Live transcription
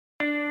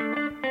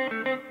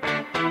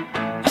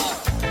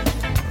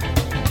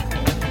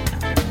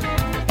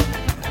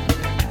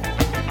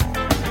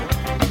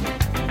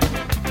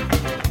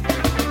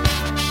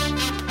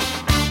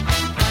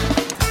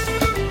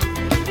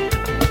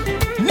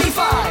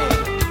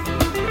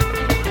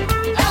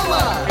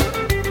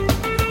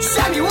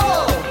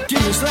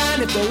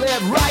people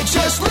live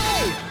righteously.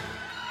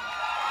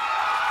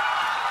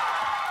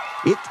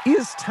 It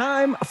is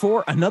time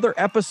for another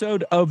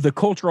episode of the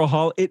Cultural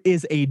Hall. It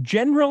is a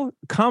general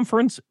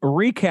conference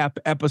recap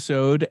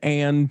episode,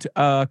 and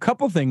a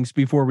couple things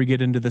before we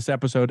get into this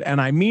episode, and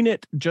I mean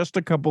it, just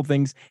a couple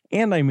things,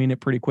 and I mean it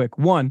pretty quick.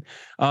 One,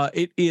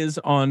 it is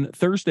on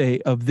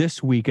Thursday of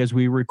this week as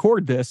we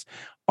record this,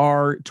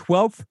 our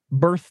 12th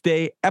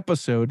birthday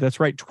episode.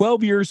 That's right.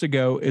 12 years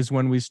ago is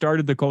when we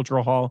started the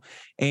Cultural Hall,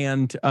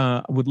 and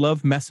would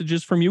love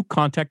messages from you.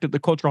 Contact at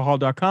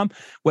theculturalhall.com,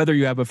 whether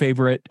you have a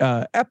favorite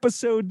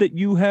episode that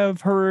you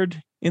have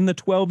heard in the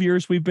 12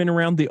 years we've been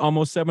around, the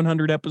almost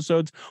 700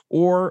 episodes,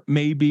 or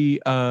maybe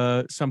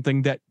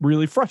something that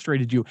really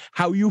frustrated you,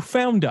 how you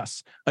found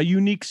us, a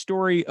unique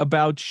story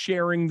about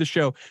sharing the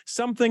show,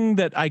 something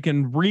that I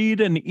can read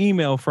an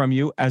email from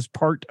you as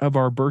part of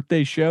our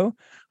birthday show.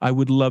 I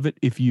would love it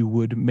if you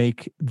would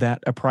make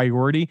that a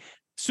priority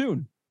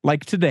soon,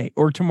 like today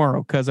or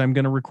tomorrow, because I'm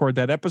going to record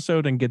that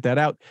episode and get that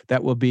out.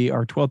 That will be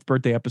our 12th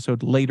birthday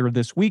episode later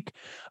this week.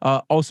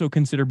 Also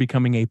consider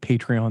becoming a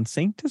Patreon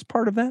saint as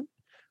part of that.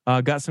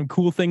 Got some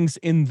cool things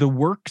in the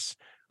works.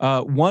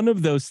 One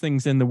of those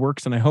things in the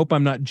works, and I hope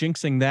I'm not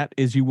jinxing that,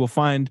 is you will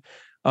find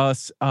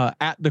us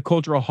at the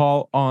Cultural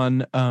Hall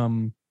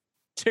on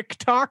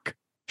TikTok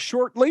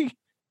shortly.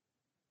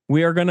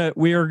 We're gonna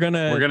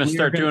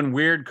start doing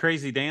weird,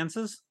 crazy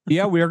dances.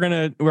 Yeah, we're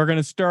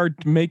gonna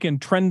start making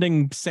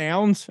trending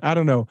sounds. I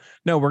don't know.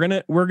 No,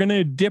 we're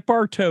gonna dip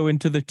our toe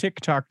into the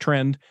TikTok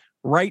trend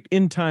right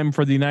in time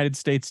for the United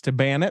States to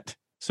ban it.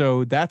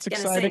 So that's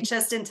exciting.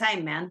 Just in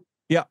time, man.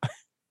 Yeah.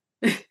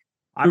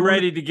 I'm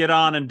ready to get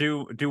on and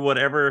do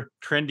whatever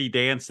trendy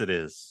dance it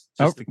is.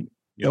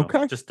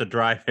 Just to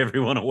drive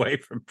everyone away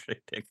from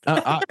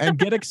TikTok. And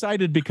get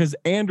excited because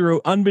Andrew,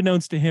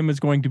 unbeknownst to him, is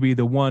going to be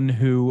the one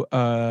who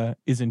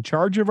is in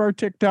charge of our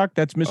TikTok.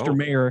 That's Mr.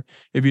 Mayor,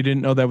 if you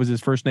didn't know that was his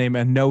first name.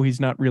 And no,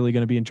 he's not really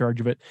going to be in charge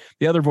of it.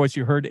 The other voice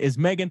you heard is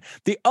Megan.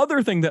 The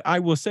other thing that I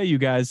will say, you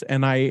guys,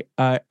 and I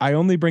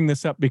only bring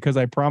this up because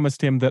I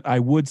promised him that I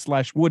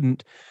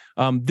would/wouldn't.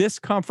 This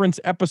conference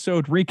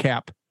episode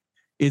recap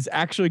is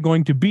actually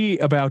going to be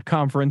about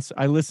conference.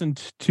 I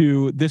listened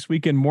to This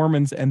Week in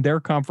Mormons and their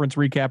conference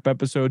recap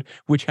episode,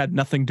 which had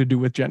nothing to do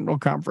with General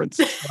Conference.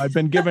 So I've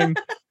been giving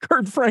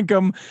Kurt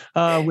Frankum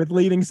with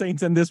Leading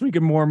Saints and This Week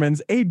in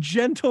Mormons a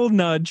gentle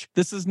nudge.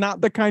 This is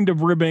not the kind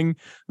of ribbing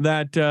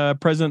that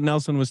President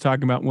Nelson was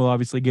talking about. And we'll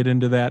obviously get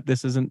into that.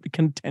 This isn't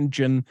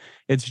contention.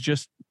 It's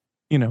just,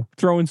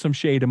 throwing some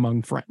shade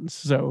among friends.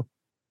 So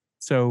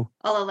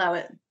I'll allow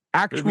it.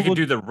 We could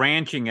do the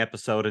ranching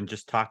episode and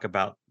just talk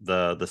about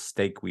the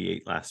steak we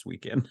ate last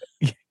weekend.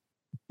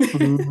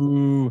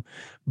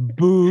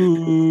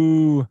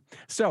 Boo.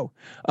 So,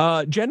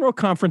 general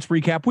conference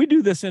recap. We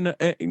do this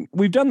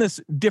we've done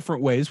this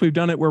different ways. We've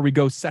done it where we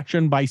go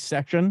section by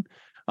section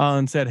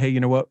and said, hey,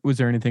 you know what? Was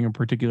there anything in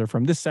particular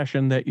from this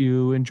session that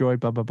you enjoyed?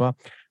 Blah, blah, blah.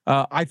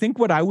 I think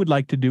what I would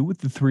like to do with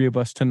the three of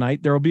us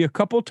tonight, there will be a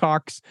couple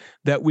talks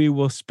that we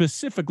will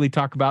specifically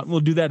talk about, and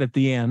we'll do that at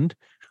the end.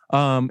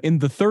 In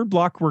the third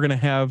block, we're going to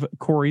have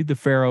Corey, the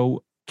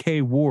Pharaoh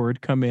K. Ward,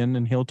 come in,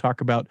 and he'll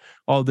talk about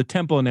all the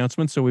temple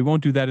announcements. So we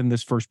won't do that in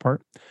this first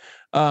part.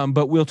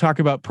 But we'll talk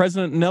about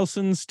President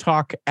Nelson's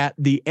talk at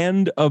the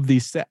end of the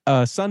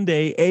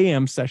Sunday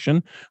AM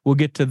session. We'll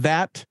get to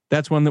that.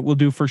 That's one that we'll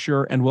do for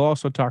sure. And we'll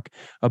also talk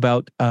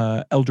about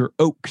Elder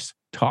Oak's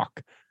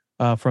talk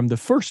from the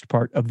first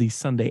part of the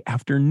Sunday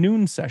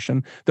afternoon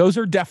session. Those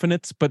are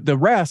definites, but the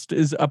rest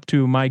is up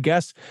to my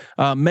guess.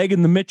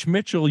 Megan the Mitch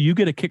Mitchell, you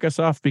get to kick us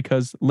off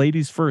because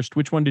ladies first.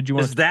 Which one did you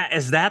want? Is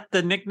that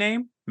the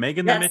nickname?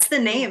 Megan the Mitch? That's the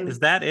name. Is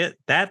that it?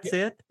 That's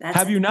it?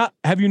 Have you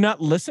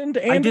not listened,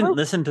 Andrew? I didn't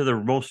listen to the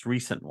most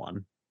recent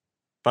one.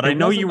 But I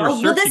know you were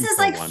searching this is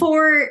like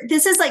one.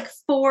 This is like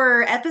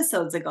 4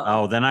 episodes ago.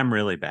 Oh, then I'm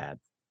really bad.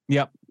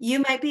 Yep. You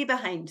might be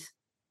behind.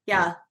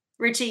 Yeah.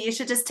 Richie, you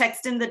should just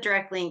text him the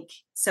direct link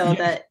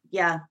that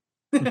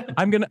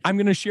I'm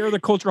gonna share the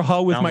Cultural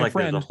Hall with my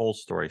friend. There's a whole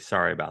story.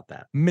 Sorry about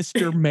that,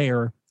 Mr.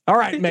 Mayor. All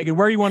right, Megan,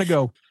 where do you want to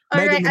go?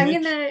 All right,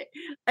 I'm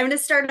gonna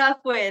start off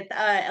with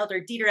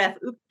Elder Dieter F.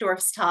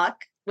 Uchtdorf's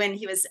talk when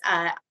he was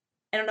I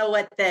don't know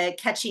what the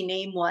catchy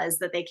name was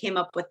that they came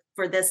up with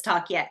for this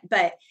talk yet,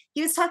 but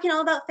he was talking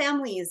all about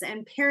families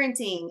and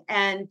parenting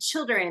and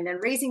children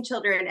and raising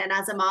children. And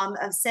as a mom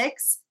of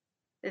 6,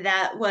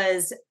 that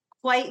was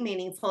quite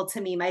meaningful to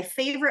me. My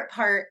favorite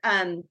part,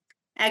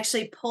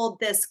 actually pulled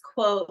this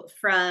quote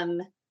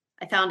from,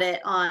 I found it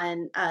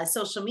on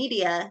social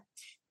media,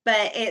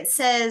 but it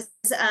says,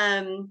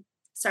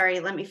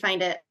 sorry, let me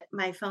find it.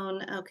 My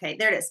phone. Okay,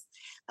 there it is.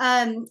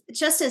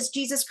 Just as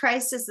Jesus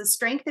Christ is the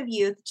strength of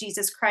youth,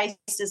 Jesus Christ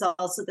is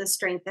also the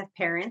strength of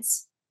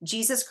parents.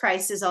 Jesus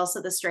Christ is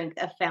also the strength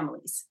of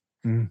families.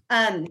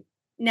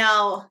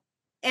 Now,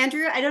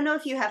 Andrew, I don't know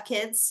if you have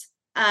kids.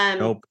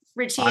 Nope.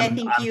 Richie,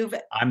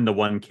 I'm the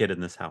one kid in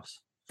this house.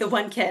 The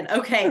one kid.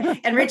 Okay.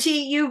 And Richie,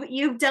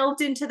 you've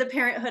delved into the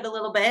parenthood a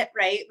little bit,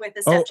 right? With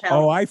the stepchild.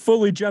 Oh, I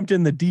fully jumped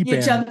in the deep end.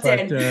 You jumped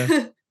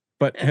in.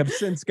 But have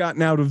since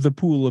gotten out of the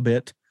pool a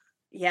bit.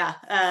 Yeah.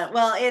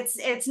 Well,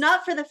 it's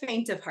not for the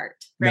faint of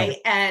heart, right?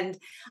 No. And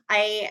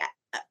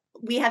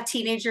we have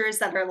teenagers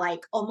that are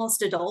like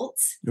almost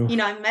adults. Oof. You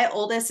know, my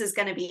oldest is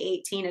going to be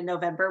 18 in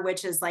November,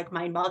 which is like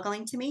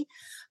mind-boggling to me.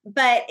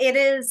 But it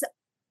is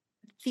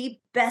the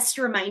best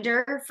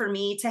reminder for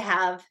me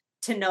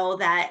to know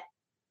that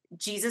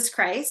Jesus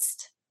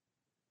Christ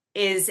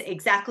is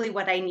exactly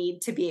what I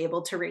need to be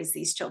able to raise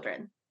these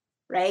children,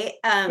 right?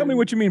 Tell me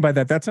what you mean by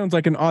that. That sounds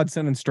like an odd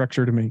sentence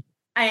structure to me.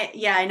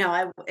 I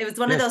know. It was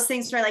one of those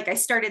things where like I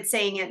started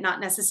saying it, not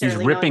necessarily.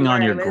 He's ripping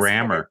on your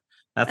grammar.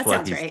 That's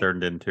what he's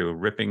turned into,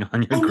 ripping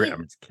on your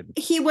grammar.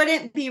 He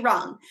wouldn't be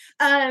wrong.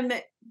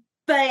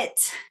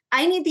 But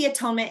I need the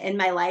atonement in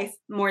my life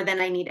more than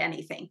I need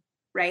anything,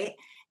 right?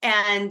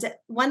 And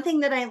one thing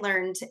that I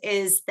learned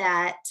is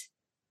that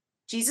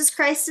Jesus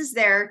Christ is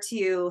there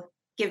to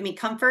give me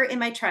comfort in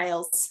my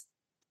trials.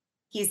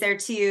 He's there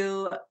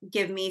to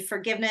give me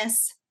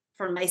forgiveness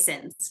for my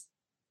sins,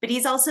 but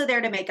he's also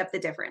there to make up the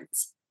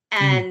difference.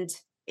 And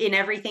in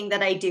everything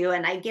that I do,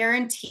 and I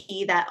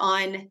guarantee that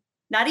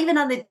not even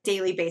on the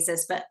daily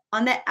basis, but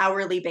on the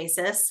hourly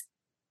basis,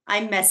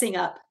 I'm messing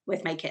up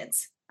with my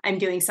kids. I'm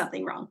doing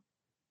something wrong.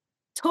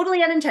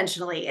 Totally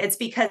unintentionally. It's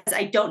because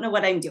I don't know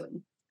what I'm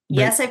doing. Right.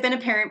 Yes, I've been a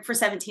parent for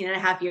 17 and a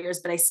half years,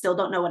 but I still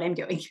don't know what I'm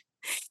doing.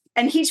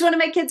 And each one of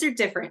my kids are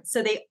different.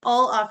 So they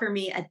all offer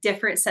me a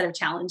different set of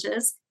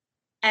challenges,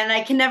 and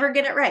I can never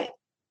get it right.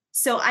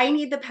 So I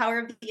need the power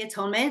of the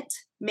atonement,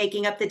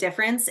 making up the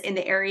difference in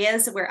the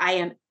areas where I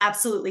am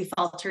absolutely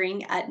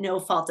faltering at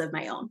no fault of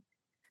my own.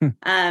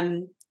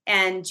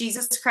 And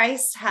Jesus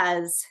Christ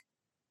has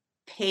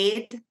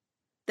paid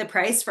the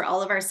price for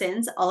all of our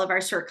sins, all of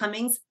our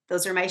shortcomings.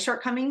 Those are my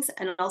shortcomings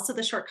and also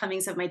the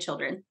shortcomings of my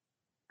children.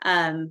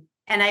 And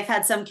I've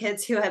had some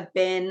kids who have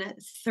been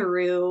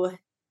through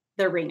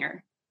the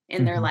ringer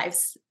in their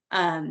lives.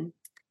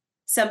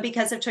 Some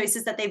because of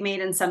choices that they've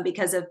made, and some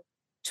because of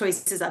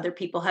choices other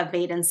people have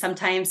made. And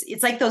sometimes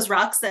it's like those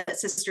rocks that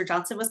Sister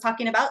Johnson was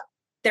talking about.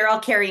 They're all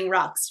carrying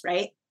rocks,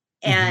 right?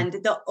 And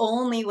the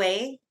only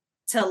way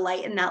to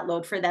lighten that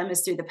load for them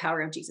is through the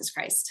power of Jesus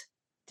Christ,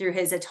 through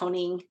his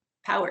atoning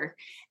power.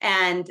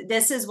 And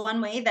this is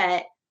one way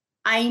that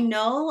I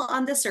know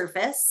on the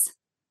surface,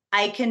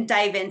 I can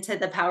dive into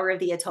the power of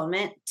the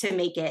atonement to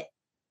make it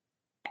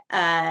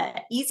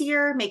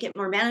easier, make it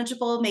more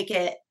manageable, make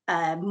it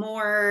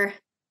more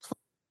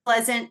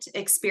pleasant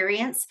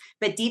experience.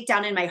 But deep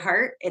down in my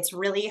heart, it's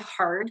really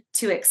hard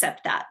to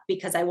accept that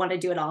because I want to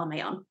do it all on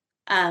my own.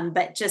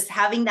 But just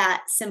having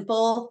that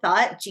simple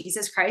thought,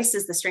 Jesus Christ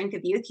is the strength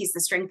of youth. He's the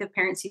strength of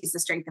parents. He's the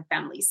strength of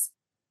families.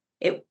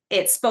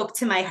 It spoke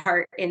to my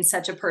heart in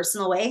such a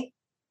personal way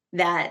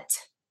that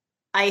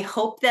I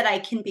hope that I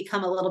can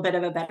become a little bit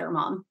of a better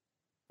mom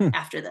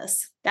after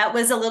this. That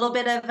was a little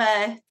bit of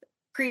a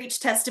preach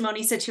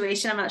testimony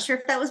situation. I'm not sure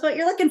if that was what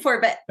you're looking for,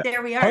 but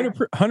there we are.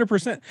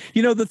 100%.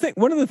 You know,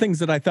 one of the things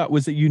that I thought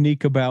was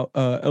unique about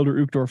Elder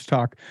Uchtdorf's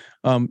talk,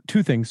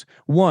 two things.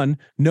 One,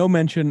 no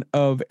mention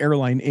of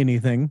airline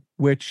anything,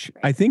 which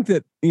I think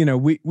that, you know,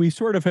 we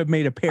sort of have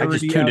made a parody. I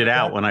just tuned it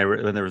out when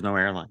there was no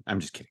airline.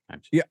 I'm just kidding.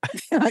 Yeah,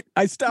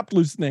 I stopped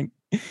listening.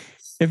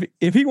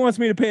 If he wants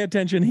me to pay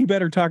attention, he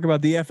better talk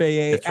about the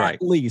FAA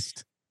at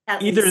least.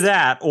 Either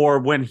that or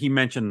when he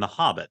mentioned The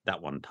Hobbit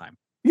that one time.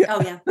 Yeah.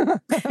 Oh,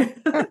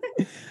 yeah.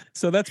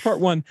 So that's part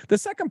one. The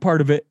second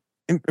part of it,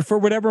 and for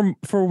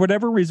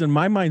whatever reason,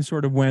 my mind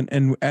sort of went,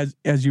 and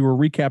as you were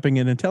recapping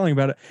it and telling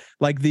about it,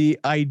 like the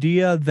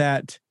idea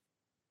that,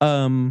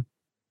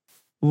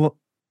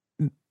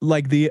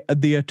 like the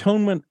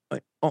atonement,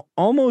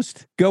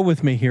 almost go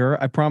with me here.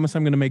 I promise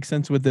I'm going to make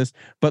sense with this,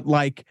 but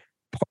like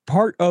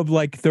part of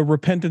like the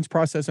repentance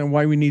process and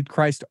why we need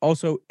Christ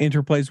also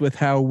interplays with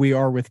how we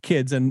are with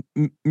kids. And,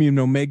 you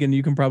know, Megan,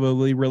 you can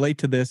probably relate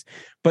to this,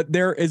 but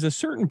there is a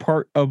certain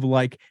part of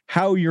like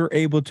how you're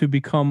able to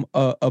become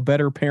a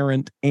better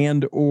parent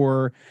and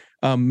or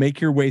make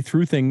your way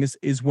through things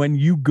is when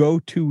you go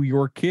to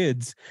your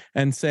kids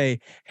and say,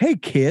 hey,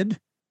 kid,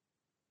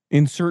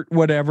 insert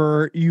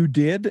whatever you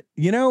did.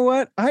 You know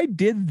what? I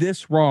did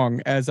this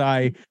wrong as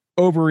I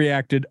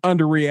overreacted,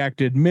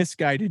 underreacted,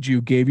 misguided you,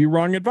 gave you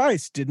wrong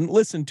advice, didn't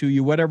listen to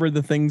you, whatever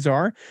the things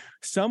are.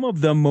 Some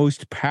of the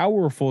most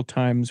powerful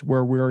times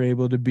where we're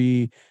able to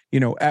be, you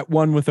know, at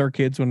one with our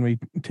kids when we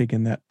take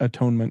in that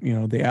atonement, you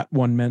know, the at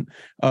one meant,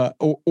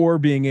 or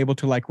being able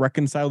to like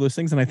reconcile those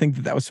things. And I think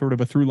that was sort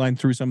of a through line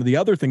through some of the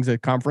other things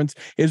at conference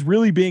is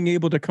really being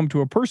able to come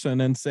to a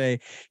person and say,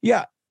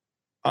 yeah,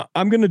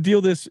 I'm going to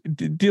deal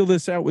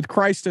this out with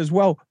Christ as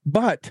well.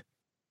 But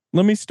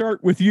let me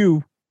start with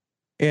you.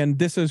 And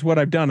this is what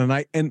I've done.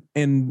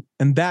 And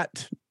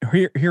that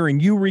hearing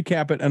you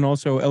recap it and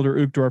also Elder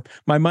Uchtdorf,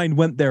 my mind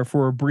went there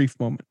for a brief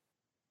moment.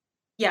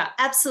 Yeah,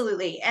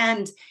 absolutely.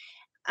 And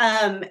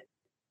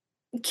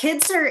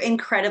kids are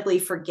incredibly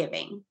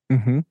forgiving,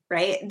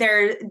 right?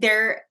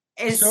 There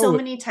is so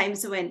many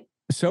times when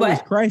so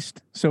is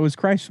Christ. So is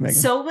Christ, Megan.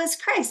 So was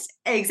Christ.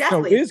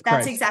 Exactly. So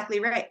that's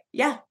exactly right.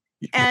 Yeah.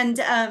 And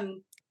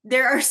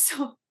there are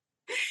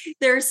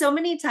so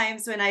many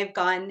times when I've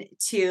gone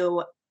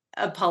to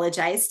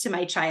apologize to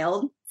my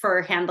child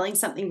for handling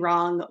something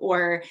wrong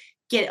or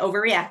get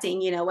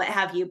overreacting, what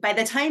have you. By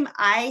the time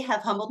I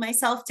have humbled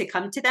myself to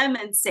come to them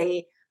and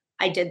say,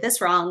 I did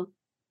this wrong,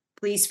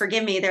 please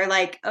forgive me. They're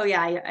like, oh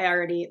yeah, I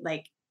already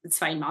it's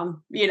fine,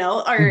 mom,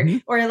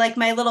 or like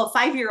my little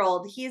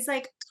 5-year-old, he's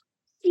like,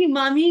 you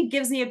mommy,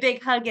 gives me a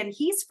big hug and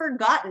he's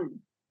forgotten,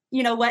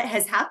 what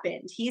has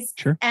happened.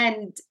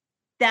 And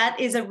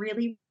that is a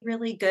really,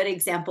 really good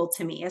example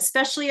to me,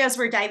 especially as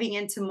we're diving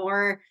into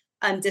more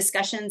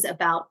discussions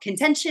about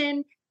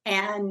contention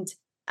and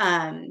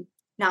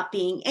not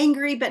being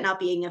angry, but not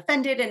being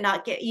offended and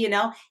not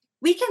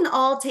we can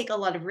all take a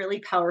lot of really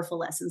powerful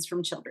lessons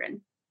from children.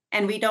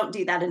 And we don't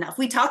do that enough.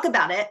 We talk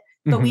about it,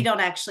 but we don't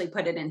actually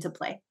put it into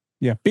play.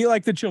 Yeah. Be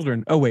like the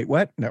children. Oh, wait,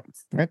 what? No.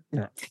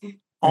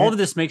 All of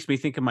this makes me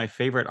think of my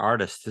favorite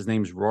artist. His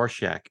name's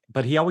Rorschach,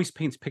 but he always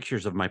paints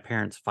pictures of my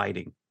parents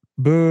fighting.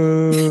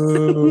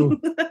 Boo.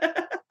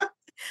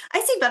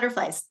 I see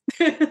butterflies.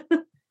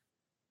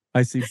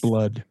 I see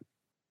blood.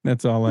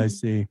 That's all I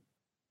see.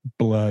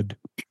 Blood.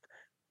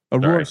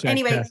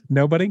 Anyway,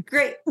 nobody?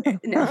 Great.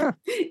 No.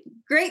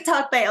 Great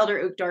talk by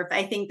Elder Uchtdorf.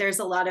 I think there's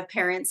a lot of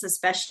parents,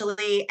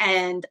 especially,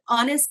 and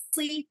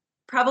honestly,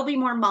 probably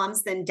more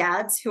moms than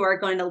dads who are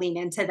going to lean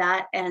into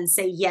that and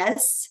say,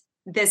 yes,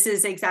 this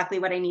is exactly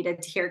what I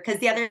needed to hear.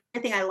 Because the other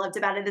thing I loved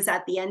about it is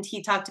at the end,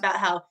 he talked about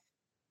how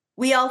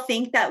we all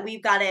think that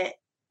we've got it,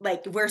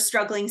 like we're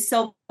struggling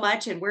so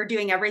much and we're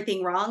doing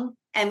everything wrong.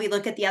 And we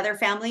look at the other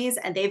families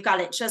and they've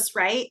got it just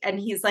right. And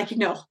he's like,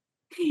 no,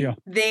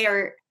 they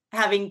are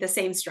having the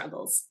same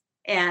struggles.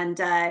 And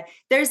I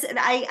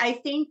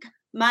think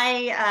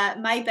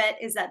my bet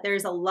is that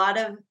there's a lot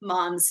of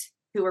moms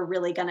who are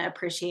really going to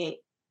appreciate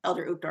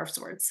Elder Uchtdorf's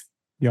words.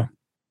 Yeah,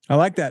 I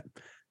like that.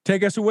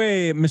 Take us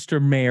away,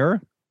 Mr.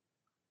 Mayor.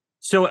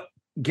 So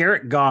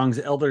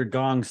Elder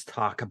Gong's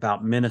talk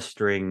about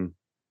ministering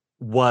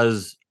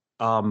was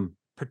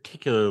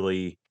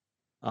particularly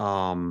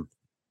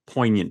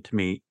poignant to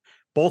me,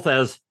 both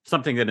as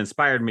something that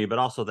inspired me, but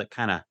also that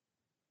kind of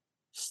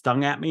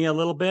stung at me a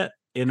little bit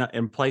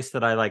in place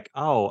that I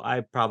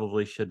I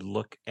probably should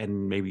look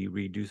and maybe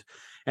redo.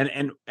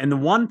 And the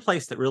one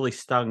place that really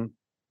stung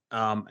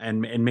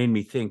and made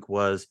me think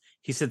was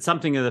he said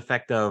something to the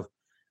effect of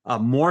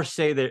more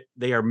say that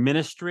they are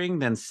ministering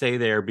than say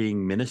they are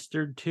being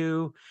ministered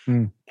to.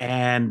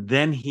 And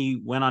then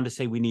he went on to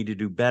say we need to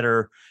do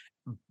better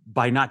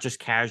by not just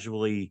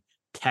casually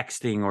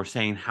texting or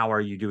saying, how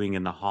are you doing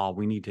in the hall?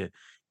 We need to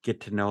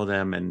get to know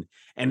them. And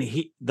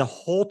the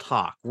whole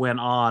talk went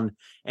on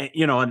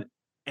and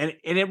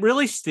it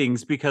really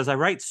stings because I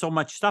write so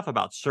much stuff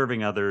about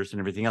serving others and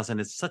everything else.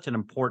 And it's such an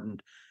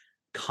important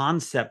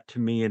concept to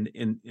me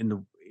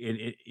in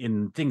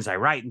things I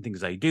write and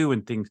things I do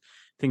and things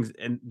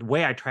and the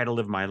way I try to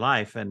live my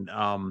life. And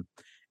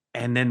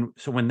then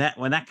so when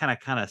that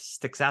kind of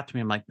sticks out to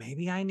me, I'm like,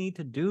 maybe I need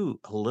to do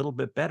a little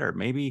bit better.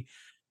 Maybe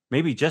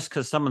just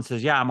because someone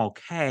says, yeah, I'm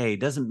okay,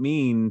 doesn't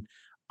mean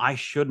I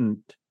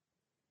shouldn't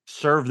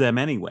serve them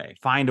anyway.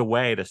 Find a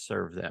way to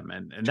serve them.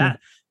 And Sure.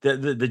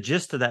 that the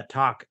gist of that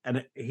talk.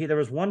 And there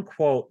was one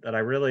quote that I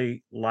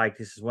really liked.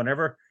 He says,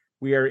 wherever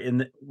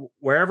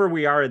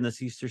we are in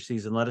this Easter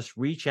season, let us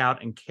reach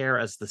out and care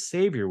as the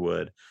Savior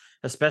would,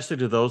 especially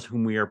to those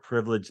whom we are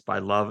privileged by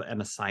love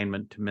and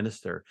assignment to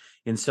minister.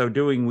 In so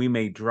doing, we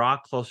may draw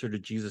closer to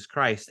Jesus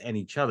Christ and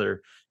each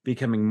other,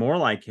 becoming more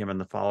like him and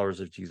the followers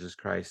of Jesus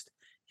Christ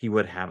he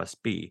would have us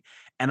be.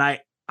 And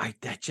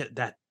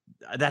that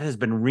has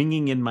been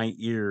ringing in my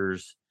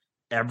ears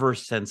ever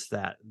since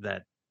that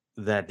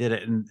did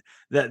it. And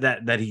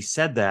that he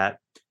said that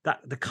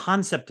the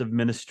concept of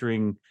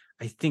ministering,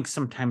 I think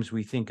sometimes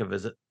we think of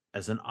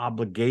as an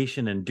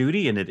obligation and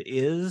duty, and it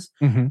is,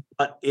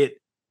 but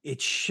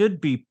it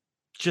should be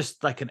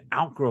just like an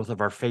outgrowth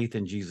of our faith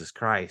in Jesus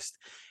Christ.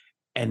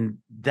 And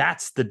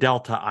that's the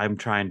delta I'm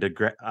trying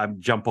to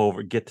jump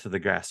over, get to the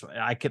grass.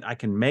 I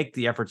can make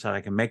the efforts, that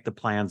I can make the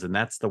plans, and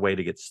that's the way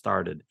to get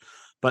started.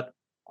 But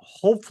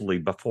hopefully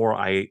before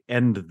I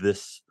end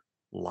this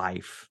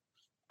life,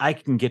 I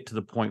can get to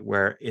the point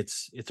where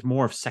it's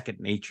more of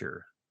second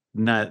nature,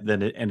 and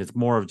it's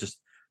more of just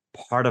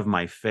part of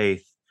my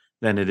faith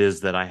than it is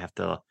that I have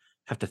to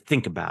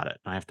think about it.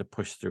 I have to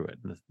push through it,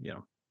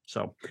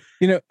 So,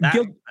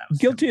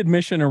 guilty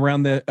admission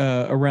around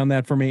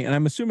that for me. And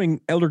I'm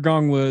assuming Elder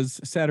Gong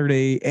was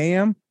Saturday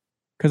AM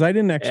because I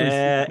didn't actually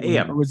see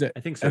AM. Or was it?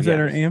 I think so.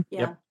 Saturday AM? Yeah.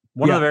 Yep.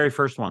 One of the very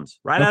first ones,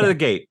 right out of the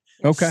gate.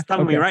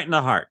 Stung me right in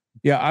the heart.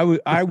 Yeah,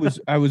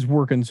 I was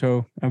working,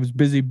 so I was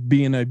busy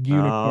being a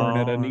unicorn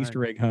at an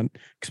Easter egg hunt.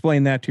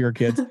 Explain that to your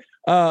kids.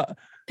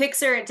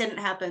 Pixar, it didn't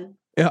happen.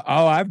 Yeah,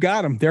 I've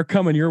got them. They're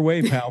coming your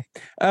way, pal.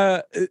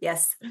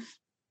 Yes.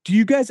 Do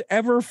you guys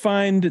ever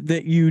find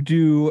that you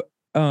do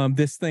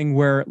this thing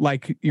where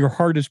like your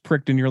heart is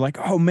pricked and you're like,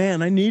 oh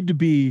man, I need to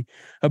be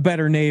a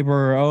better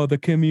neighbor. Oh, the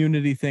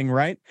community thing,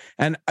 right?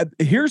 And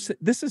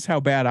this is how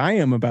bad I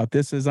am about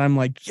this. Is I'm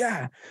like,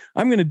 yeah,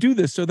 I'm going to do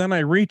this. So then I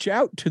reach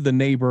out to the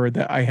neighbor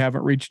that I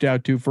haven't reached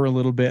out to for a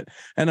little bit,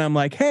 and I'm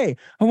like, hey,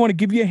 I want to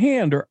give you a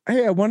hand, or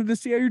hey, I wanted to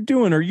see how you're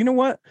doing, or you know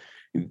what?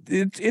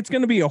 It's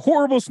going to be a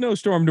horrible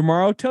snowstorm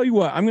tomorrow. Tell you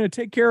what, I'm going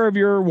to take care of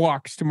your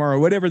walks tomorrow,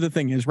 whatever the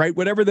thing is, right?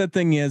 Whatever that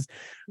thing is,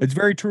 it's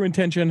very true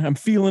intention. I'm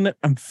feeling it.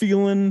 I'm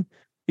feeling,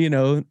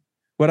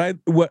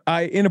 what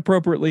I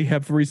inappropriately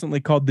have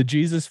recently called the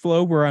Jesus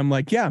flow, where I'm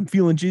like, yeah, I'm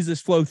feeling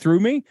Jesus flow through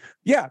me.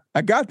 Yeah,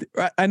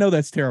 I know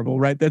that's terrible,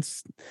 right?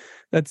 That's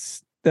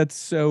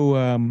so,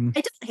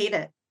 I just hate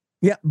it.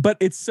 yeah, but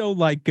it's so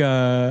like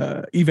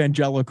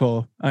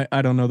evangelical.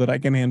 I don't know that I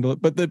can handle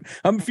it, but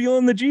I'm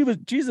feeling the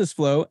Jesus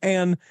flow,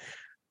 and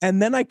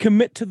then I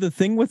commit to the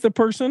thing with the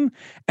person,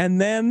 and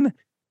then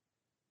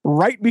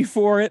right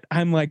before it,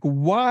 I'm like,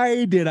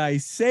 why did I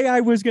say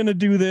I was going to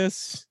do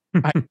this?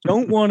 I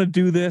don't want to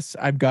do this.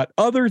 I've got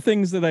other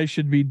things that I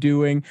should be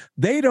doing.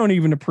 They don't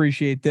even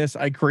appreciate this.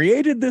 I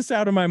created this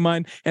out of my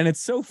mind, and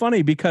it's so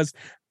funny because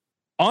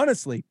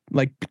honestly,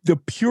 like the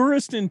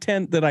purest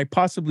intent that I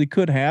possibly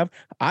could have,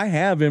 I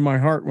have in my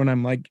heart when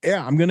I'm like,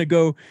 yeah, I'm going to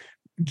go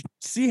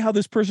see how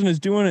this person is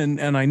doing.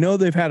 And I know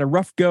they've had a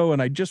rough go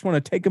and I just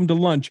want to take them to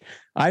lunch.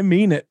 I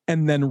mean it.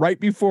 And then right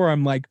before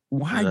I'm like,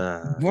 why did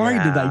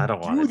I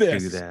don't do want to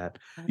this? do that.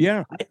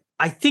 Yeah.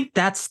 I think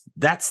that's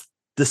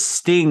the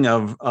sting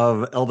of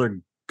Elder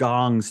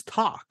Gong's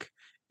talk,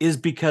 is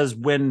because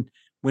when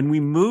we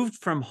moved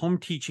from home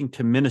teaching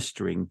to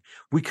ministering,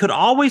 we could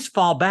always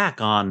fall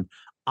back on,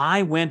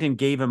 I went and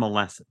gave him a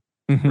lesson,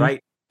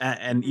 right?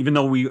 And even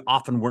though we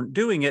often weren't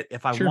doing it,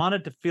 if I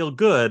wanted to feel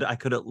good, I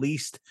could at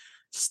least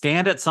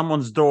stand at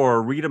someone's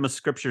door, read them a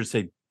scripture, and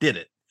say, did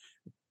it.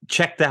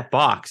 Check that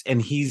box.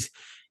 And he's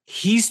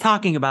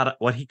talking about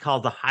what he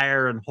called the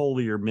higher and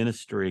holier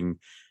ministering.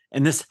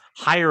 And this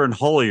higher and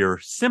holier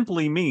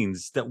simply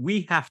means that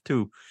we have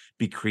to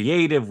be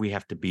creative. We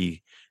have to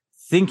be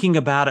thinking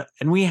about it,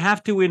 and we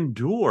have to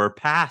endure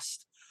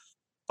past,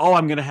 oh,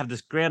 I'm going to have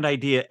this grand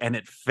idea and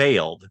it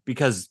failed,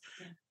 because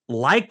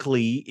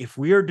likely if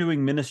we are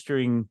doing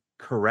ministering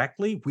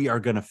correctly, we are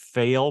going to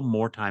fail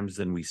more times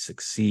than we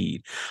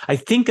succeed. I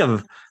think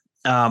of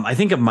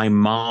my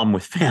mom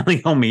with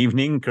Family Home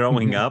Evening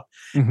growing up,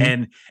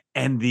 and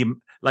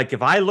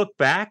if I look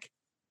back,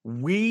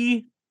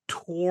 we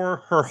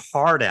tore her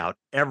heart out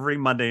every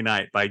Monday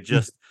night by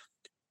just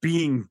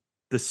being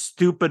the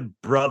stupid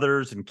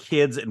brothers and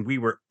kids, and we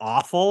were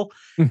awful.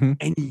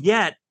 And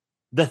yet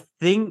the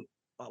thing,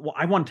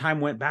 I one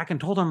time went back and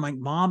told her, I'm like,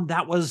 Mom,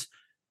 that was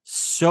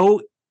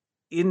so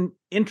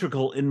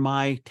integral in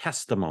my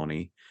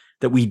testimony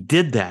that we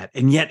did that.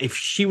 And yet if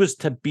she was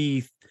to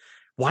be,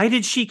 why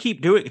did she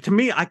keep doing it? To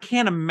me, I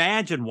can't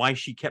imagine why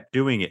she kept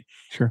doing it.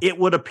 It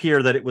would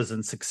appear that it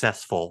wasn't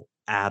successful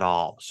at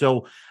all.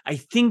 So I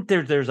think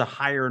there's a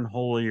higher and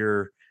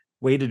holier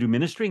way to do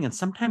ministering, and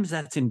sometimes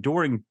that's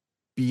enduring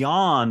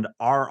beyond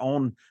our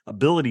own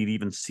ability to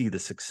even see the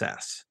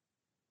success.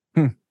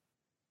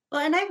 Well,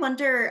 and I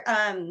wonder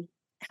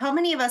how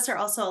many of us are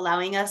also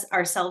allowing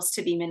ourselves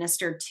to be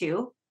ministered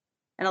to,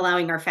 and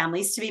allowing our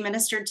families to be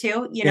ministered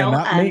to,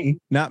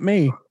 not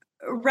me.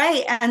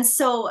 Right. And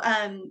so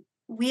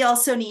we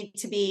also need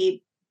to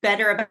be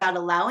better about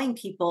allowing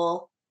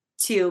people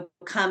to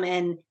come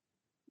and,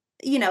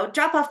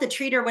 drop off the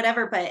treat or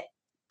whatever, but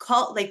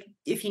call, like,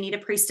 if you need a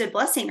priesthood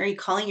blessing, are you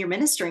calling your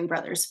ministering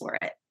brothers for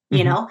it?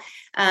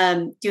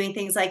 Doing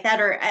things like that.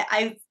 Or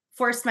I've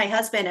forced my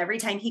husband, every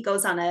time he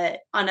goes on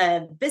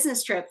a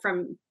business trip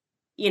from,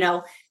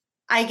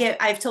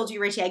 I've told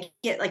you, Richie, I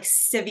get like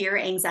severe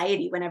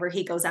anxiety whenever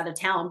he goes out of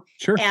town.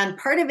 And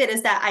part of it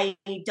is that I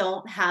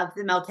don't have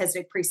the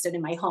Melchizedek priesthood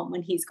in my home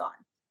when he's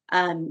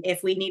gone.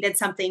 If we needed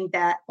something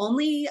that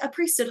only a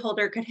priesthood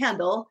holder could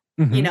handle,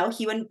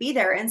 he wouldn't be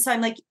there. And so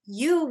I'm like,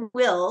 you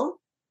will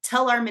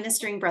tell our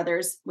ministering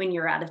brothers when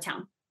you're out of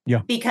town.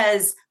 Yeah.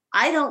 Because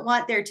I don't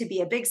want there to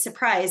be a big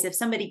surprise if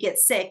somebody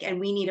gets sick and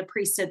we need a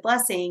priesthood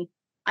blessing.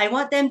 I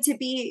want them to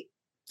be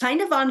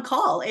kind of on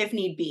call if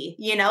need be,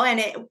 and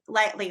it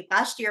like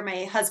last year,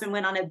 my husband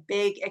went on a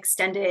big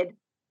extended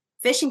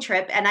fishing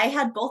trip, and I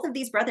had both of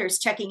these brothers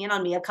checking in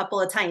on me a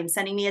couple of times,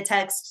 sending me a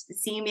text,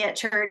 seeing me at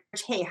church.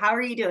 Hey, how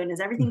are you doing?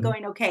 Is everything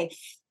going okay?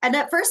 And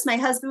at first my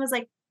husband was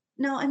like,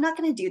 no, I'm not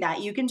going to do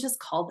that. You can just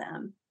call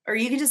them, or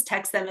you can just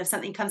text them if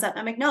something comes up.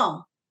 I'm like,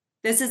 no,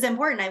 this is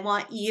important. I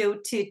want you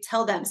to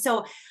tell them.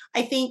 So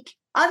I think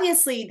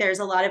obviously there's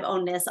a lot of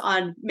onus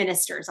on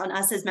ministers, on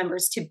us as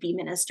members, to be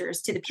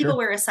ministers to the people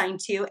we're assigned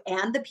to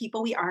and the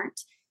people we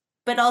aren't.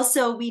 But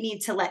also we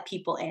need to let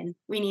people in.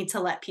 We need to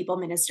let people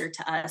minister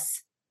to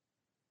us.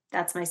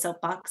 That's my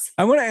soapbox.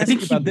 I want to ask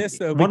you about this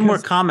though. One more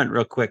comment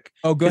real quick.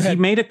 Oh, go ahead. He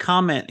made a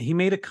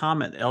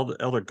comment.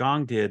 Elder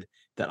Gong did,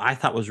 that I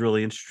thought was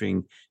really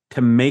interesting,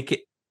 to make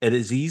it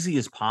as easy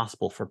as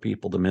possible for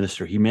people to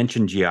minister. He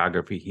mentioned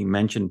geography. He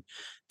mentioned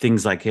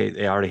things like, hey,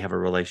 they already have a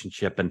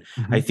relationship. And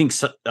I think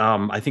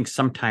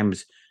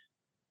sometimes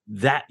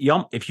that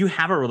if you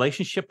have a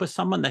relationship with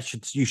someone,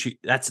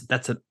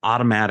 that's an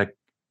automatic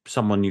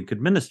someone you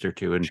could minister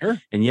to. And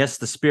Sure. and yes,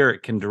 the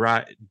Spirit can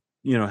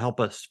help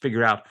us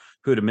figure out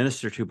who to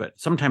minister to. But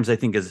sometimes I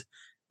think as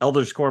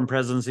elders quorum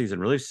presidencies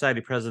and Relief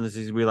Society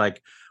presidencies,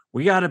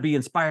 we got to be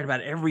inspired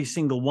about every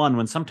single one,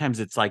 when sometimes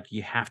it's like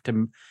you have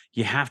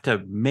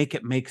to make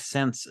it make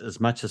sense as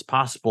much as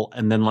possible,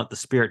 and then let the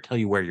Spirit tell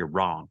you where you're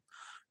wrong.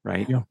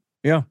 Right. Yeah.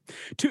 Yeah.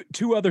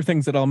 Two other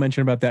things that I'll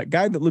mention about that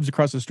guy that lives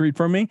across the street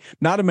from me,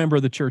 not a member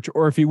of the church,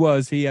 or if he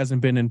was, he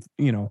hasn't been in,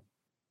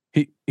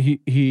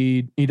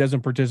 he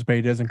doesn't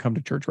participate, he doesn't come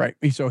to church, right?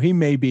 So he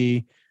may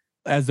be,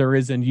 as there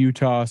is in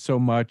Utah so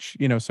much,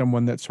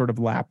 someone that sort of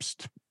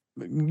lapsed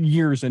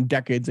years and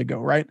decades ago,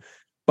 right?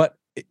 But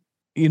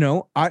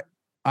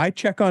I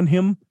check on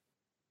him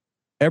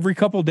every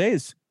couple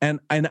days,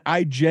 and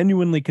I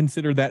genuinely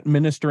consider that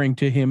ministering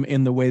to him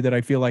in the way that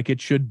I feel like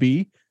it should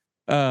be.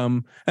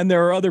 And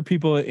there are other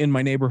people in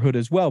my neighborhood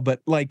as well, but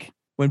like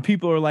when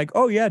people are like,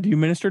 "Oh yeah, do you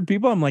minister to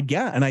people?" I'm like,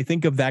 "Yeah." And I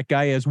think of that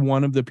guy as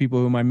one of the people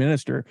whom I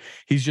minister.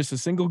 He's just a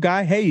single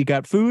guy. Hey, you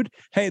got food?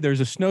 Hey,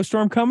 there's a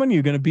snowstorm coming. Do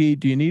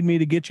you need me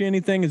to get you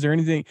anything? Is there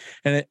anything?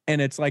 And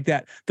it's like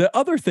that. The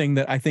other thing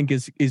that I think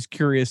is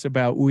curious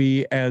about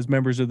we as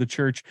members of the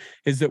church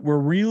is that we're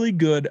really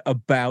good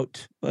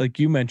about, like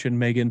you mentioned,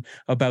 Megan,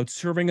 about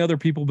serving other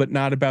people, but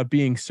not about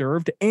being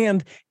served.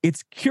 And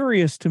it's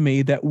curious to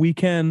me that we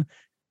can,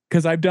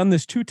 because I've done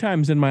this 2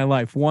 times in my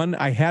life. One,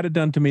 I had it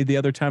done to me. The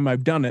other time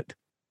I've done it.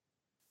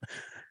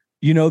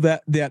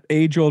 That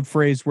age-old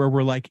phrase where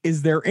we're like,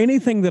 is there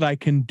anything that I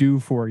can do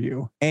for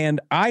you? And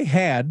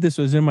this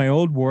was in my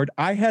old ward,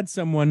 I had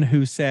someone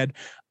who said,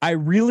 I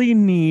really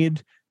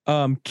need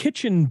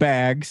kitchen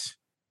bags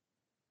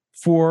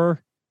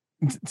for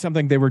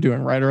something they were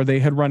doing, right? Or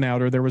they had run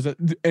out, or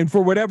and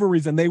for whatever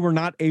reason, they were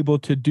not able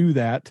to do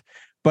that.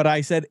 But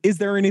I said, is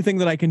there anything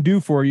that I can do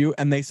for you?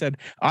 And they said,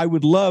 I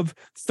would love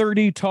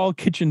 30 tall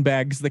kitchen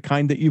bags, the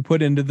kind that you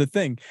put into the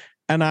thing.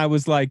 And I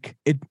was like,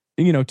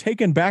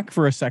 taken back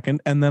for a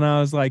second. And then I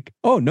was like,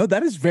 oh no,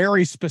 that is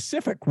very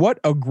specific. What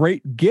a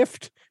great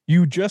gift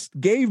you just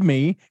gave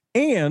me.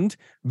 And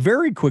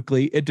very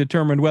quickly it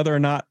determined whether or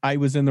not I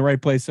was in the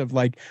right place of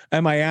like,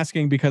 am I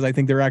asking because I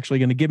think they're actually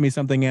going to give me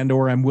something and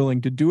or I'm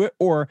willing to do it?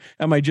 Or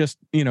am I just,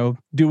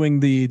 doing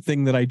the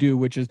thing that I do,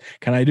 which is,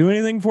 can I do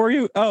anything for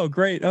you? Oh,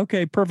 great.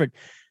 Okay, perfect.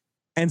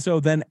 And so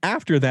then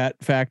after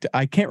that fact,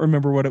 I can't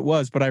remember what it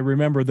was, but I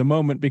remember the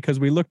moment because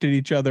we looked at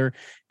each other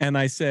and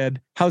I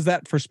said, how's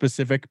that for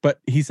specific? But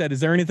he said,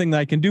 is there anything that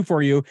I can do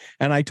for you?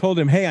 And I told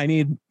him, hey, I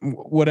need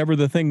whatever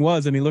the thing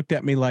was. And he looked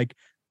at me like,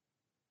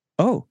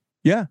 oh,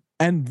 yeah.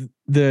 And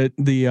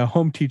the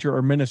home teacher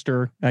or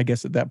minister, I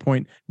guess at that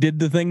point, did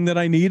the thing that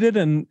I needed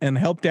and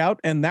helped out.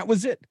 And that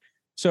was it.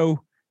 So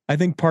I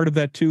think part of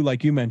that too,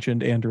 like you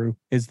mentioned, Andrew,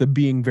 is the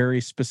being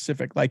very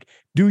specific. Like,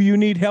 do you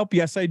need help?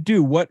 Yes, I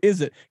do. What is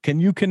it? Can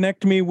you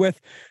connect me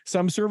with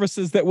some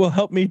services that will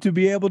help me to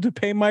be able to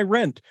pay my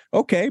rent?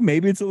 Okay,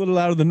 maybe it's a little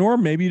out of the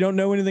norm. Maybe you don't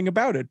know anything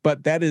about it,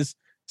 but that is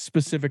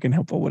specific and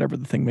helpful, whatever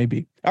the thing may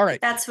be. All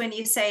right. That's when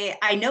you say,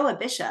 I know a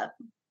bishop.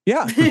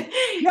 Yeah.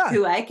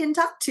 Who I can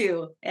talk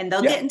to, and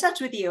they'll get in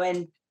touch with you,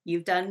 and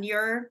you've done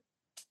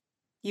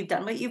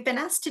what you've been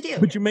asked to do.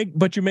 But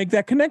you make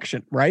that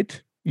connection,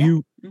 right? Yeah.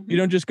 You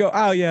don't just go,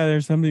 oh yeah,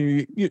 there's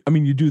something.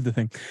 You do the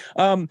thing.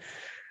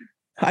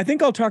 I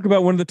think I'll talk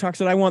about one of the talks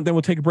that I want. Then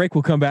we'll take a break.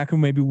 We'll come back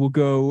and maybe we'll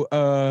go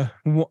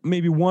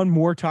maybe one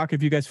more talk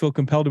if you guys feel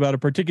compelled about a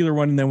particular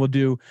one, and then we'll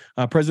do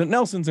President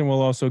Nelson's, and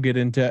we'll also get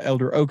into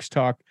Elder Oaks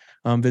talk,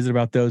 visit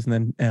about those,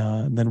 and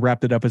then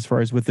wrap it up as far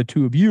as with the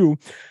two of you.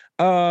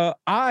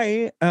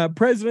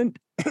 President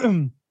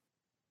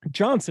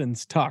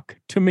Johnson's talk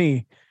to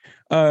me.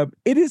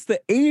 It is the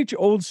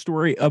age-old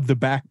story of the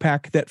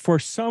backpack that for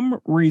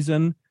some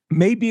reason,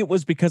 maybe it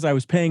was because I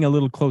was paying a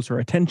little closer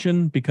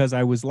attention because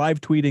I was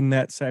live tweeting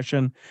that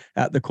session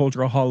at the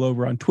Cultural Hall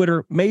over on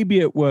Twitter.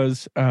 Maybe it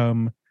was,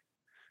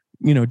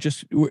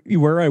 just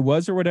where I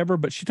was or whatever.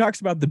 But she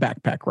talks about the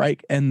backpack, right?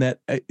 And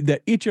that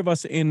each of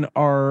us in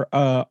our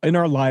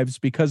lives,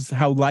 because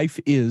how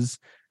life is,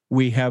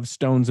 we have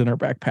stones in our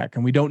backpack,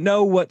 and we don't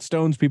know what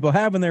stones people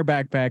have in their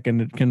backpack, and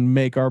it can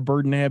make our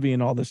burden heavy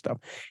and all this stuff.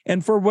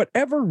 And for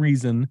whatever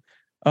reason,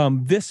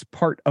 this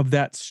part of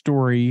that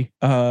story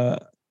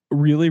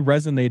really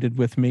resonated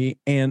with me,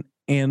 and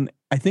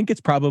I think it's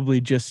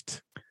probably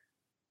just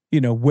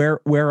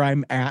where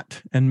I'm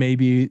at, and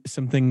maybe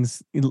some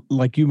things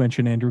like you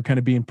mentioned, Andrew, kind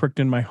of being pricked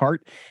in my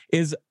heart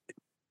is.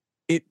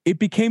 It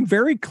became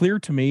very clear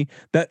to me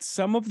that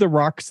some of the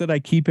rocks that I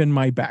keep in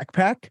my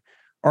backpack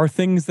are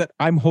things that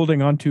I'm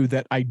holding on to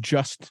that I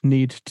just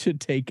need to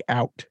take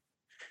out.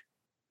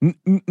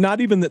 Not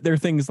even that they're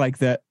things like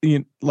that,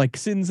 like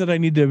sins that I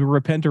need to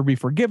repent or be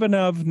forgiven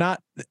of,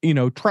 not,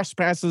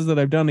 trespasses that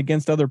I've done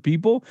against other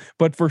people,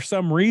 but for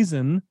some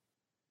reason,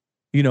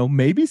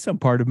 maybe some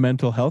part of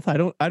mental health. I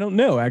don't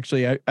know.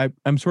 Actually,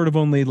 I'm sort of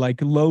only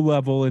like low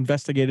level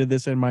investigated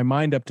this in my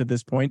mind up to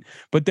this point,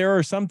 but there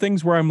are some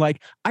things where I'm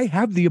like, I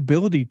have the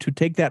ability to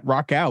take that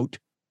rock out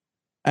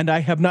and I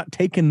have not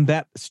taken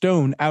that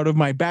stone out of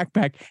my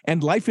backpack,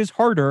 and life is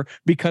harder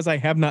because I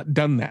have not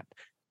done that.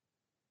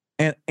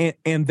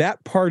 And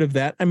that part of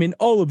that, I mean,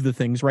 all of the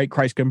things, right?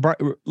 Christ can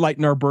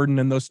lighten our burden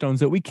and those stones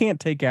that we can't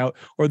take out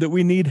or that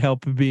we need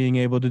help being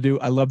able to do.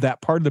 I love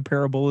that part of the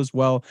parable as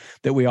well,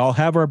 that we all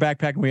have our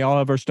backpack and we all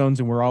have our stones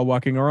and we're all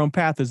walking our own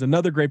path is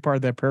another great part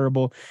of that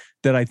parable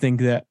that I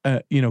think that,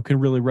 can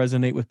really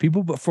resonate with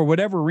people. But for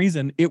whatever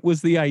reason, it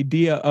was the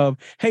idea of,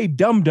 hey,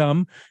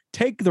 dum-dum,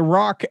 take the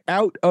rock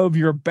out of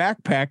your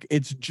backpack.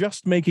 It's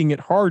just making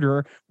it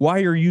harder.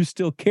 Why are you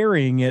still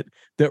carrying it?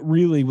 That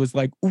really was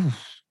like,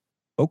 oof.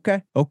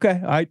 Okay.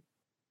 I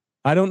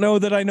don't know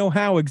that I know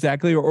how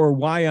exactly or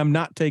why I'm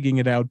not taking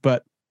it out,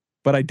 but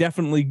I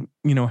definitely,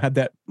 had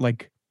that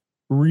like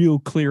real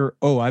clear,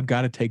 I've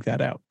got to take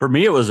that out. For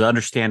me, it was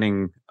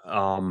understanding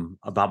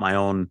about my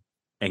own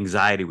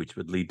anxiety, which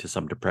would lead to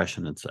some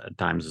depression at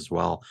times as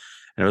well.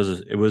 And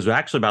it was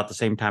actually about the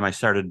same time I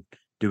started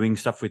doing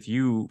stuff with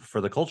you for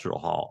the Cultural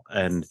Hall.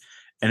 And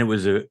it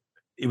was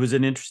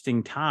an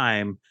interesting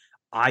time.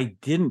 I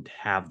didn't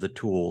have the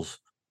tools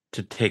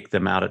to take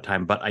them out at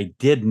time, but I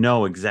did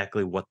know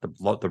exactly what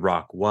the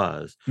rock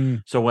was.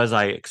 So as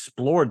I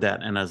explored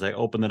that and as I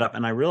opened it up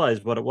and I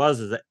realized what it was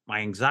is that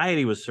my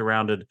anxiety was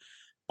surrounded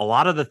a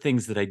lot of the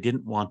things that I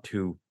didn't want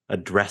to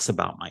address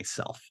about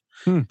myself.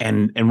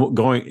 And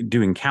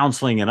doing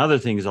counseling and other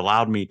things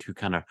allowed me to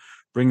kind of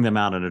bring them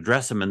out and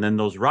address them. And then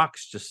those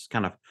rocks just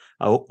kind of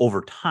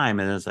over time,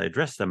 and as I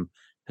addressed them,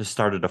 has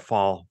started to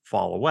fall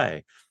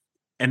away.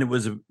 And it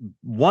was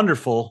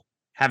wonderful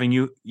having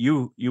you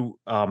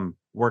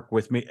work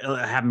with me,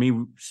 have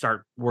me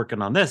start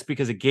working on this,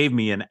 because it gave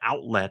me an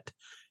outlet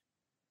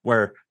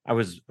where I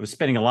was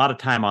spending a lot of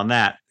time on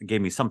that. It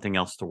gave me something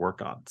else to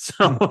work on.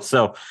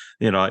 So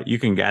you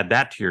can add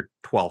that to your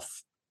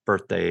 12th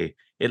birthday.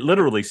 It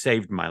literally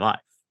saved my life.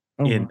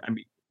 By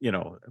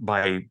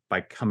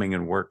coming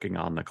and working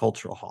on the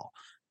Cultural Hall.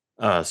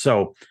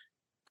 So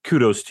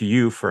kudos to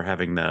you for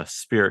having the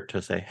spirit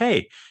to say,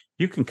 hey,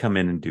 you can come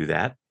in and do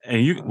that.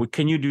 And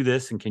can you do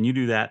this and can you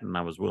do that? And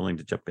I was willing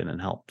to jump in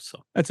and help. So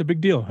that's a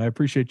big deal. I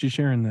appreciate you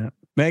sharing that.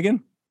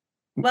 Megan?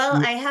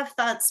 Well, I have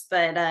thoughts,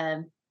 but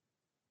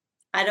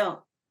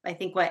I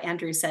think what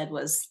Andrew said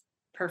was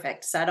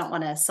perfect. So I don't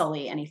want to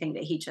sully anything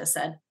that he just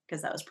said,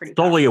 because that was pretty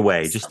solely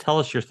away. Just tell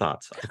us your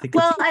thoughts.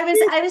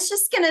 I was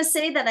just going to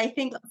say that I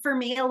think for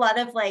me, a lot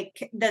of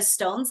like the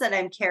stones that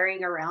I'm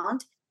carrying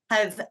around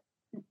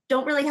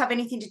don't really have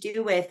anything to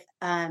do with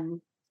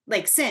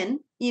like sin,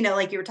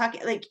 like you were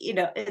talking, like,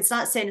 it's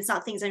not sin. It's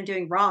not things I'm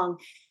doing wrong.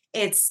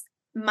 It's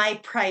my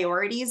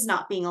priorities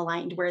not being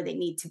aligned where they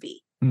need to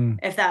be,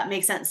 if that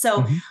makes sense.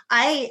 So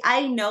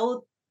I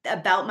know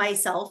about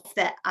myself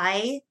that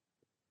I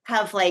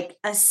have like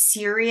a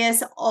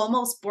serious,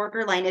 almost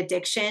borderline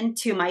addiction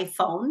to my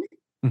phone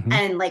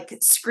and like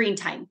screen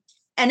time.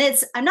 And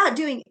I'm not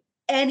doing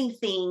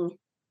anything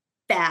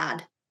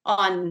bad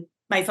on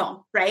my phone,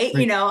 right?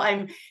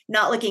 I'm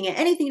not looking at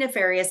anything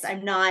nefarious.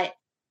 I'm not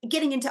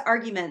getting into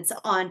arguments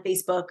on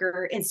Facebook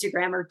or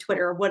Instagram or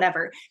Twitter or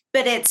whatever,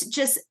 but it's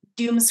just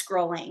doom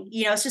scrolling.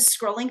 It's just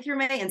scrolling through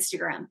my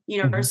Instagram,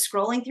 or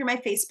scrolling through my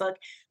Facebook,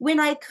 when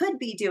I could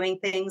be doing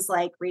things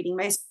like reading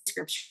my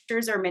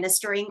scriptures or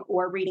ministering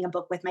or reading a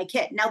book with my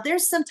kid. Now,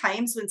 there's some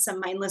times when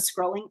some mindless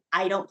scrolling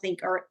I don't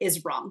think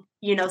is wrong.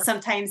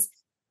 Sometimes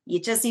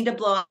you just need to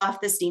blow off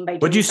the steam by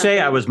doing Would you something.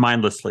 say I was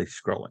mindlessly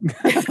scrolling?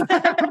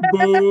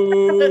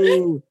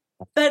 Boo.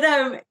 But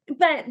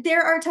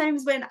there are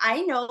times when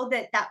I know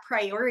that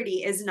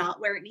priority is not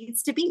where it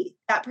needs to be.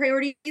 That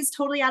priority is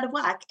totally out of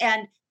whack.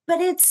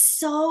 But it's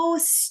so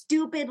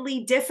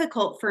stupidly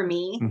difficult for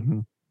me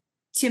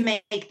to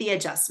make the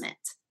adjustment,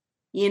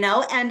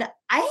 and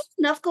I have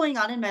enough going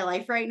on in my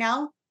life right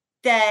now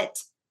that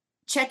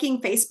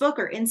checking Facebook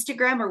or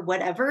Instagram or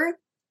whatever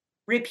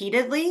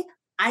repeatedly,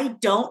 I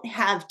don't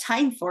have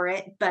time for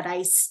it, but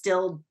I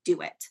still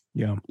do it.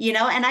 Yeah.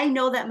 And I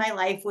know that my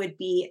life would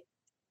be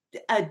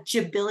a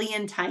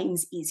jabillion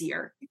times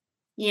easier,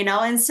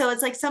 and so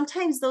it's like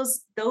sometimes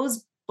those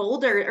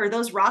boulder or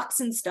those rocks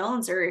and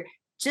stones are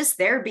just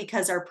there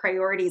because our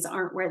priorities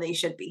aren't where they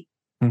should be.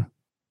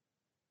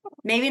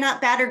 Maybe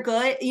not bad or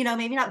good,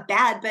 maybe not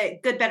bad,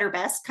 but good, better,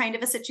 best kind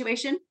of a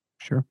situation.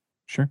 Sure.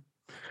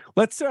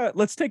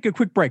 Let's take a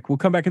quick break. We'll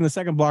come back in the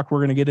second block. We're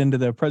going to get into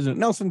the President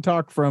Nelson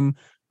talk from.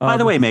 By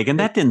the way, Megan,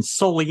 that didn't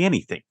sully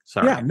anything.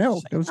 Sorry. Yeah,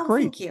 no, it was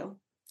great. Thank you.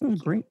 It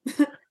was great.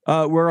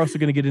 We're also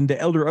going to get into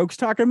Elder Oaks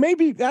talk, and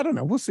maybe, I don't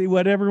know, we'll see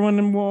what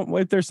everyone wants.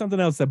 If there's something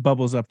else that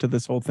bubbles up to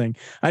this whole thing.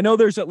 I know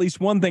there's at least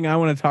one thing I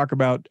want to talk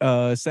about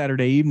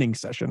Saturday evening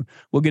session.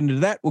 We'll get into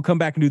that. We'll come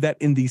back and do that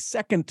in the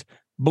second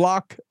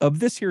block of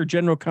this here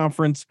General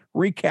Conference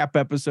recap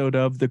episode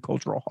of the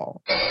Cultural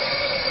Hall.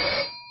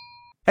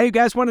 Hey, you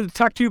guys, wanted to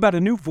talk to you about a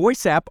new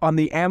voice app on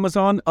the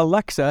Amazon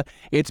Alexa.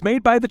 It's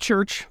made by the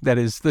church, that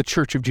is the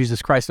Church of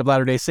Jesus Christ of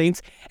Latter-day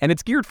Saints, and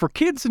it's geared for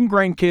kids and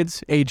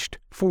grandkids aged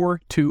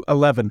 4 to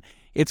 11.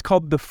 It's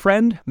called the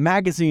Friend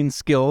Magazine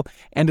Skill,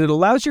 and it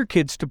allows your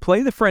kids to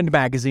play the Friend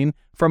Magazine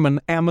from an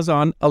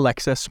Amazon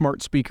Alexa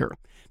smart speaker.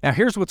 Now,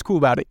 here's what's cool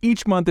about it.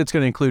 Each month, it's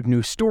going to include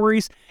new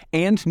stories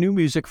and new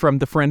music from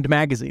the Friend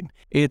magazine.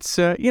 It's,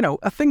 a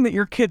thing that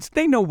your kids,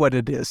 they know what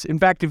it is. In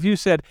fact, if you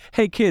said,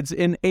 hey, kids,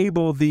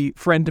 enable the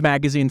Friend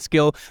magazine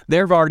skill,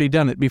 they've already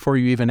done it before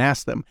you even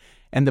ask them.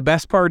 And the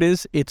best part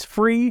is it's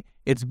free,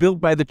 it's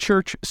built by the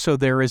church, so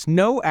there is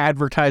no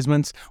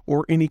advertisements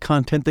or any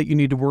content that you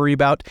need to worry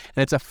about.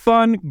 And it's a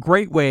fun,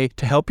 great way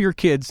to help your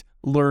kids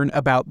learn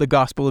about the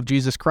gospel of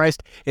Jesus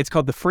Christ. It's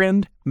called the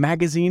Friend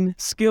Magazine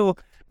Skill.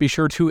 Be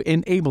sure to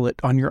enable it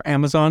on your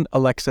Amazon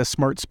Alexa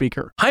smart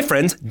speaker. Hi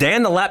friends,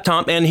 Dan the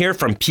Laptop Man here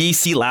from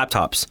PC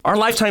Laptops. Our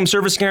lifetime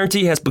service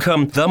guarantee has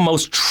become the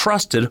most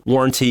trusted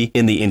warranty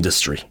in the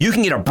industry. You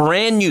can get a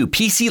brand new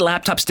PC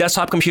Laptops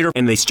desktop computer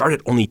and they start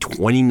at only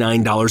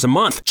 $29 a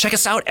month. Check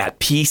us out at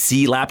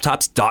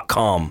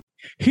PCLaptops.com.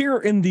 Here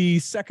in the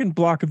second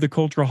block of the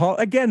Cultural Hall,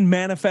 again,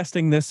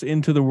 manifesting this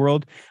into the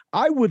world,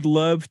 I would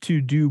love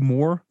to do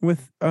more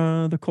with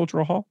the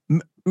Cultural Hall.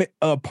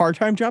 A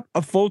part-time job,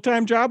 a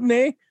full-time job,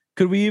 nay?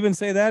 Could we even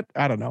say that?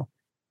 I don't know.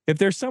 If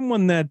there's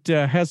someone that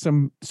has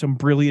some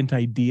brilliant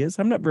ideas,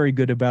 I'm not very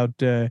good about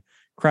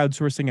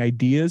crowdsourcing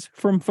ideas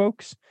from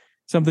folks.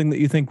 Something that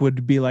you think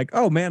would be like,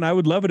 oh man, I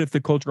would love it if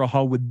the Cultural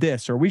Hall would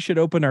this, or we should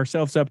open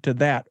ourselves up to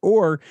that.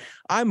 Or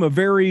I'm a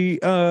very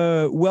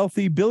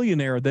wealthy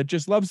billionaire that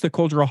just loves the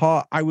Cultural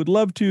Hall. I would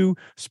love to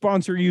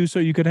sponsor you so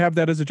you could have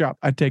that as a job.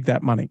 I'd take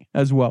that money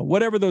as well.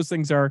 Whatever those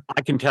things are.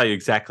 I can tell you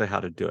exactly how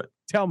to do it.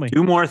 Tell me.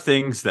 Do more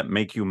things that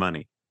make you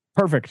money.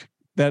 Perfect.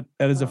 That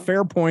is a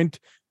fair point.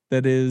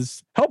 That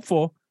is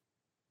helpful.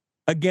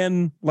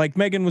 Again, like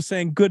Megan was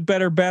saying, good,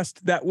 better,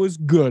 best. That was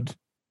good.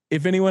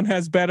 If anyone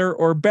has better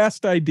or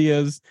best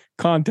ideas,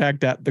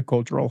 contact at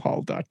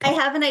theculturalhall.com. I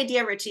have an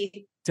idea,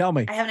 Richie. Tell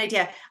me. I have an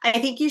idea. I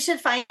think you should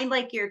find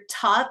like your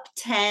top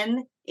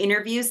 10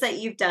 interviews that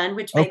you've done,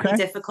 which might be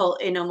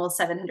difficult in almost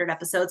 700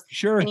 episodes.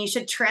 Sure. And you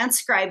should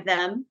transcribe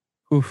them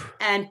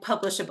and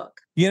publish a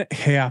book. Yeah.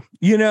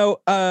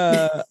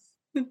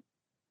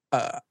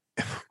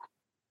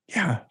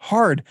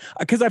 Hard.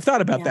 Because I've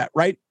thought about that,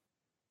 right?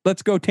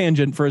 Let's go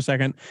tangent for a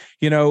second.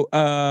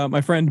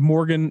 My friend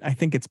Morgan, I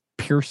think it's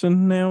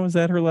Pearson now. Is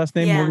that her last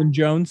name? Yeah. Morgan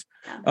Jones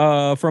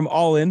from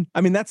All In.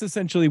 I mean, that's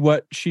essentially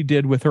what she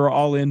did with her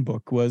All In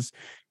book was,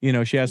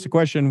 she asked a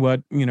question,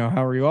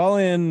 how are you all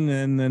in?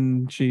 And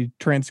then she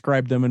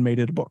transcribed them and made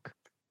it a book.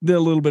 Did a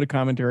little bit of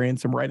commentary and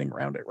some writing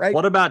around it, right?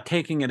 What about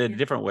taking it a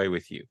different way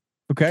with you?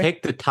 Okay.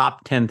 Take the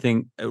top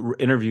 10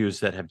 interviews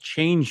that have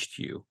changed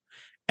you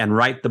and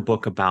write the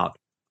book about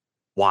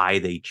why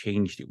they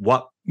changed you.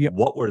 What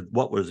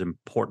was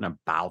important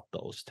about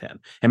those 10,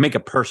 and make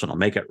it personal,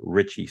 make it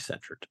Richie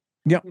centered.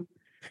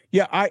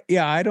 I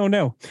don't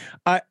know.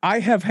 I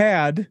have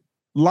had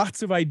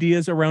lots of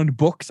ideas around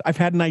books. I've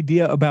had an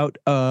idea about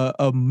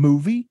a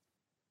movie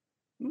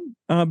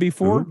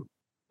before.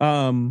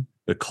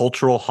 The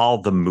Cultural Hall,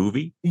 the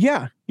movie.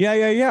 Yeah.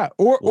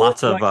 Or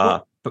lots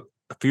of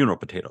funeral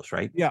potatoes,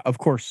 right? Yeah, of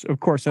course.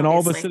 And all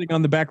of us sitting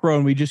on the back row,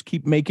 and we just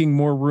keep making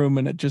more room,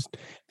 and it just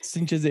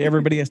cinches.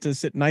 Everybody has to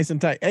sit nice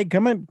and tight. Hey,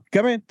 come in,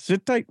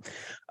 sit tight.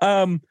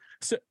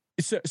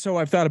 So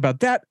I've thought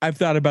about that. I've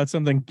thought about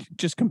something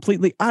just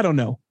completely. I don't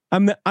know.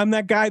 I'm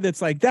that guy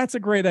that's like, that's a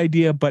great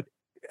idea, but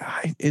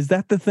is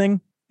that the thing?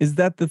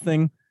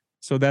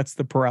 So that's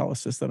the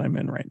paralysis that I'm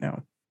in right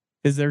now.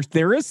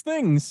 There is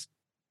things.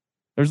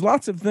 There's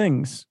lots of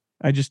things.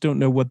 I just don't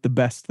know what the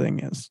best thing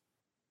is.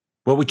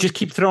 Well, we just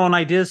keep throwing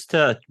ideas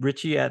to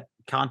Richie at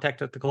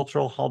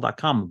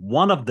contact@theculturalhall.com.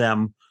 One of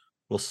them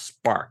will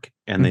spark,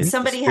 and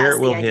somebody has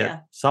the idea. Hit.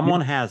 Someone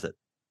has it.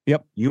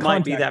 Yep. You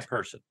might be that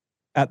person.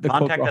 At the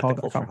contact at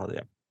theculturalhall. Yeah.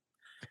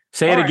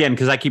 Say it again,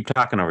 because I keep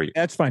talking over you.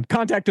 That's fine.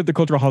 Contact at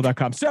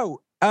theculturalhall.com.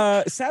 So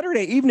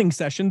Saturday evening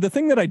session, the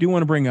thing that I do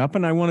want to bring up,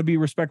 and I want to be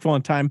respectful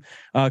on time,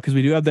 because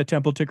we do have that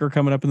temple ticker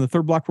coming up in the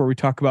third block where we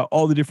talk about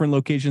all the different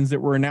locations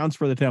that were announced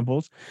for the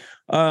temples.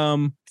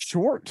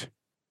 Short.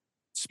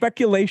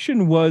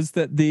 Speculation was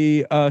that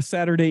the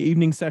Saturday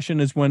evening session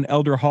is when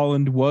Elder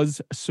Holland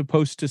was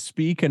supposed to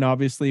speak, and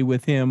obviously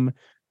with him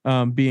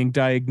being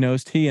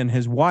diagnosed, he and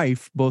his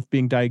wife both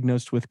being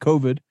diagnosed with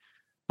COVID,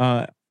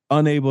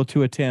 unable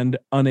to attend,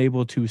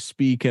 unable to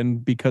speak,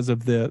 and because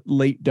of the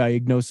late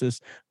diagnosis,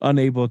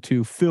 unable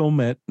to film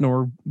it,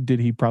 nor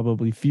did he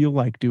probably feel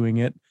like doing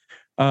it.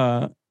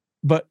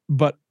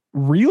 But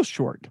real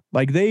short.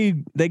 Like they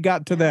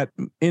got to that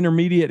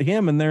intermediate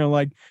hymn and they're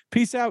like,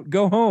 peace out,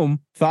 go home.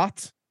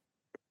 Thoughts?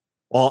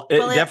 Well, it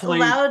definitely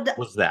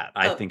was that.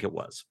 I think it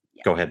was.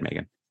 Yeah. Go ahead,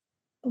 Megan.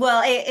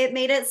 Well, it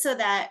made it so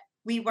that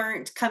we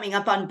weren't coming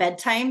up on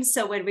bedtime.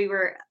 So when we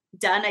were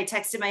done, I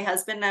texted my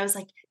husband and I was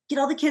like, get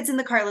all the kids in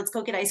the car. Let's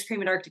go get ice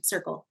cream at Arctic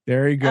Circle.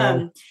 There you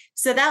go.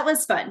 So that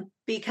was fun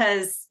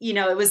because,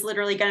 it was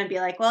literally going to be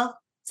like, well,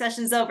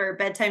 session's over,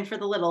 bedtime for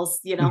the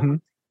littles, Mm-hmm.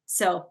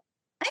 So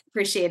I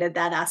appreciated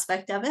that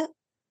aspect of it.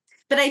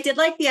 But I did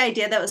like the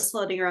idea that was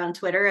floating around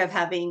Twitter of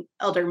having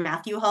Elder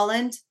Matthew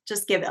Holland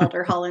just give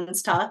Elder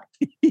Holland's talk.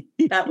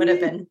 That would have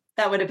been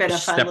a fun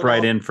step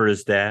right in for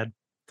his dad.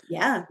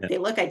 Yeah, they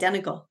look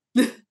identical.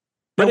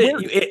 But Now,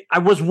 where- I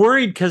was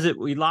worried because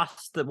we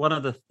lost one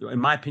of the, in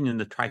my opinion,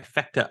 the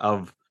trifecta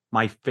of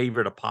my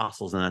favorite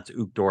apostles, and that's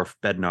Uchtdorf,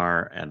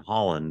 Bednar, and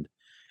Holland.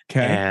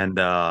 okay.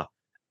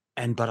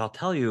 And but I'll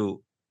tell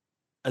you,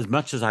 as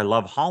much as I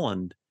love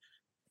Holland,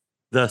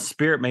 the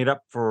Spirit made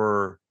up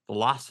for the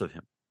loss of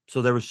him.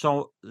 So there was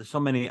so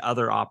many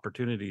other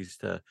opportunities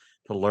to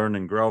learn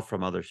and grow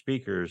from other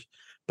speakers.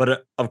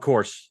 But of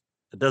course,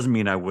 it doesn't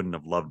mean I wouldn't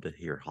have loved to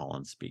hear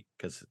Holland speak,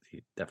 because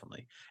he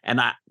definitely.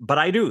 But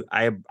I do.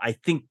 I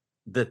think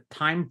the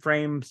time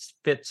frame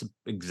fits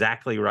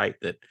exactly right.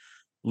 That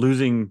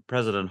losing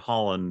President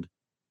Holland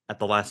at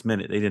the last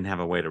minute, they didn't have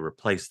a way to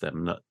replace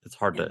them. It's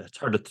hard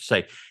to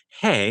say,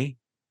 hey,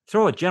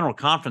 throw a general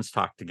conference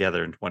talk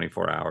together in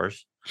 24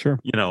 hours. Sure.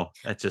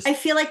 That's just. I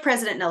feel like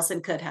President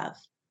Nelson could have.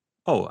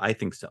 Oh, I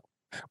think so.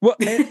 Well,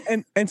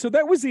 and so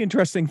that was the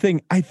interesting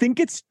thing. I think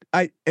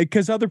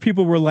because other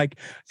people were like,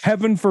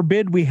 heaven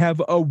forbid we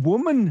have a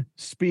woman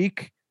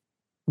speak.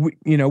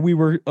 We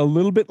were a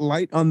little bit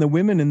light on the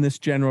women in this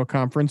general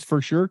conference,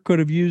 for sure. Could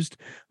have used,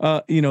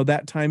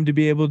 that time to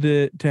be able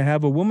to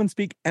have a woman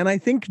speak. And I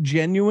think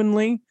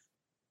genuinely,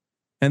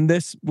 and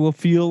this will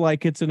feel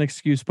like it's an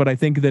excuse, but I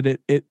think that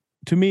it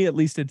to me, at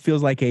least, it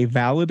feels like a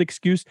valid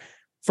excuse.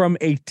 From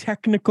a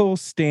technical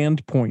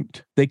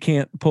standpoint, they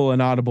can't pull an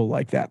audible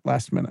like that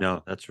last minute.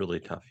 No, that's really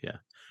tough. Yeah.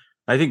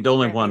 I think the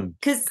only Right. one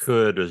 'Cause-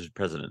 could was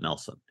President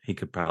Nelson. He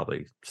could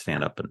probably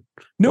stand up and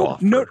go No,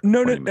 off no, for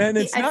no, 20 and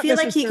minutes. it's I not feel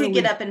like he could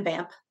get necessarily- up and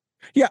vamp.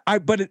 Yeah,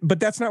 but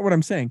that's not what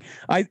I'm saying.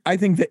 I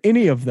think that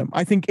any of them,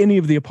 I think any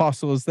of the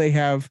apostles, they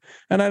have,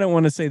 and I don't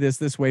want to say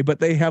this way, but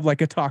they have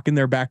like a talk in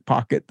their back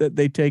pocket that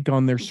they take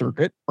on their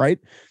circuit, right?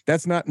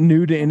 That's not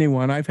new to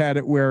anyone. I've had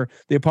it where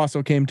the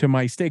apostle came to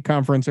my stake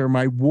conference or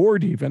my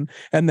ward even,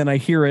 and then I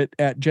hear it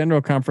at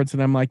general conference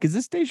and I'm like, is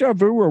this deja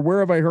vu, or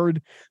where have I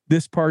heard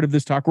this part of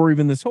this talk or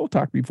even this whole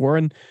talk before?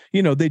 And,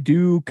 they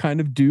do kind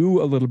of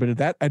do a little bit of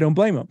that. I don't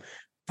blame them.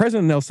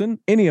 President Nelson,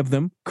 any of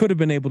them could have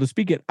been able to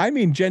speak it. I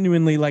mean,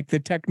 genuinely, like the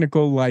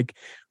technical, like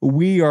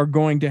we are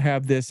going to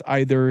have this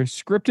either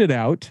scripted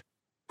out,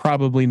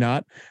 probably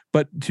not,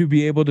 but to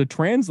be able to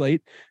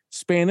translate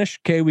Spanish,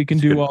 okay, we can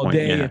That's a do good all point,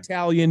 day. yeah.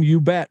 Italian, you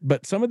bet.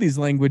 But some of these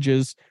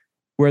languages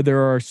where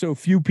there are so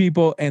few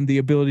people and the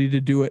ability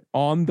to do it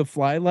on the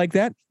fly like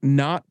that,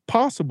 not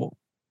possible.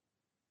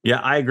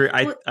 Yeah, I agree.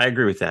 I Well-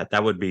 agree with that.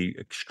 That would be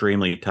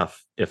extremely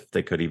tough if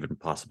they could even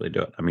possibly do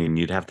it. I mean,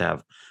 you'd have to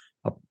have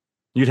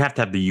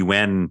the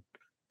UN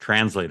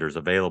translators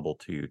available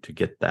to you to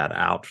get that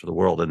out for the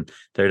world, and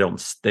they don't.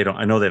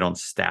 I know they don't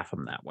staff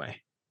them that way.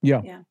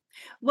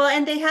 Well,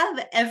 and they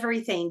have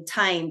everything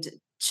timed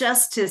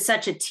just to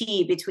such a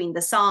T between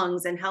the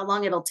songs and how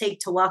long it'll take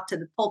to walk to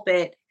the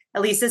pulpit.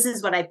 At least this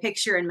is what I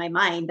picture in my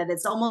mind, that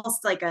it's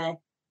almost like a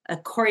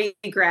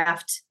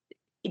choreographed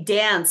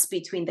dance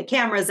between the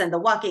cameras and the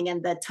walking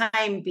and the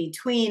time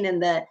between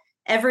and the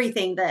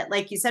everything that,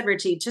 like you said,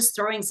 Richie, just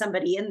throwing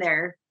somebody in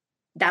there,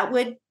 that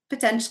would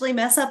potentially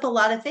mess up a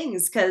lot of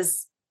things,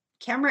 because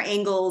camera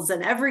angles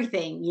and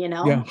everything,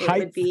 Yeah, it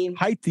would be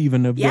height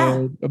even of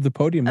Yeah. the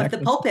podium. of that the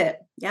kind of stuff. pulpit.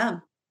 Yeah.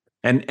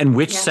 And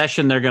which Yeah.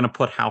 session they're going to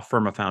put how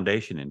firm a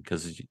foundation in,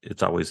 because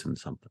it's always in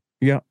something.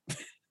 Yeah.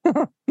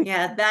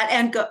 That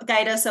and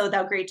guide us, O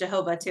thou great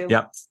Jehovah, too.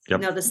 Yep.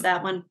 Notice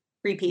that one.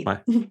 Repeat.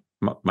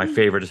 My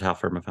favorite is how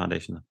firm a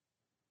foundation.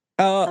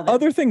 Love it.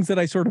 Other things that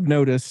I sort of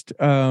noticed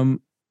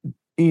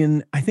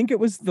in, I think it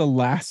was the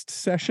last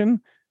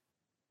session.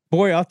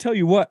 Boy, I'll tell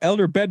you what,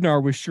 Elder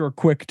Bednar was sure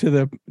quick to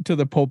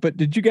the pulpit.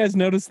 Did you guys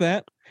notice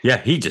that?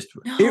 Yeah, he just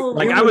No.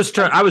 like I was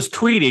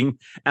tweeting,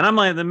 and I'm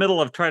like in the middle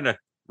of trying to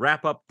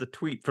wrap up the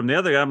tweet from the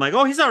other guy. I'm like,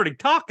 oh, he's already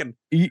talking.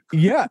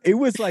 Yeah, it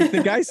was like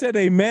the guy said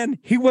amen.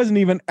 He wasn't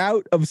even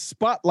out of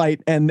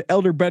spotlight, and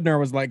Elder Bednar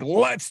was like,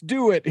 let's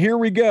do it. Here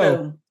we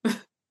go. Boom.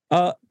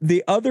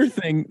 The other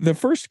thing, the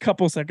first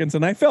couple seconds,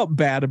 and I felt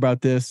bad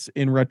about this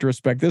in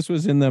retrospect. This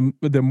was in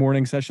the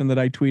morning session that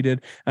I tweeted,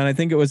 and I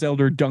think it was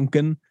Elder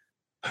Duncan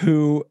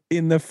who,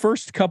 in the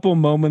first couple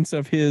moments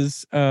of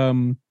his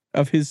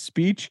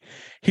speech,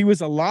 he was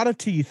a lot of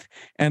teeth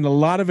and a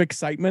lot of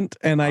excitement,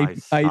 and I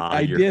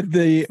did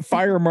the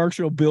Fire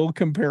Marshal Bill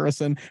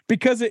comparison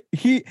because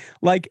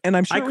and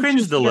I'm sure I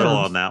cringed a little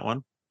on that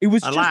one. It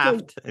was I just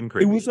laughed and it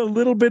cringed. was a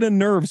little bit of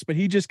nerves, but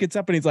he just gets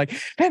up and he's like,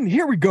 and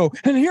here we go,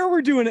 and here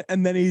we're doing it,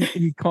 and then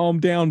he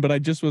calmed down. But I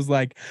just was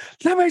like,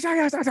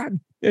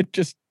 it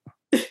just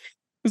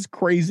was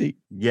crazy.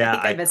 Yeah,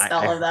 I missed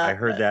all of that, I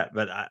heard but- that,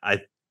 but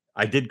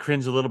I did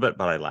cringe a little bit,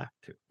 but I laughed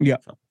too. Yeah.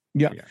 So,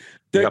 Yeah. You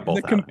The- got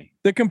both the out of me.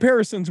 The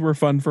comparisons were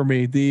fun for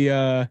me.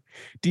 The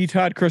D.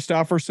 Todd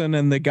Christofferson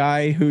and the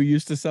guy who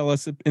used to sell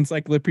us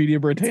Encyclopedia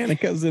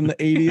Britannicas in the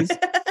 80s.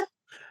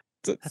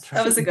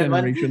 That was a good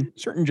one.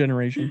 Certain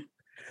generation.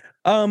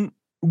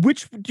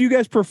 Which do you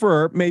guys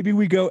prefer? Maybe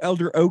we go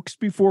Elder Oaks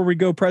before we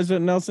go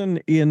President Nelson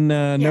in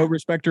no Yeah.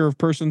 respecter of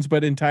persons,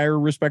 but entire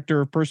respecter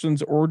of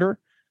persons order.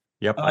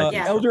 Yep. I think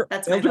Yeah. so. Elder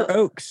that's my Elder vote.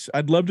 Oaks.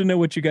 I'd love to know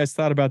what you guys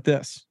thought about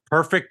this.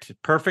 Perfect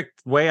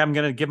way I'm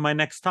going to give my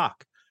next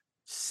talk.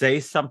 Say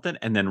something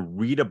and then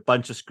read a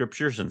bunch of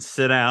scriptures and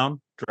sit down,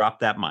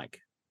 drop that mic.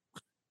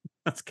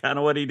 That's kind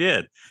of what he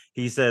did.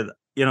 He said,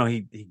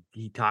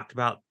 he talked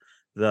about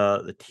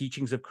the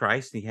teachings of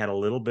Christ, and he had a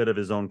little bit of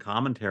his own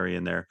commentary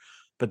in there,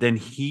 but then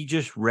he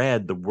just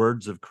read the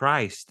words of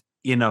Christ,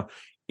 and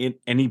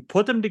he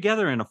put them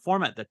together in a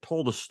format that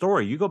told a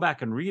story. You go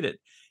back and read it.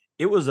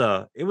 It was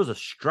a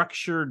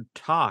structured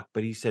talk,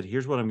 but he said,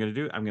 here's what I'm going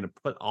to do. I'm going to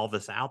put all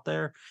this out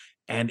there.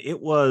 And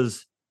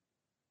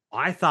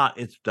I thought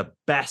it's the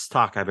best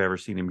talk I've ever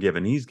seen him give.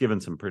 And he's given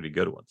some pretty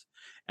good ones.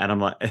 And I'm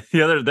like,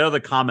 the other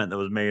comment that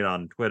was made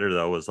on Twitter,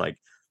 though, was like,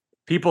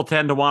 people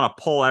tend to want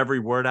to pull every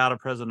word out of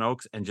President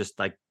Oaks and just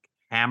like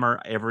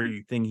hammer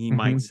everything he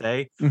might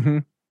say. Mm-hmm.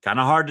 Kind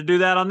of hard to do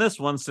that on this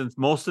one, since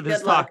most of his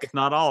Good talk, luck. if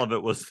not all of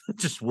it, was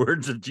just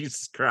words of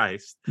Jesus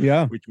Christ.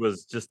 Yeah. Which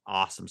was just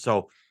awesome.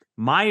 So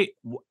President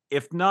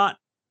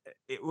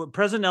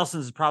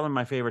Nelson's is probably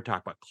my favorite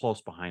talk, but close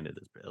behind it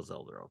is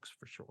Elder Oaks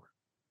for sure.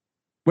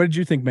 What did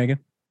you think, Megan?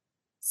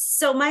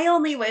 So my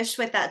only wish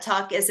with that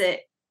talk is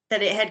that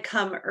it had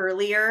come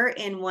earlier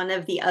in one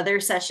of the other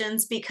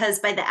sessions, because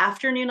by the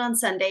afternoon on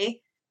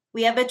Sunday,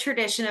 we have a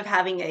tradition of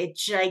having a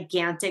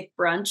gigantic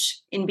brunch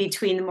in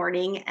between the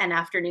morning and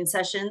afternoon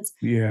sessions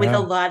with a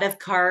lot of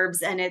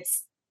carbs, and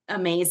it's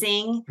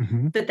amazing.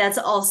 Mm-hmm. But that's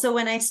also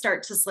when I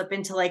start to slip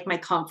into like my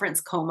conference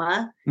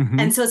coma. Mm-hmm.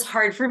 And so it's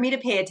hard for me to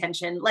pay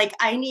attention. Like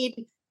I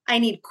need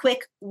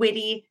quick,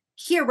 witty,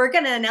 here, we're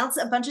going to announce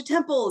a bunch of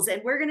temples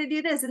and we're going to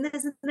do this and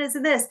this and this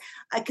and this.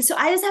 So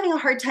I was having a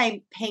hard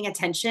time paying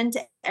attention to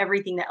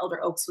everything that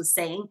Elder Oaks was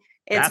saying.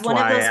 It's That's one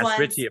why of those I asked ones.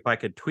 Richie if I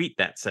could tweet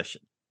that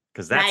session,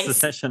 because that's the Nice.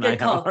 session Good I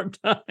have a call. hard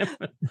time.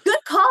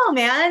 Good call,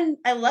 man.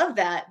 I love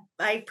that.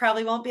 I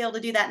probably won't be able to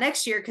do that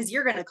next year because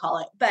you're going to call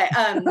it, but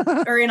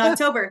or in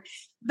October.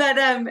 But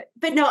no,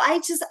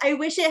 I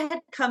wish it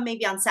had come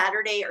maybe on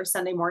Saturday or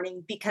Sunday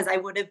morning, because I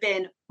would have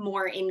been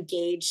more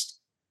engaged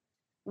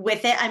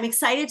with it. I'm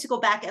excited to go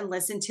back and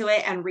listen to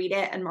it and read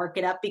it and mark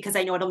it up, because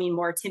I know it'll mean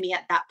more to me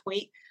at that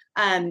point.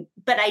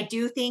 But I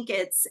do think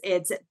it's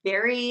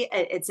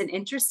an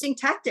interesting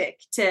tactic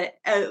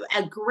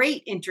a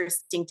great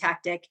interesting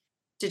tactic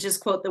to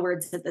just quote the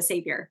words of the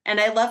Savior. And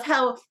I love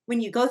how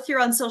when you go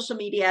through on social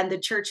media and the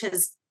church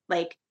has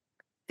like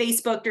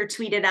Facebooked or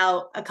tweeted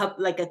out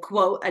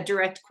a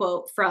direct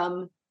quote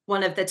from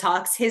one of the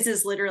talks, his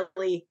is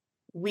literally,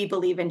 "We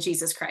believe in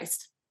Jesus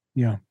Christ."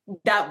 Yeah.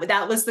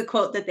 That was the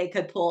quote that they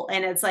could pull.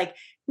 And it's like,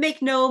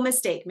 make no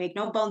mistake, make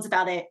no bones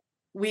about it.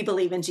 We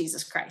believe in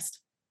Jesus Christ.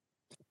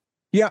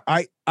 Yeah.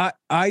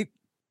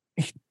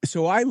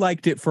 So I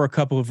liked it for a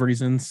couple of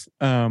reasons.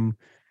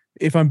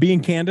 If I'm being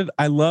candid,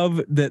 I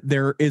love that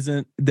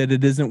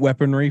it isn't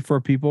weaponry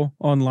for people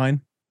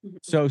online.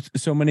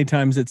 So many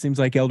times it seems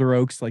like Elder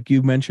Oaks, like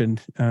you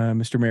mentioned,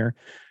 Mr. Mayor,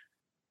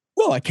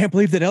 well, I can't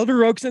believe that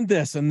Elder Oaks and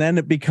this, and then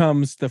it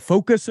becomes the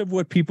focus of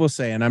what people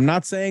say. And I'm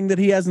not saying that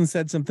he hasn't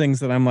said some things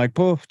that I'm like,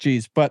 oh,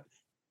 geez, but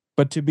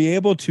to be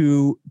able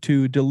to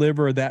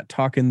deliver that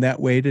talk in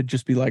that way, to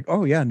just be like,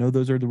 oh yeah, no,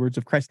 those are the words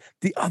of Christ.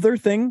 The other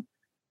thing,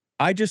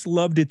 I just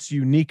loved its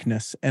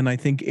uniqueness. And I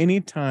think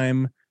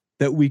anytime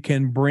that we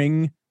can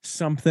bring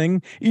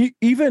something,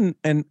 even,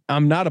 and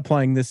I'm not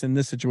applying this in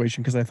this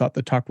situation because I thought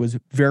the talk was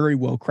very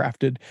well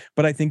crafted,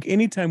 but I think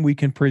anytime we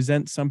can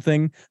present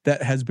something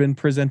that has been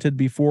presented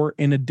before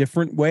in a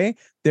different way,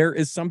 there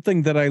is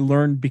something that I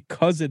learned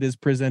because it is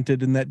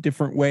presented in that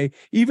different way,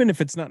 even if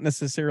it's not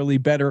necessarily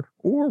better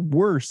or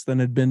worse than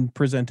had been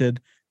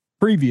presented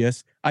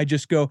previous. I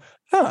just go,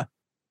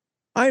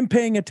 I'm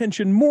paying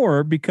attention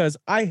more because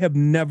I have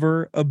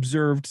never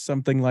observed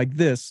something like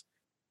this.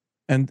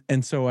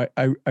 And so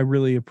I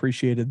really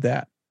appreciated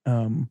that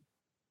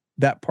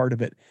that part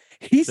of it.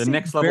 The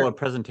next level of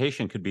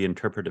presentation could be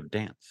interpretive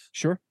dance.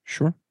 Sure.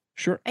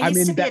 I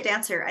used to be a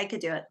dancer. I could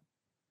do it.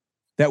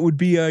 That would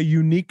be a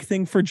unique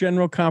thing for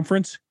General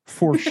Conference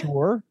for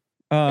sure.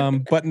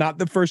 But not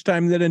the first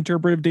time that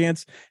interpretive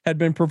dance had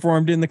been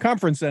performed in the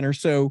conference center.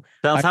 So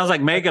sounds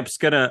like Megan's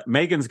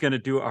gonna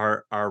do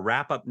our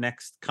wrap up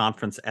next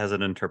conference as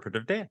an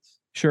interpretive dance.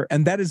 Sure,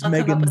 and that is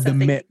Megan the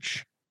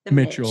Mitch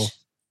Mitchell,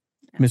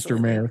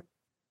 Mr. Mayor.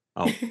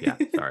 Oh yeah,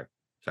 sorry.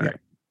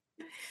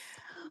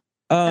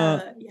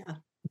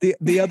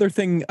 The other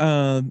thing,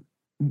 a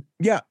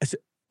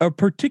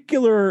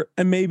particular,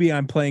 and maybe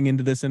I'm playing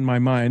into this in my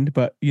mind,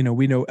 but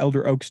we know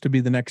Elder Oaks to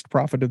be the next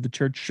prophet of the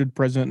church, should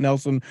President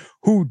Nelson,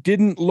 who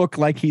didn't look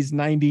like he's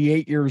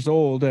 98 years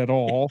old at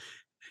all.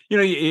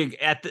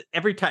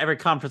 Every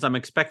conference, I'm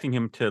expecting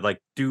him to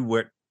like do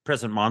what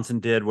President Monson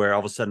did, where all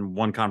of a sudden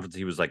one conference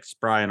he was like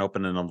spry and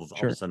open, and all of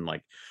a sudden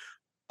like,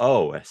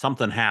 oh,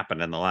 something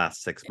happened in the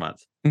last 6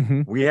 months.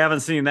 Mm-hmm. We haven't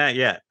seen that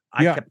yet.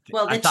 I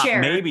thought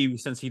maybe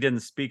since he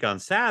didn't speak on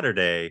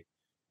Saturday,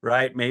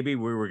 right? Maybe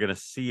we were going to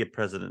see a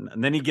president,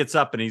 and then he gets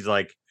up and he's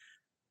like,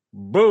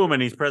 boom,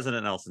 and he's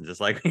President Nelson, just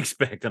like we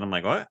expect. And I'm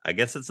like, what? I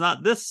guess it's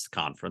not this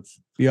conference.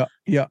 Yeah.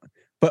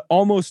 But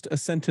almost a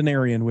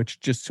centenarian, which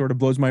just sort of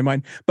blows my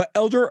mind. But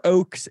Elder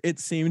Oaks, it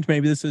seemed,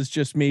 maybe this is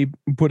just me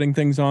putting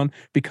things on,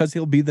 because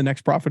he'll be the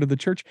next prophet of the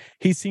church.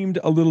 He seemed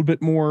a little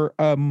bit more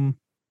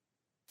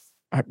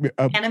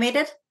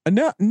Animated?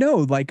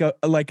 No, like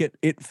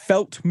it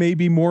felt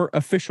maybe more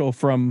official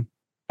from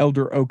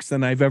Elder Oaks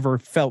than I've ever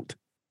felt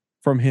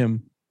from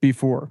him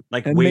before.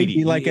 Like and weighty.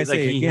 maybe, like I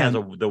say he again,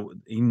 has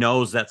he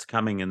knows that's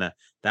coming, and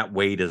that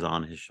weight is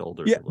on his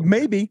shoulders. yeah, a little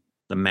maybe. bit.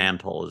 The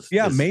mantle is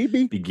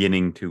Maybe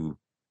beginning to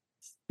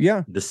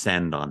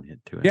descend on it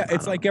to him. Yeah,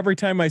 it's like every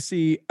time I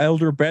see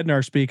Elder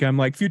Bednar speak, I'm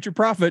like, future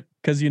prophet,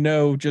 because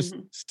just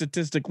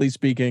statistically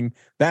speaking,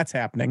 that's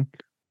happening.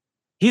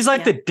 He's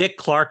like the Dick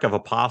Clark of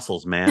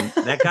apostles, man.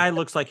 That guy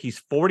looks like he's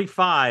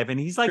 45 and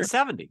he's like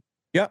 70.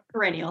 Yeah.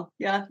 Perennial.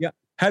 Yeah. Yeah.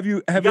 Have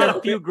you got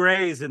a few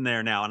grays in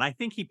there now, and I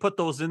think he put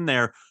those in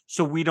there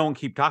so we don't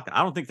keep talking.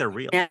 I don't think they're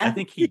real. Yeah. I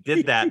think he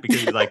did that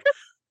because he's like,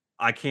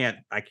 I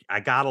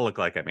gotta look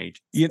like I'm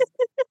aging.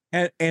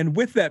 And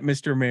with that,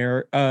 Mr.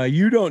 Mayor,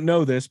 you don't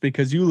know this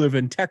because you live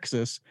in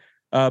Texas,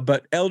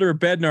 but Elder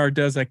Bednar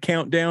does a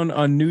countdown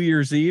on New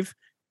Year's Eve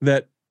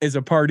that is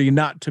a party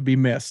not to be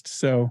missed.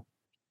 So,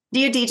 do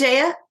you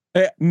DJ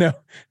it?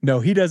 No,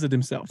 he does it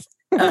himself.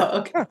 Oh,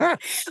 okay.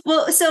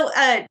 Well, so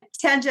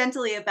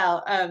tangentially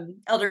about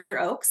Elder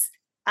Oaks,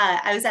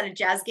 I was at a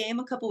jazz game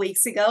a couple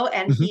weeks ago,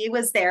 and he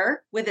was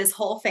there with his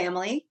whole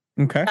family.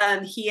 Okay.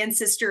 He and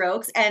Sister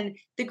Oaks, and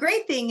the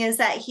great thing is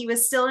that he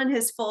was still in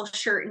his full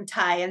shirt and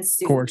tie and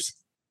suit. Of course.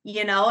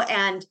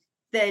 And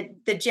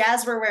the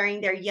Jazz were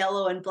wearing their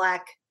yellow and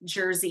black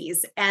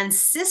jerseys, and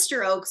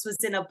Sister Oaks was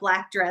in a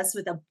black dress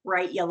with a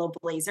bright yellow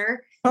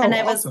blazer. And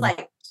I was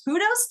like,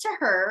 kudos to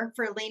her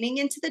for leaning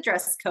into the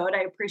dress code.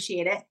 I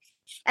appreciate it.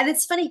 And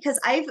it's funny because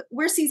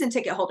we're season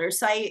ticket holders,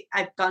 so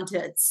I've gone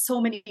to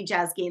so many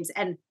jazz games,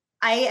 and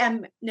I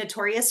am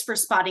notorious for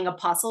spotting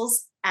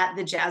apostles at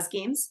the jazz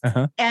games.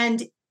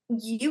 And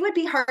you would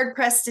be hard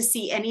pressed to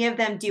see any of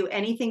them do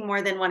anything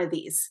more than one of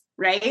these,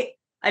 right?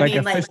 I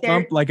mean, like fist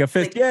bump, like a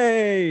fist,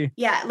 yay!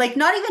 Yeah, like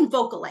not even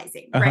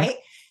vocalizing, right?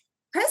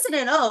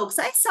 President Oaks,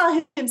 I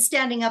saw him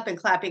standing up and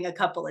clapping a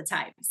couple of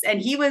times,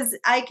 and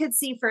I could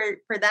see for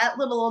that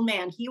little old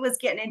man, he was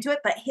getting into it.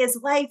 But his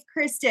wife,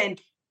 Kristen,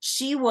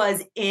 she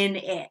was in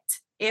it.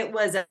 It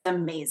was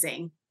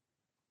amazing.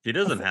 She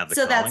doesn't have the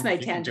so calling. That's my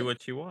she tangent. Can do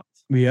what she wants.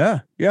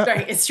 Yeah.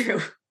 Right, it's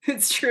true.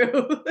 It's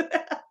true.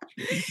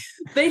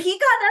 But he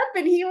got up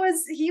and he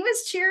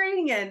was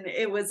cheering, and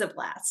it was a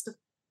blast.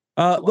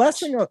 Last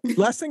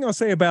thing I'll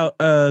say about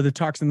the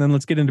talks, and then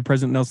let's get into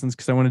President Nelson's,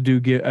 because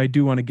I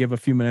do want to give a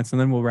few minutes,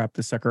 and then we'll wrap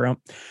this sucker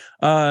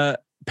out.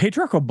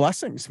 Patriarchal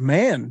blessings,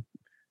 man.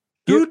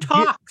 Two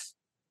talks,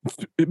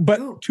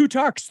 but 2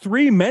 talks,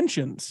 3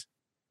 mentions,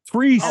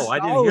 3 I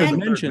didn't hear the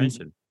mentions,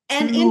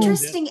 and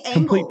interesting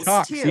angles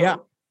talks, too. Yeah.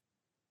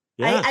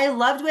 I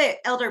loved what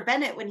Elder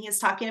Bennett, when he was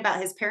talking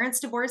about his parents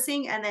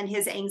divorcing and then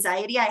his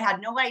anxiety. I had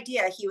no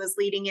idea he was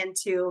leading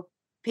into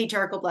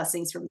patriarchal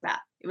blessings from that.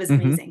 It was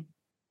amazing.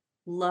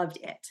 Loved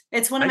it.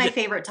 It's one of my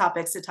favorite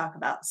topics to talk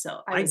about.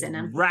 So I was in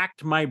him.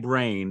 Racked my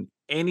brain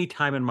any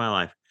time in my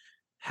life.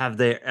 Have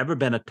there ever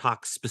been a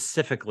talk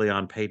specifically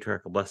on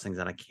patriarchal blessings?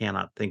 And I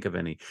cannot think of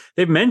any.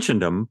 They've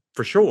mentioned them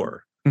for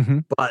sure,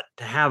 but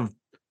to have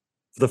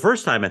the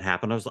first time it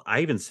happened,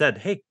 I even said,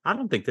 "Hey, I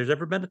don't think there's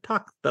ever been a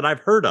talk that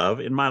I've heard of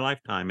in my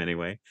lifetime,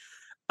 anyway,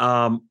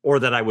 or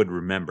that I would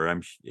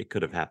remember." It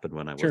could have happened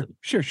when I wasn't.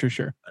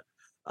 Sure.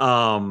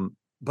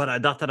 But I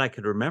thought that I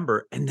could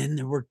remember, and then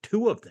there were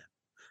 2 of them.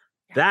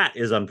 That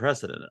is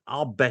unprecedented.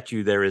 I'll bet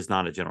you there is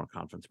not a general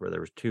conference where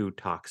there was 2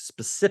 talks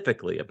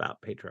specifically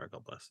about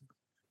patriarchal blessings.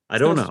 I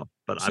don't know,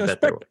 but I bet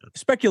there was.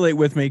 Speculate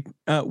with me.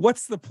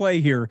 What's the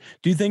play here?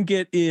 Do you think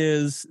it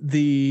is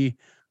the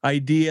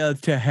idea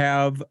to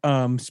have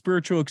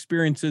spiritual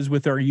experiences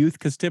with our youth?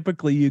 Because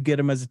typically you get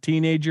them as a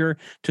teenager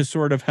to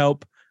sort of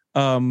help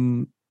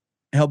them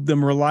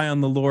rely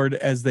on the Lord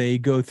as they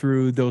go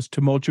through those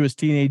tumultuous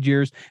teenage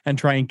years and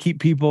try and keep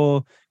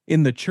people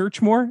in the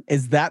church more.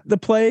 Is that the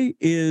play?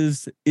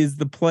 Is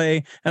the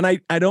play? And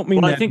I don't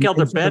mean that. I think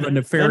Elder Bennett in a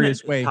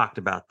nefarious way talked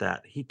about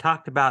that. He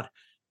talked about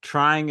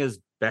trying as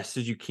best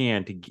as you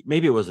can to,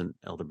 maybe it wasn't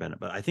Elder Bennett,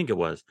 but I think it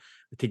was,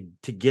 to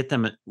get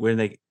them when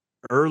they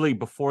early,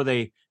 before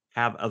they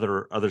have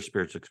other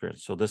spiritual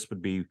experience. So this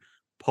would be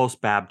post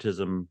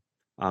baptism,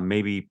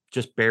 maybe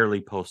just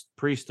barely post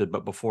priesthood,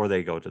 but before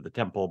they go to the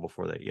temple,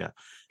 before they,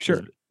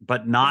 sure,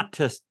 but not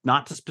to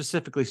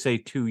specifically say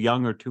too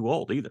young or too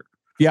old either.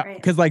 Yeah,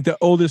 because like the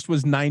oldest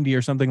was 90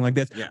 or something like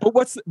this. Yeah. But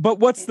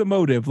what's the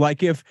motive?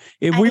 Like if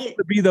we were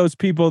to be those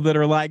people that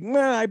are like,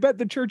 nah, I bet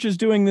the church is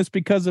doing this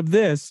because of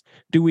this.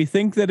 Do we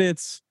think that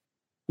it's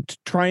to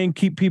try and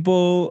keep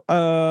people,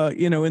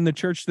 in the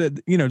church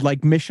that,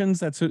 like missions?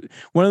 That's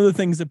one of the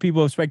things that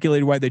people have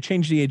speculated why they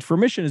changed the age for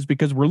mission is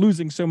because we're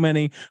losing so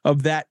many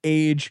of that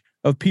age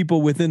of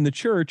people within the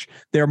church.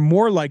 They're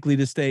more likely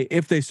to stay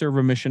if they serve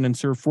a mission and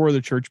serve for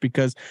the church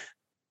because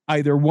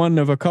either one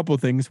of a couple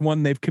of things.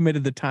 1, they've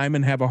committed the time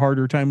and have a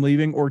harder time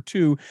leaving, or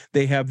 2,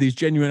 they have these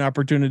genuine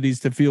opportunities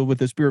to feel with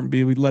the Spirit and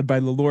be led by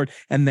the Lord,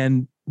 and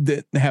then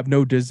they have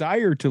no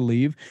desire to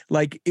leave.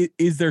 Like,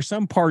 is there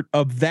some part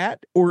of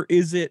that, or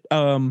is it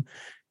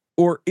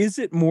Or is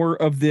it more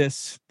of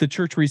this? The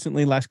church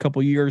recently, last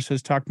couple of years,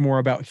 has talked more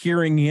about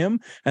hearing him,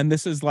 and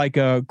this is like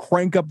a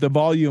crank up the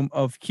volume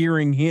of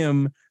hearing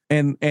him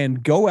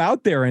and go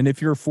out there. And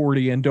if you're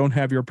 40 and don't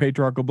have your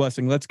patriarchal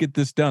blessing, let's get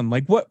this done.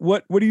 Like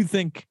what do you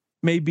think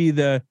may be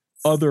the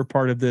other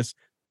part of this?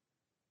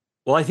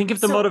 Well, I think if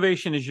the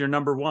motivation is your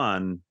number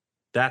one,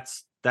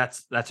 that's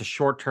a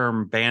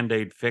short-term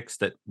Band-Aid fix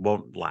that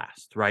won't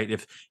last, right?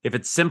 If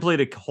it's simply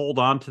to hold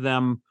on to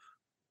them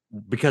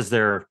because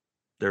they're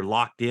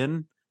locked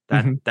in,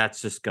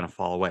 that's just going to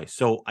fall away.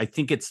 So I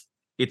think it's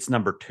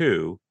number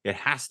two. It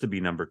has to be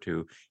number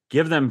two.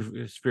 Give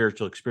them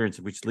spiritual experience,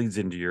 which leads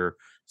into your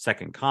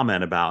second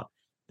comment about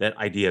that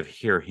idea of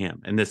hear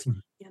him and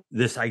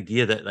this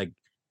idea that like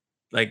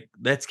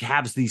let's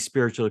have these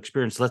spiritual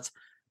experience.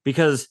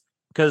 Because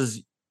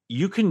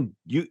you can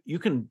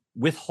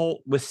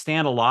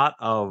withstand a lot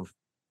of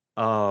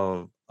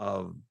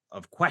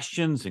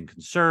questions and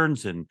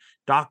concerns and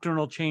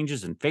doctrinal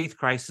changes and faith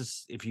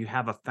crisis if you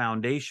have a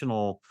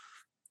foundational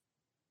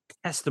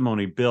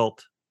testimony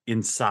built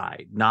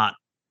inside, not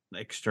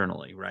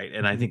externally, right?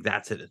 And I think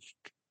that's it.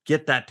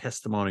 Get that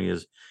testimony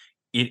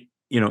into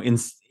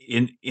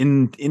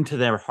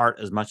their heart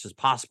as much as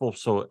possible,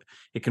 so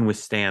it can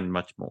withstand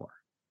much more.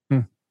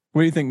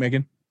 What do you think,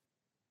 Megan?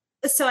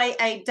 So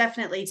I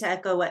definitely, to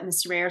echo what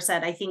Mr. Mayer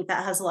said, I think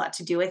that has a lot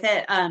to do with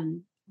it.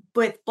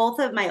 With both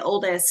of my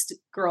oldest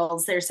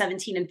girls, they're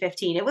 17 and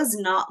 15. It was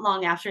not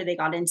long after they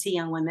got into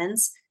Young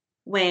Women's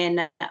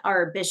when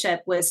our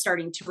bishop was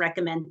starting to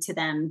recommend to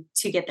them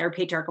to get their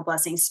patriarchal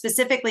blessings.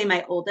 Specifically,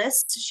 my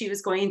oldest, she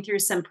was going through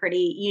some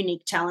pretty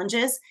unique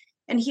challenges.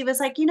 And he was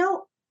like,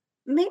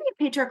 maybe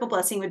a patriarchal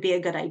blessing would be a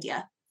good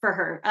idea for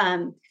her.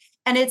 And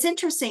it's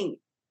interesting.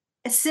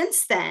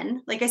 Since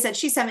then, like I said,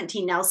 she's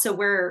 17 now. So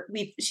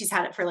she's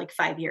had it for like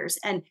 5 years,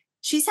 and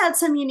she's had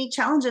some unique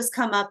challenges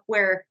come up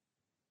where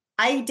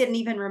I didn't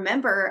even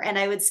remember. And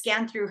I would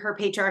scan through her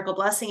patriarchal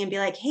blessing and be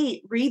like,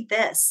 hey, read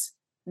this.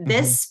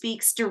 This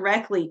speaks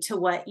directly to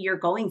what you're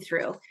going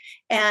through.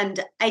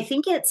 And I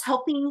think it's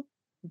helping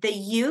the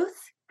youth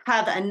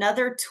have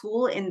another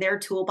tool in their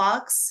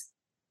toolbox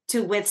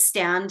to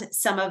withstand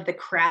some of the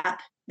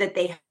crap that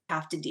they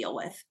have to deal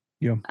with.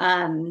 Yeah.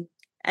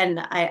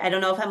 And I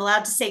don't know if I'm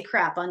allowed to say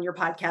crap on your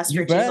podcast,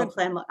 Richard.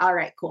 All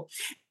right, cool.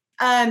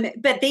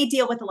 But they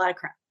deal with a lot of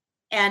crap,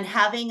 and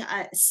having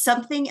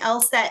something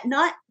else that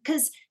not,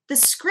 because the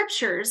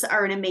scriptures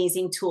are an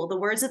amazing tool. The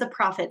words of the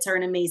prophets are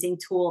an amazing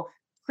tool.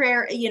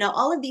 Prayer,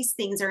 all of these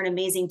things are an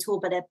amazing tool,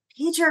 but a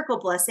patriarchal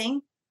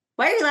blessing.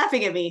 Why are you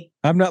laughing at me?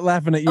 I'm not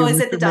laughing at you. Oh, is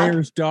it the dog?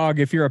 Mayer's dog.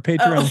 If you're a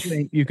Patreon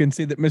saint, you can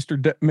see that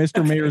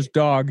Mr. Mayer's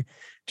dog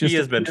he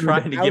has been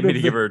trying to get me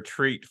to give her a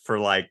treat for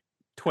like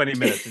 20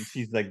 minutes, and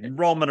she's like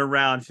roaming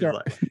around. She's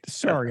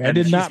sorry, I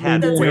did not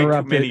mean to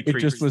interrupt. It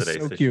just was today,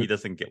 so cute. She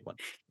doesn't get one.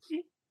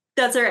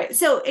 That's all right.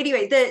 So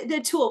anyway,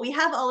 the tool, we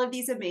have all of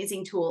these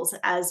amazing tools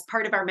as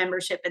part of our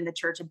membership in the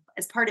church,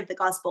 as part of the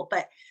gospel,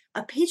 but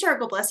a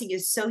patriarchal blessing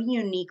is so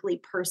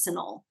uniquely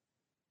personal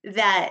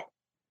that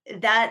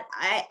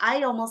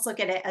I almost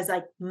look at it as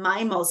like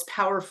my most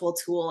powerful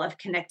tool of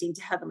connecting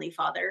to Heavenly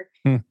Father,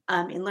 in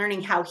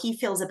learning how he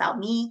feels about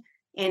me,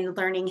 in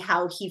learning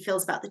how he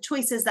feels about the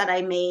choices that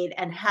I made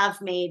and have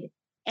made.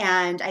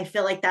 And I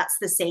feel like that's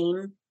the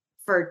same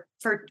for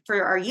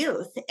our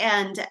youth.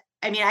 And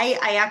I mean,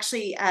 I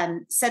actually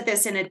said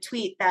this in a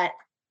tweet that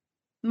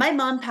my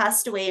mom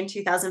passed away in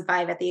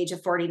 2005 at the age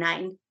of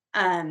 49.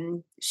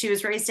 She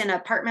was raised in a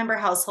part member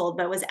household,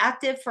 but was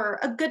active for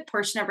a good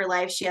portion of her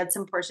life. She had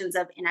some portions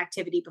of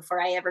inactivity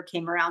before I ever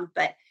came around,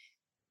 but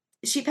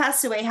she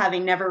passed away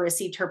having never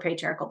received her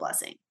patriarchal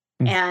blessing.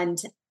 And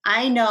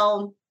I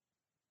know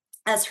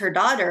as her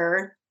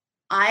daughter,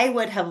 I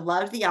would have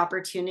loved the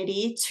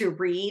opportunity to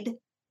read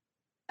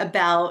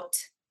about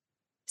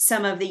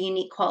some of the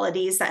unique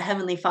qualities that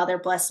Heavenly Father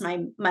blessed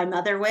my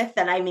mother with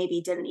that I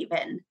maybe didn't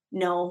even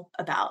know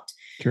about.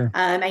 Sure.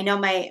 I know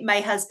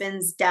my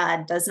husband's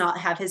dad does not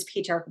have his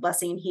patriarchal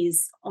blessing.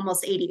 He's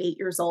almost 88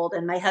 years old.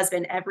 And my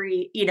husband,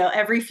 every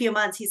few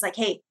months, he's like,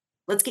 hey,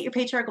 let's get your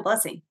patriarchal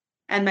blessing.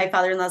 And my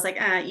father-in-law's like,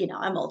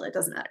 I'm old. It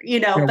doesn't matter,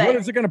 but what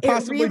is it going to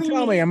possibly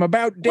tell me? I'm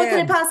about dead. What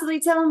can it possibly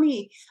tell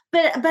me?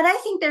 But I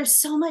think there's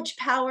so much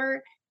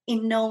power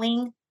in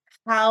knowing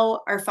how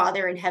our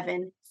Father in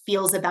heaven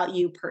feels about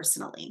you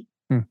personally.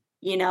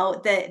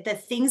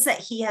 The things that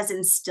he has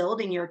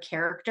instilled in your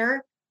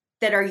character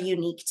that are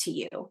unique to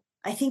you.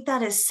 I think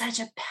that is such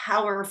a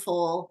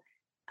powerful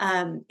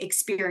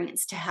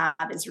experience to have,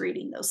 is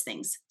reading those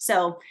things.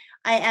 So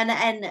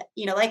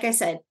like I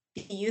said,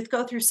 the youth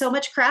go through so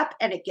much crap,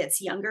 and it gets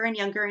younger and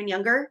younger and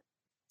younger.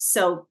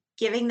 So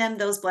giving them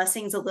those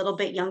blessings a little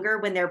bit younger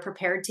when they're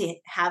prepared to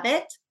have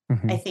it,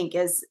 I think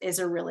is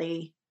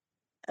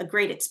a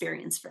great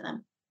experience for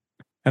them.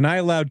 And I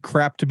allowed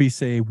crap to be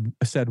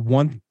said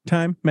one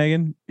time,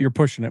 Megan. You're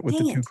pushing it with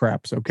the two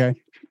craps, okay?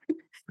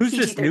 Who's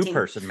this new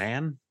person,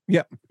 man?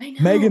 Yep.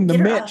 Megan the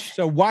Mitch.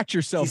 So watch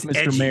yourself, She's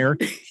Mr. edgy. Mayer.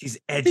 She's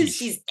edgy.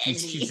 She's edgy.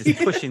 She's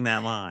just pushing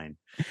that line.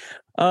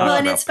 Well,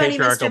 and it's funny,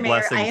 Mr.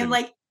 Mayer, I am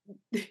like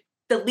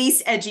the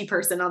least edgy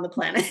person on the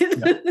planet.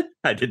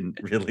 I didn't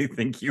really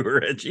think you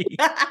were edgy.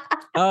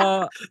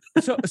 So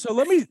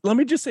let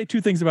me just say two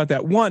things about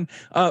that. One,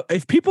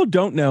 if people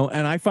don't know,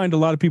 and I find a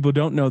lot of people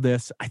don't know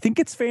this, I think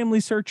it's Family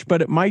Search,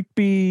 but it might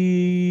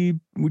be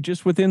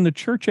just within the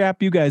church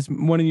app. You guys,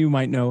 one of you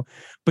might know,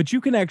 but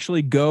you can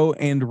actually go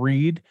and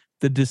read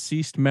the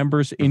deceased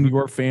members in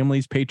your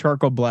family's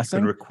patriarchal blessing.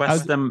 You can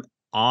request them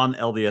on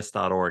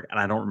LDS.org, and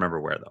I don't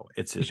remember where though.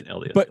 It's in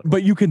LDS.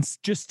 But you can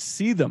just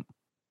see them.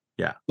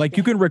 Yeah. Like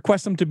you can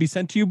request them to be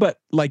sent to you, but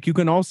like you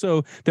can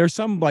also, there's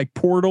some like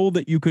portal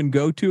that you can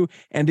go to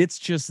and it's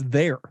just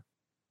there.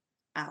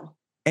 Wow.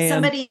 And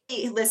somebody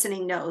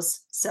listening knows.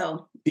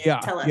 So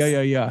tell us.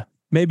 Yeah.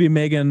 Maybe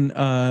Megan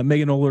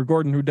Oler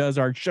Gordon, who does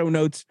our show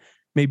notes,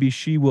 maybe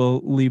she will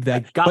leave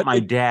that. I got my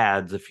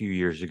dad's a few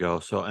years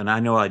ago. So, and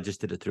I know I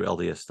just did it through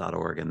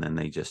LDS.org and then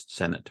they just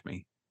sent it to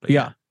me. But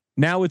yeah.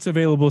 Now it's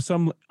available,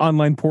 some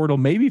online portal,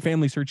 maybe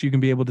Family Search, you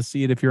can be able to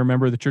see it if you're a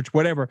member of the church,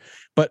 whatever.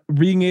 But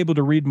being able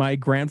to read my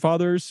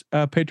grandfather's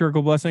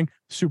patriarchal blessing,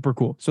 super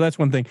cool. So that's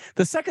one thing.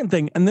 The second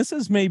thing, and this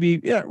is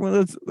maybe,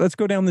 let's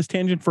go down this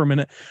tangent for a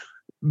minute.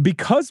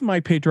 Because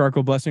my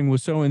patriarchal blessing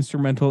was so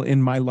instrumental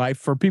in my life,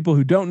 for people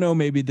who don't know,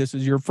 maybe this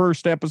is your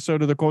first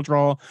episode of the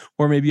Cultural Hall,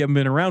 or maybe you haven't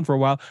been around for a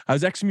while. I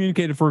was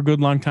excommunicated for a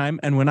good long time.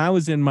 And when I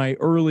was in my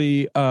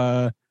early,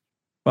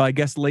 I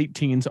guess late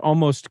teens,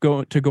 almost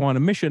go on a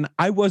mission,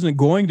 I wasn't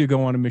going to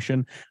go on a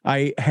mission.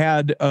 I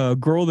had a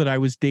girl that I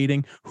was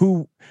dating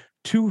who,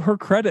 to her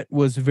credit,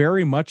 was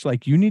very much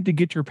like, you need to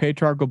get your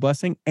patriarchal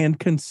blessing and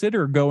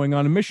consider going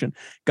on a mission.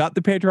 Got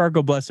the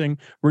patriarchal blessing,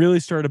 really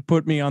started to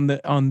put me on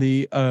the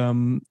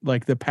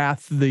like the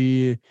path,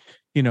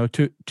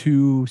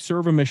 to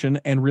serve a mission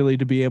and really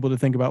to be able to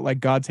think about like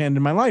God's hand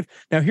in my life.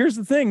 Now, here's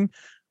the thing.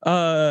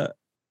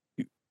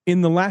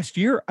 In the last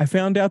year, I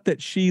found out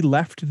that she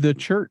left the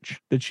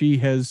church, that she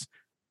has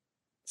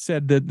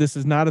said that this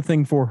is not a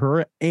thing for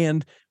her.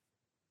 And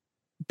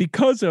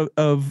because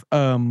of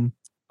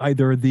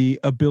either the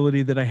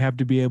ability that I have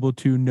to be able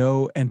to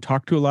know and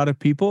talk to a lot of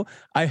people,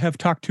 I have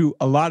talked to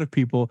a lot of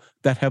people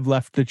that have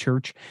left the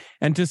church.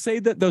 And to say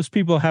that those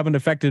people haven't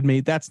affected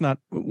me, that's not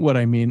what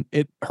I mean.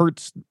 It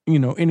hurts,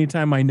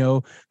 anytime I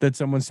know that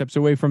someone steps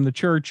away from the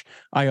church.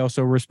 I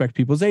also respect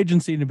people's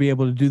agency to be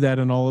able to do that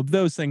and all of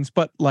those things.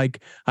 But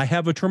like, I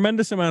have a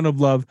tremendous amount of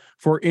love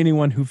for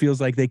anyone who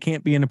feels like they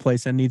can't be in a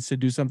place and needs to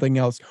do something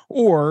else,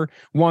 or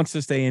wants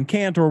to stay and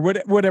can't, or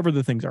whatever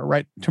the things are,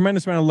 right?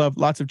 Tremendous amount of love,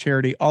 lots of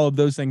charity, all of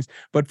those things.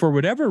 But for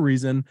whatever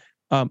reason,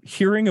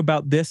 hearing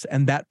about this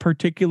and that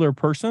particular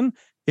person,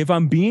 if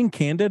I'm being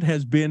candid,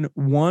 has been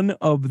one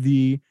of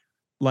the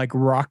like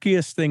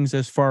rockiest things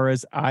as far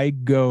as I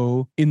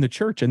go in the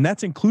church, and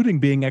that's including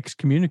being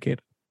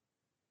excommunicated.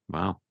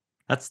 Wow,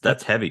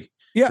 that's heavy.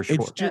 Yeah, for sure.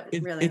 it's just,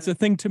 it's a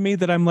thing to me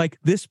that I'm like,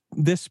 this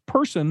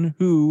person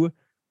who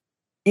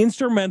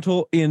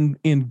instrumental in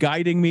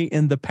guiding me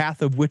in the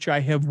path of which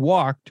I have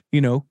walked,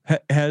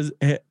 has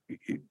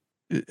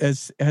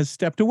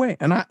stepped away,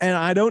 and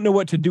I don't know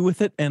what to do with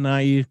it, and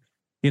I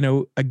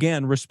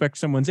again, respect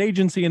someone's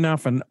agency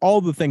enough and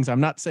all the things. I'm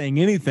not saying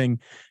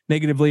anything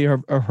negatively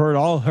or hurt.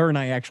 All her and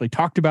I actually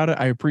talked about it.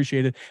 I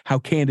appreciated how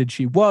candid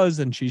she was,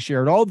 and she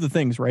shared all the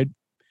things, right?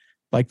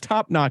 Like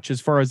top notch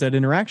as far as that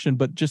interaction,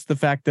 but just the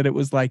fact that it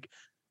was like,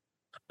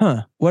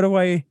 what do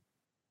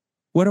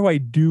I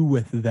do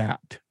with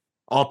that?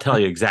 I'll tell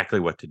you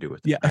exactly what to do with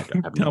it. Yeah, I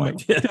have no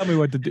idea. Tell me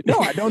what to do. No,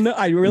 I don't know.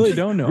 I really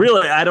don't know.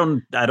 Really, I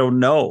don't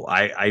know.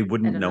 I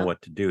wouldn't know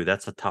what to do.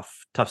 That's a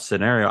tough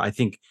scenario. I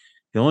think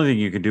the only thing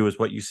you can do is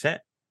what you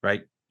said,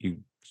 right? You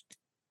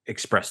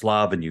express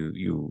love and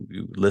you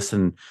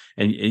listen,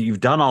 and you've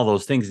done all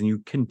those things and you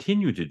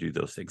continue to do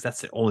those things. That's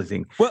the only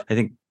thing. Well, I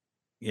think,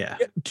 yeah.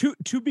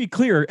 To be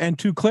clear and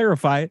to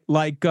clarify,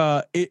 like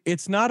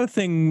it's not a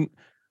thing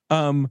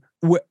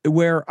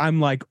where I'm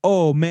like,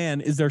 oh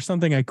man, is there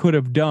something I could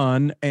have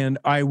done? And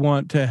I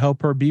want to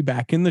help her be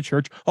back in the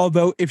church.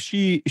 Although if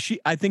she,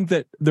 I think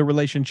that the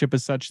relationship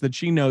is such that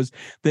she knows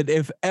that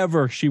if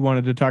ever she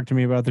wanted to talk to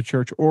me about the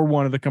church or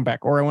wanted to come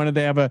back, or I wanted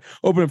to have a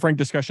open and frank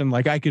discussion,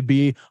 like I could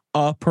be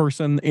a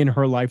person in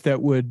her life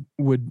that would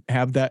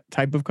have that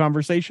type of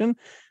conversation.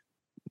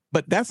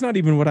 But that's not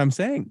even what I'm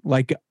saying.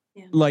 Like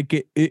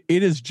it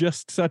is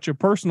just such a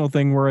personal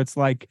thing where it's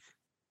like,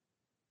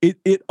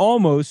 it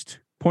almost,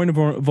 point of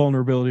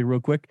vulnerability real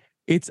quick,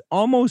 it's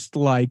almost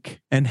like,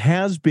 and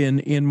has been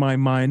in my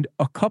mind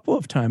a couple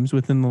of times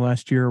within the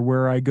last year,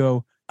 where I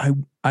go,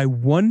 I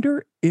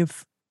wonder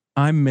if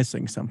I'm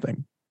missing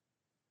something,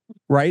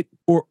 right?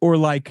 Or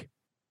like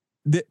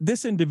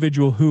this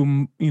individual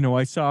whom,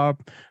 I saw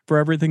for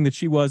everything that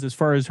she was as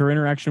far as her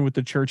interaction with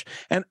the church.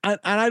 And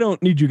I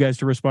don't need you guys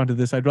to respond to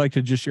this. I'd like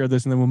to just share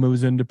this and then we'll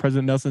move into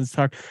President Nelson's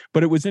talk.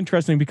 But it was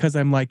interesting because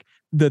I'm like,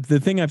 the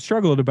thing I've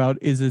struggled about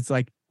is it's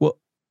like, well,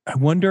 I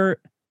wonder,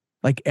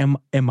 like, am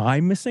I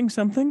missing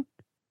something?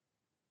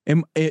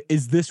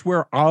 Is this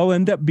where I'll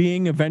end up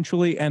being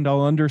eventually, and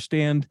I'll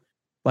understand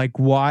like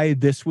why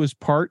this was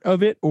part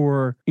of it,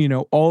 or, you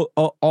know,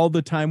 all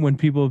the time when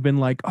people have been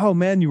like, oh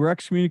man, you were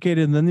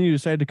excommunicated and then you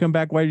decided to come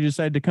back. Why did you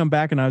decide to come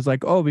back? And I was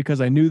like, oh, because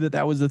I knew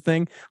that was the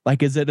thing.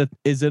 Like, is it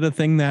a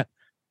thing that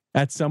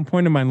at some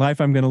point in my life,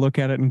 I'm going to look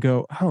at it and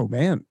go, oh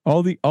man,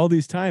 all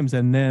these times.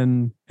 And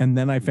then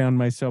I found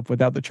myself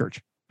without the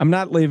church. I'm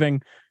not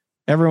leaving.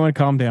 Everyone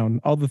calm down.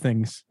 All the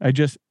things. I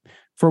just,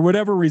 for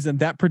whatever reason,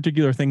 that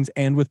particular things,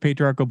 and with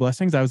patriarchal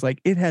blessings, I was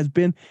like, it has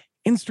been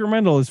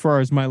instrumental as far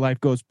as my life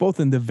goes, both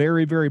in the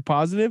very, very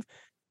positive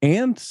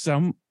and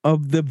some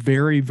of the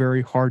very,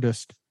 very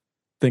hardest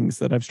things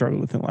that I've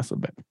struggled with in the last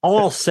little bit. All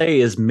I'll say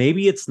is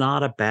maybe it's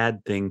not a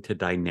bad thing to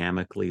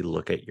dynamically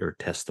look at your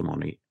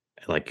testimony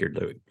like you're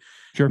doing.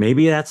 Sure.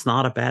 Maybe that's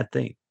not a bad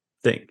thing,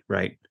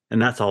 right?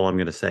 And that's all I'm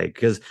going to say,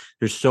 because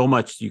there's so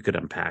much you could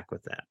unpack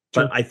with that.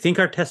 Sure. But I think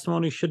our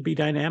testimony should be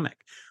dynamic,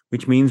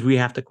 which means we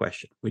have to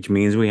question, which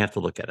means we have to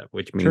look at it,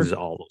 which means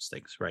all those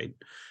things, right?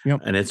 Yep.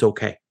 And it's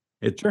okay.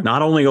 It's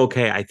not only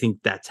okay, I think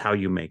that's how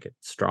you make it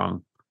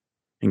strong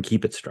and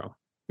keep it strong.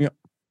 Yep.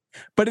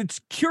 But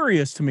it's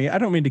curious to me. I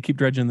don't mean to keep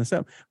dredging this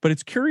up, but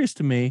it's curious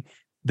to me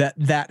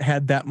that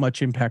had that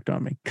much impact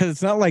on me, because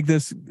it's not like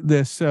this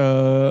this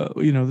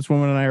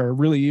woman and I are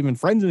really even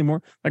friends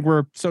anymore. Like,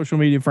 we're social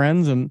media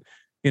friends, and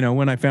you know,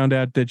 when I found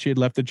out that she had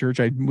left the church,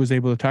 I was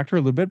able to talk to her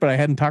a little bit, but I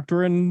hadn't talked to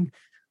her in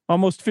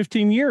almost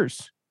 15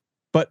 years.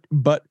 But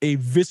a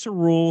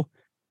visceral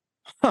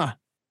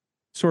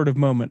sort of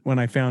moment when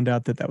I found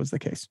out that was the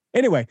case.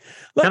 Anyway,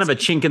 kind of a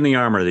chink in the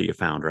armor that you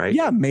found, right?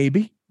 Yeah,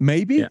 maybe.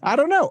 Yeah. I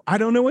don't know. I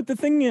don't know what the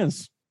thing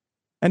is.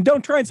 And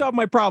don't try and solve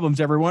my problems,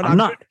 everyone. I'm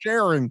not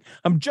sharing.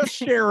 I'm just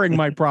sharing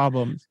my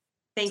problems.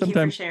 Thank you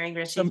for sharing,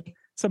 Richie.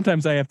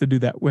 Sometimes I have to do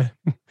that when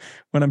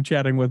I'm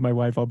chatting with my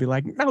wife. I'll be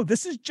like, no,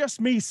 this is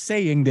just me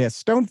saying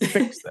this. Don't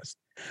fix this.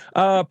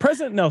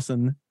 President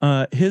Nelson,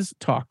 his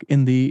talk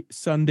in the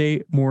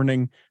Sunday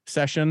morning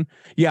session.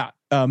 Yeah.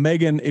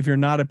 Megan, if you're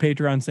not a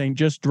Patreon saint,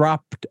 just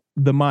dropped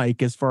the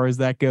mic as far as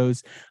that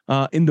goes.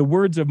 In the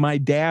words of my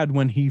dad,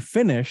 when he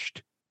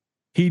finished,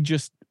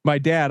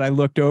 I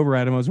looked over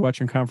at him. I was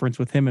watching conference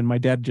with him, and my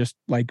dad just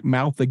like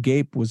mouth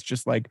agape, was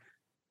just like,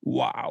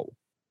 wow.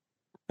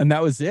 And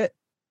that was it.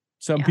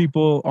 Some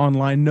people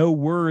online, no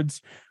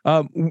words.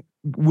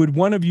 Would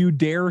one of you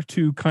dare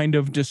to kind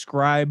of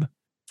describe,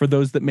 for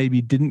those that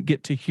maybe didn't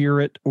get to hear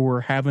it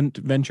or haven't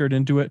ventured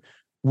into it,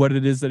 what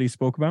it is that he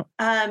spoke about?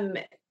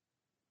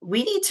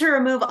 We need to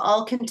remove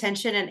all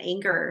contention and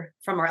anger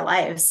from our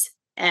lives.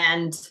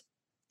 And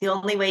the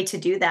only way to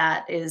do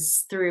that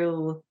is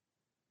through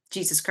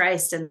Jesus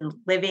Christ and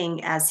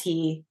living as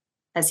he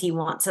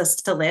wants us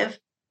to live.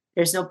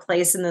 There's no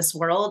place in this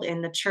world,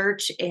 in the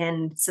church,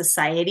 in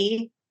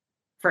society,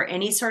 for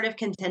any sort of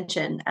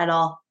contention at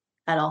all.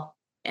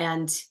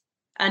 And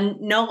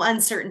no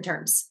uncertain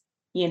terms,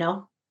 you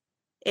know.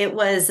 It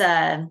was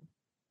a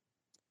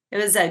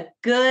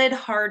good,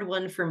 hard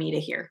one for me to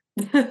hear.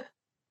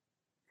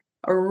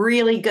 A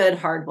really good,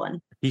 hard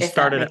one. He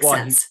started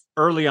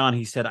early on.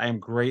 He said, I am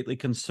greatly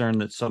concerned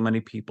that so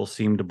many people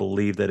seem to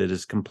believe that it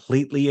is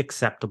completely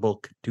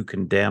acceptable to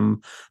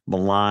condemn,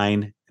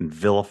 malign, and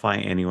vilify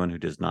anyone who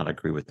does not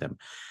agree with them.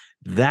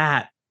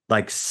 That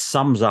like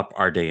sums up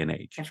our day and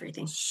age.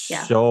 Everything.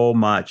 So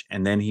much.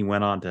 And then he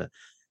went on to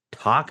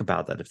talk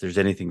about that. If there's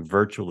anything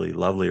virtually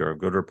lovely or a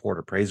good report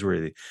or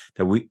praiseworthy,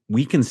 that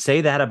we can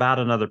say that about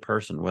another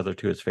person, whether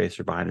to his face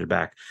or behind his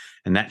back.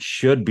 And that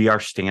should be our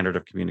standard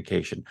of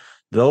communication.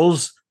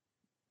 Those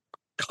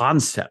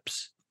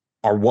concepts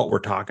are what we're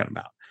talking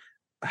about.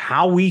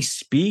 How we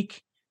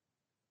speak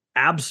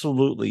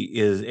absolutely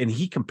is, and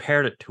he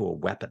compared it to a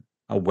weapon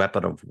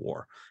of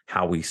war,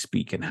 how we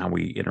speak and how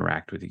we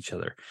interact with each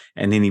other.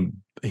 And then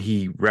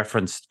he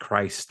referenced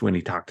Christ when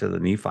he talked to the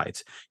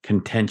Nephites.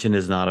 Contention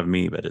is not of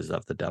me, but is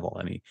of the devil.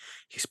 And he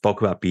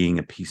spoke about being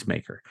a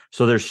peacemaker.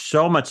 So there's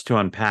so much to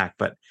unpack,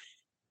 but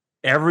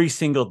every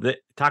single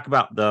talk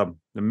about the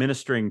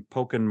ministering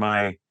poking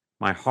my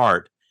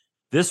heart.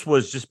 This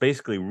was just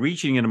basically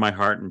reaching into my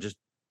heart and just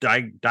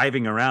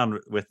diving around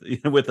with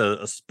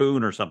a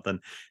spoon or something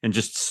and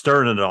just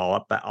stirring it all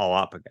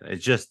up again.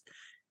 It's just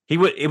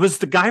it was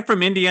the guy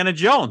from Indiana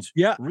Jones.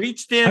 Yeah,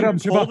 reached in,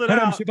 pulled it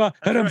out.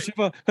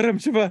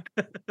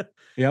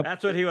 Yep,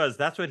 that's what he was.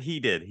 That's what he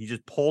did. He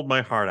just pulled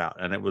my heart out,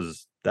 and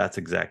that's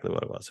exactly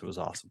what it was. It was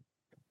awesome.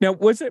 Now,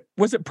 was it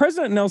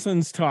President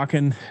Nelson's talk,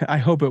 and I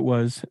hope it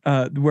was,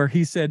 where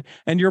he said,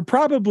 and you're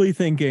probably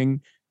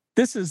thinking,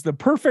 this is the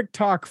perfect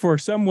talk for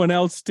someone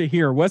else to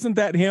hear. Wasn't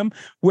that him?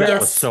 That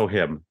was so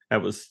him.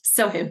 That was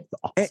so him.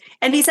 Awesome.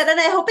 And he said, and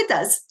I hope it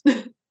does.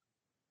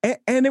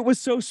 And it was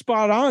so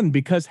spot on,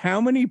 because how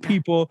many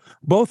people,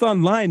 both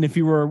online, if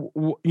you were,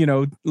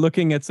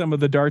 looking at some of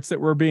the darts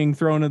that were being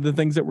thrown and the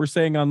things that we're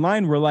saying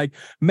online, were like,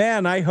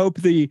 man, I hope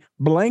the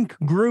blank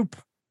group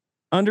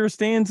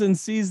understands and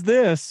sees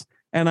this.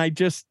 And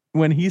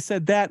when he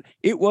said that,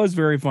 it was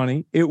very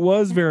funny. It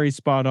was very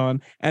spot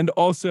on. And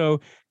also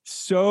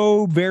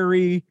so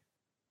very,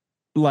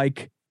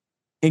 like,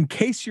 in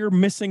case you're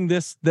missing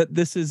this, that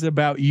this is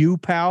about you,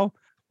 pal,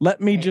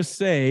 let me just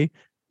say,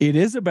 it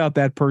is about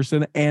that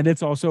person, and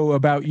it's also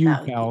about you,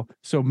 About you. Cal.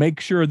 So make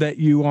sure that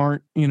you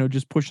aren't,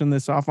 just pushing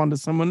this off onto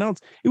someone else.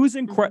 It was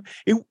incredible.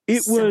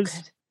 It So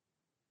was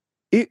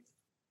good. it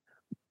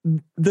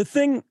the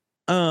thing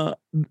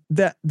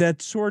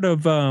that sort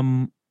of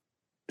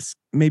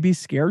maybe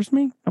scares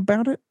me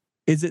about it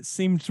is it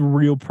seemed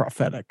real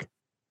prophetic.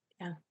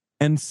 Yeah.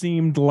 And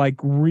seemed like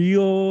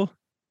real.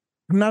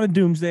 I'm not a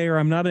doomsdayer,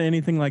 I'm not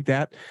anything like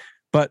that,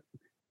 but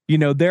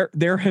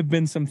there have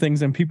been some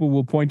things, and people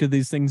will point to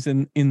these things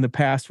in the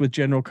past with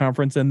General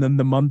Conference, and then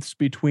the months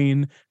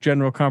between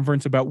General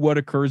Conference about what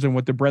occurs and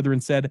what the brethren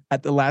said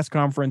at the last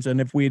conference, and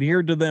if we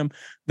adhered to them,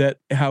 that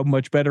how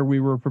much better we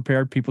were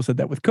prepared. People said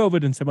that with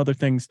COVID and some other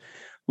things.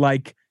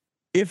 Like,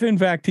 if in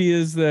fact he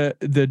is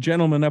the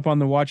gentleman up on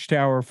the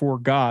watchtower for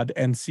God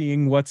and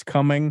seeing what's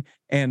coming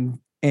and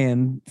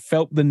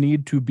felt the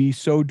need to be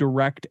so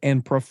direct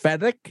and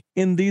prophetic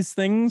in these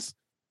things,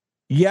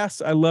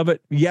 yes, I love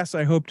it. Yes,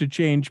 I hope to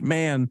change.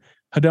 Man,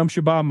 Hadam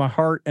Shabbat, my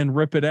heart, and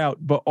rip it out.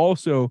 But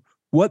also,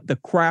 what the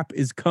crap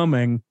is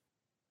coming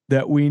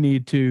that we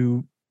need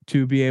to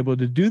be able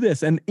to do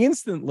this. And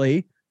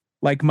instantly,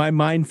 like, my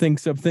mind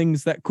thinks of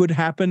things that could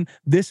happen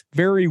this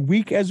very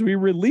week as we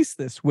release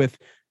this with,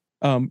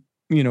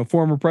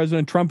 former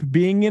President Trump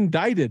being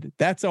indicted.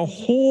 That's a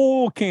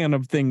whole can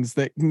of things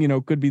that,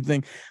 could be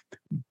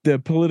the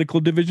political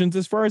divisions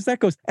as far as that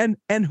goes. And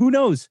who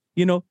knows,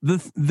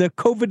 the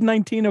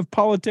COVID-19 of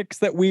politics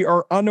that we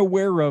are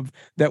unaware of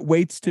that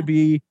waits to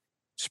be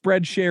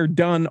spread, shared,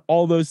 done,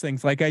 all those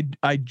things. Like, I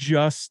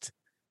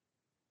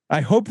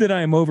hope that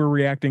I am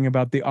overreacting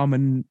about the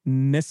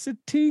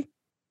omniscience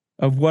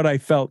of what I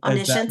felt.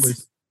 As that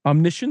was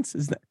omniscience.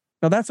 Is that?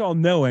 No, that's all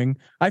knowing.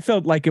 I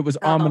felt like it was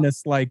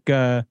ominous, like,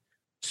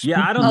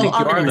 yeah, I don't think you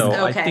are, ominous.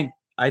 though. Okay.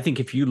 I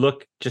think if you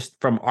look just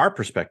from our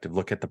perspective,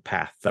 look at the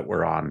path that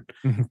we're on,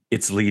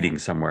 it's leading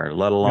somewhere,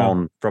 let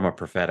alone from a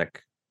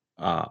prophetic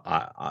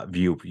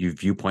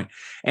viewpoint.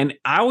 And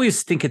I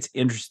always think it's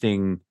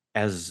interesting,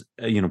 as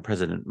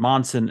President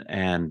Monson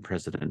and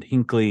President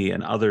Hinckley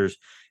and others,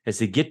 as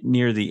they get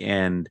near the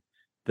end,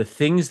 the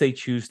things they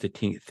choose to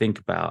think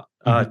about,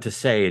 to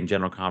say in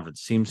General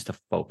Conference seems to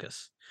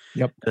focus.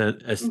 Yep.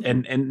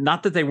 And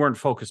not that they weren't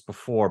focused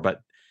before,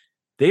 but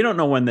they don't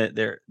know when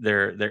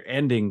they're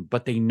ending,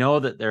 but they know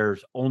that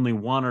there's only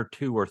 1 or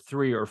 2 or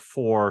 3 or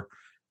 4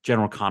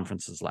 General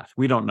Conferences left.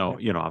 We don't know,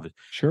 obviously,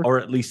 sure, or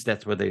at least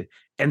that's where they.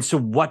 And so,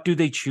 what do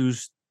they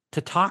choose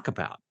to talk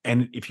about?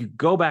 And if you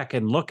go back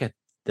and look at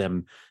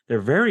them, they're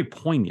very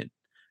poignant,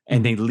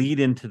 and they lead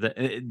into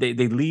they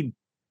lead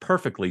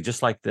perfectly,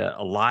 just like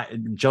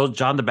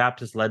John the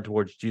Baptist led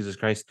towards Jesus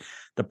Christ.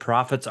 The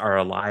prophets are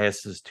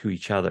Eliases to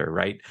each other,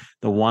 right?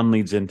 The one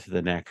leads into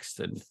the next,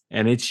 and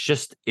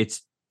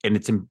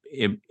it's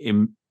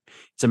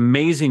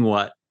amazing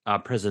what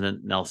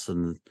President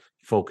Nelson's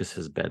focus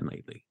has been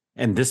lately,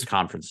 and this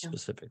conference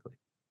specifically.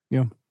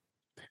 Yeah.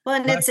 Well,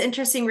 and it's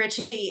interesting,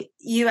 Richie,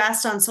 you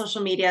asked on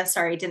social media,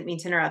 sorry, didn't mean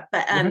to interrupt,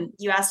 but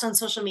you asked on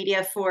social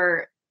media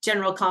for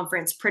General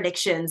Conference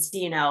predictions,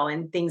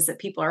 and things that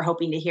people are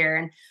hoping to hear.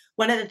 And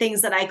one of the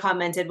things that I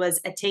commented was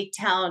a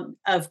takedown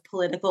of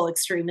political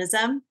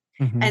extremism.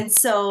 And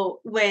so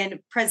when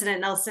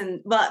President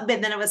Nelson, but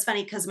then it was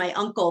funny because my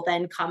uncle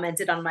then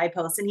commented on my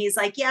post, and he's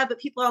like, yeah, but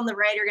people on the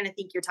right are going to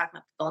think you're talking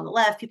about people on the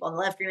left. People on the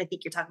left are going to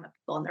think you're talking about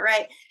people on the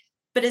right.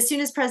 But as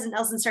soon as President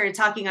Nelson started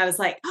talking, I was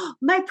like, oh,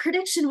 my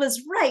prediction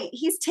was right.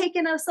 He's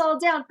taken us all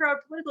down for our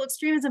political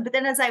extremism. But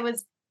then as I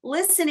was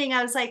listening,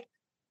 I was like,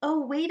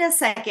 oh, wait a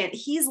second.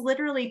 He's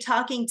literally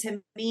talking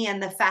to me.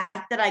 And the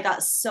fact that I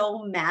got so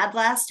mad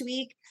last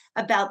week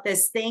about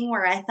this thing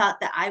where I thought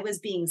that I was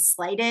being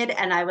slighted.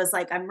 And I was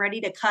like, I'm ready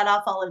to cut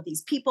off all of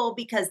these people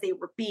because they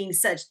were being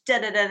such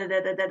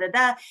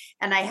da-da-da-da-da-da-da-da.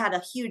 And I had a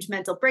huge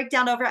mental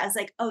breakdown over it. I was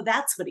like, oh,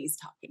 that's what he's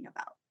talking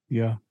about.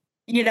 Yeah.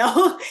 He's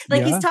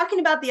talking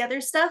about the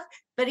other stuff,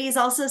 but he's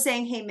also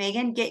saying, hey,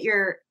 Megan, get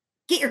your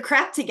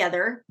crap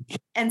together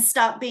and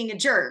stop being a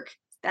jerk.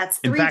 That's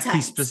 3 times. In fact,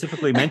 he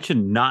specifically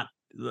mentioned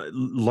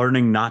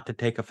learning not to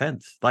take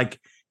offense. Like,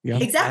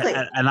 exactly.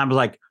 And I'm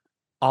like,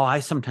 oh,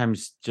 I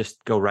sometimes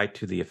just go right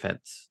to the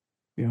offense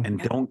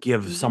and don't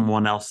give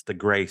someone else the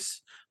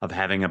grace of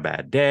having a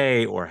bad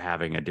day or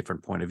having a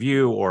different point of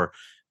view, or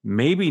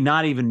maybe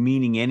not even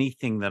meaning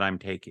anything that I'm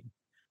taking.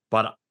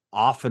 But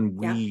often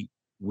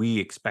we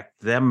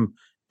expect them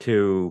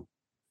to,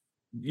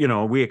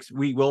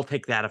 we will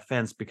take that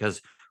offense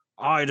because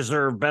I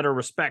deserve better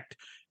respect,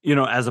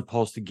 as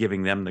opposed to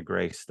giving them the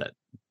grace that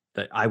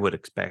I would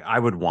expect, I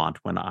would want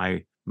when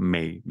I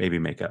maybe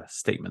make a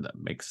statement that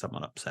makes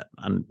someone upset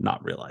and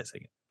not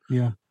realizing it.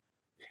 Yeah.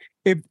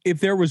 If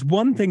there was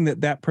one thing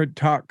that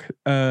talk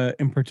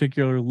in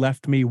particular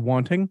left me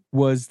wanting,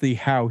 was the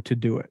how to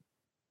do it.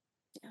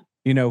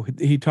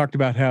 He talked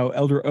about how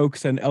Elder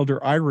Oaks and Elder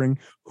Eyring,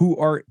 who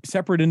are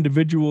separate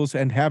individuals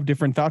and have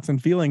different thoughts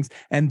and feelings,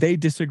 and they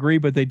disagree,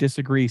 but they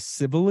disagree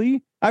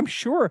civilly. I'm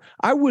sure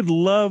I would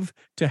love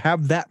to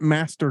have that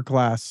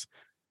masterclass,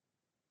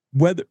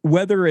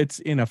 whether it's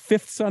in a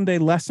fifth Sunday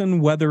lesson,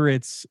 whether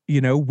it's,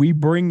 we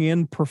bring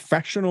in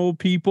professional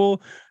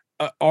people,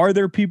 are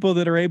there people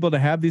that are able to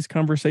have these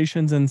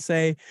conversations and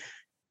say,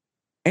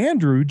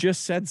 Andrew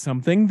just said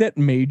something that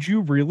made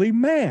you really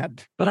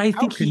mad? But I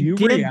How think can he you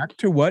did react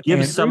to what give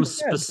Andrew some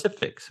said?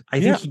 specifics. I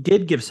think he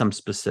did give some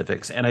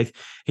specifics, and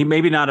he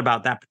maybe not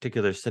about that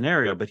particular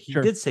scenario, but he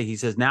Sure. did say, he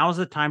says, now is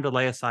the time to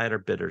lay aside our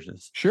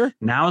bitterness. Sure.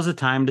 Now is the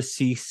time to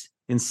cease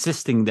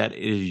insisting that it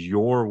is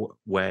your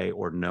way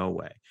or no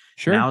way.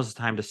 Sure. Now is the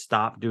time to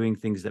stop doing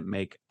things that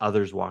make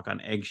others walk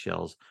on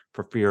eggshells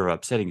for fear of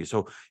upsetting you.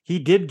 So he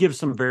did give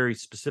some very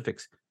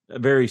specifics,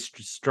 very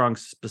strong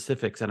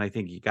specifics, and I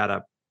think you got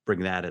to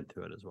bring that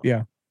into it as well.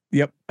 Yeah.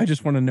 Yep. I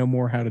just want to know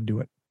more how to do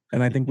it.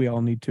 And I think we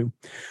all need to.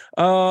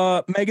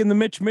 Megan the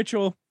Mitch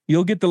Mitchell,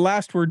 you'll get the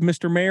last word,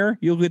 Mr. Mayor.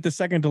 You'll get the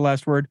second to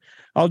last word.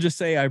 I'll just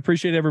say I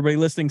appreciate everybody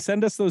listening.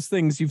 Send us those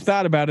things you've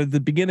thought about at the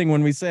beginning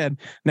when we said,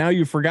 now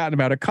you've forgotten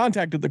about it.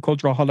 Contact at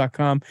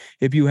theculturalhall.com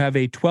if you have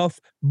a 12th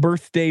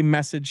birthday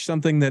message,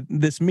 something that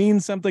this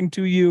means something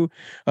to you,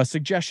 a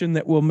suggestion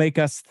that will make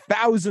us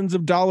thousands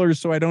of dollars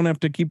so I don't have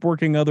to keep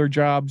working other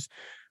jobs.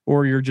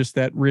 Or you're just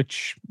that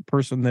rich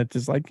person that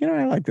is like,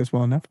 I like this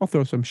well enough. I'll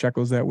throw some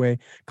shekels that way.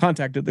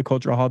 Contact at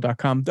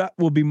theculturalhall.com. That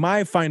will be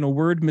my final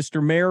word. Mr.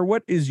 Mayor,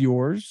 what is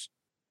yours?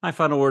 My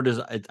final word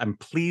is I'm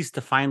pleased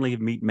to finally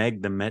meet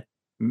Meg the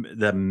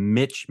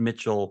Mitch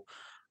Mitchell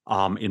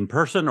in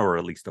person, or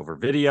at least over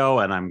video.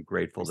 And I'm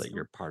grateful that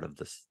you're part of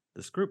this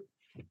group.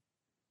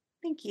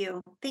 Thank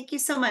you. Thank you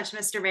so much,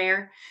 Mr.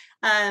 Mayor.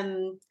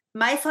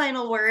 My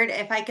final word,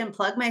 if I can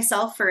plug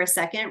myself for a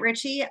second,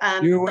 Richie,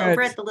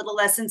 over at the Little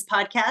Lessons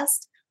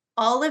podcast,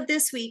 all of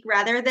this week,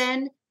 rather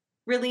than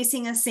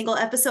releasing a single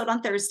episode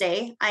on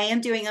Thursday, I am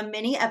doing a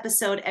mini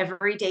episode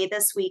every day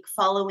this week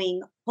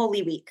following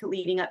Holy Week,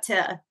 leading up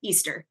to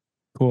Easter.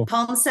 Cool.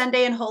 Palm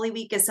Sunday and Holy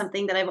Week is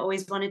something that I've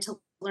always wanted to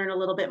learn a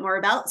little bit more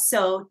about.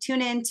 So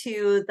tune in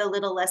to the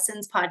Little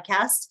Lessons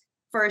podcast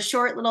for a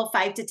short little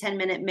 5 to 10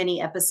 minute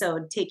mini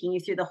episode taking you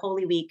through the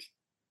Holy Week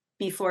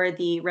before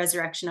the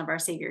resurrection of our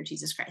Savior,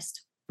 Jesus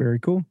Christ. Very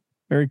cool.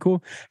 Very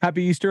cool.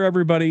 Happy Easter,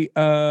 everybody.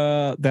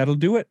 That'll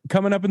do it.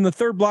 Coming up in the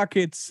third block,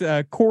 it's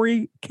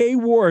Corey K.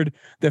 Ward,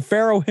 the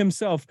Pharaoh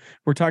himself.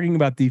 We're talking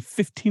about the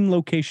 15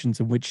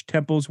 locations in which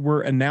temples were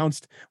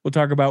announced. We'll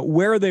talk about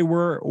where they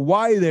were,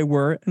 why they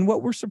were, and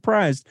what we're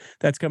surprised.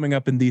 That's coming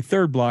up in the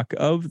third block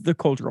of the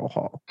Cultural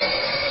Hall.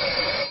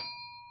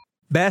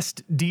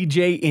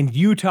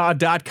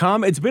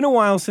 BestDJinUtah.com. It's been a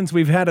while since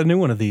we've had a new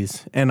one of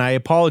these, and I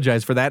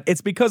apologize for that.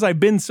 It's because I've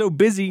been so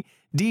busy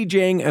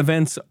DJing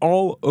events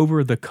all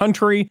over the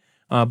country,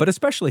 but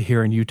especially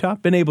here in Utah.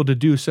 Been able to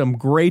do some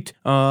great,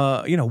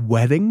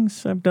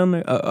 weddings. I've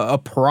done a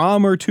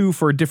prom or two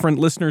for different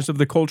listeners of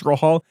the Cultural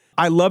Hall.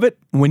 I love it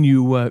when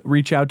you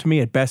reach out to me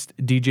at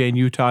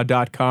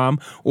bestdjinutah.com,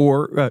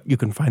 or you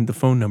can find the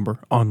phone number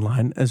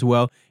online as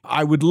well.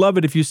 I would love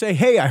it if you say,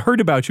 hey, I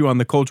heard about you on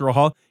the Cultural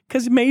Hall,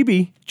 because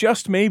maybe,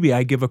 just maybe,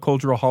 I give a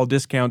Cultural Hall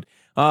discount.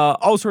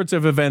 All sorts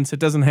of events. It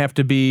doesn't have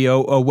to be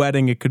a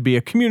wedding. It could be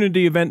a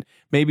community event.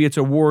 Maybe it's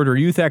a ward or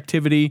youth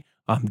activity.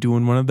 I'm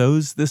doing one of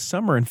those this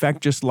summer. In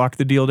fact, just lock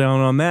the deal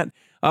down on that.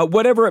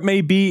 Whatever it may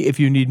be, if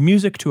you need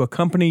music to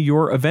accompany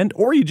your event,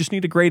 or you just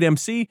need a great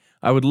MC,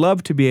 I would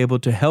love to be able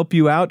to help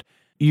you out.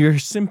 You're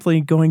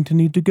simply going to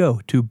need to go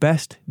to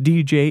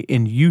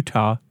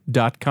bestdjinutah.com.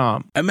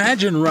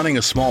 Imagine running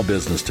a small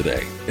business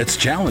today. It's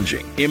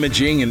challenging.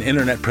 Imaging and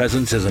internet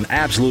presence is an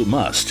absolute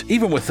must.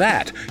 Even with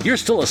that, you're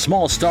still a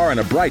small star in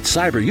a bright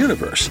cyber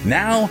universe.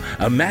 Now,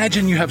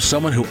 imagine you have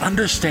someone who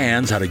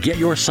understands how to get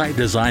your site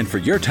designed for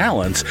your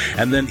talents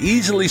and then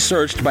easily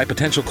searched by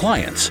potential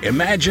clients.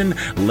 Imagine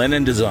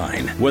Lennon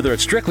Design. Whether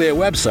it's strictly a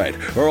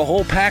website or a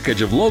whole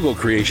package of logo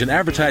creation,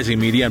 advertising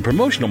media, and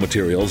promotional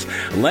materials,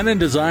 Lennon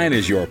Design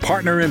is your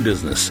partner in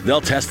business.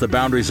 They'll test the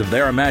boundaries of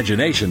their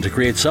imagination to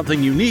create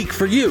something unique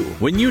for you.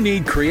 When you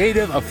need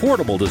creative,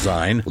 affordable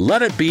design,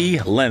 let it be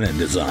Lennon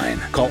Design.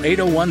 Call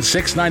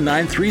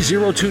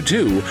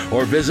 801-699-3022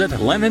 or visit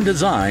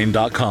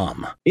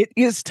lennondesign.com. It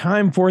is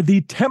time for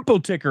the Temple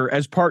Ticker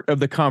as part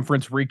of the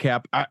conference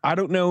recap. I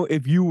don't know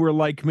if you were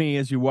like me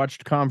as you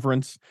watched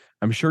conference.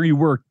 I'm sure you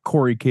were,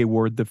 Corey K.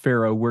 Ward, the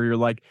Pharaoh, where you're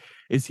like,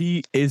 are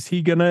we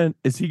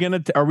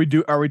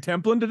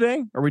templing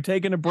today? Are we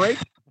taking a break?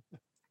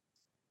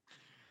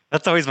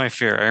 That's always my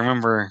fear. I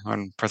remember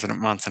when President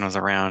Monson was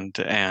around,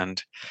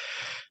 and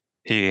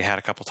he had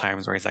a couple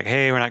times where he's like,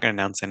 hey, we're not going to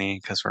announce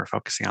any because we're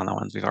focusing on the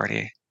ones we've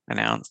already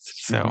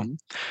announced. So,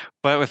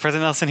 But with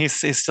President Nelson,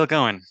 he's still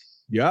going.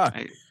 Yeah.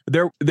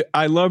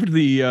 I loved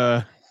the,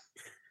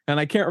 and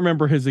I can't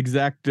remember his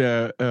exact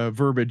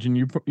verbiage, and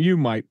you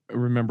might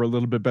remember a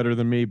little bit better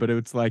than me, but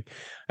it's like,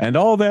 and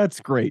all that's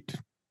great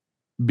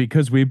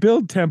because we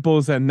build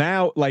temples, and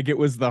now, like, it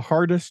was the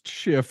hardest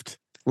shift,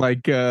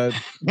 like segue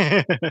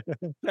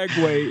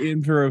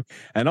intro,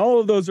 and all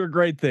of those are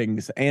great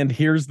things, and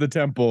here's the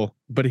temple.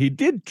 But he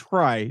did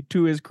try,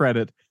 to his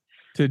credit,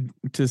 to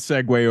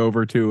segue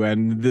over to,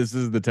 and this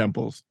is the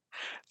temples.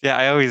 Yeah,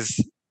 I always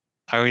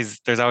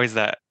there's always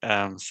that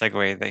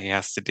segue that he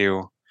has to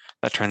do,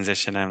 that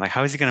transition. And I'm like,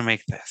 how is he going to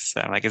make this?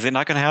 I'm like, is it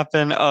not going to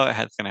happen? Oh,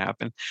 it's going to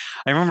happen.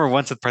 I remember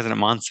once with President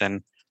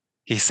Monson,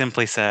 he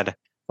simply said,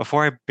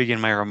 "Before I begin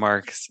my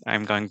remarks,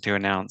 I'm going to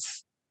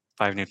announce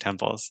 5 new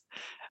temples."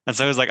 And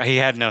so it was like he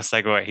had no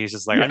segue. He's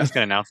just like, Yeah. "I'm just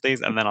going to announce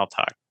these, and then I'll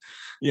talk."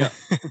 Yeah.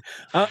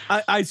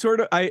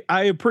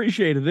 I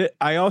appreciated it.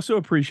 I also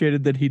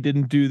appreciated that he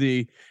didn't do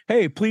the,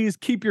 hey, please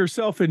keep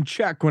yourself in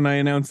check when I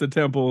announce the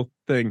temple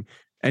thing.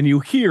 And you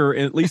hear,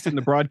 at least in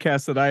the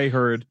broadcast that I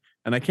heard,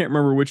 and I can't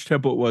remember which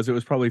temple it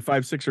was probably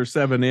 5, 6, or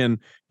 7 in,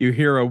 you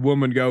hear a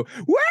woman go,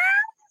 "Woo!"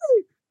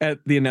 at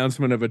the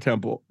announcement of a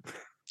temple.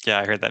 Yeah,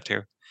 I heard that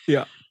too.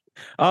 Yeah.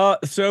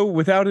 So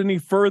without any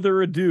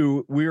further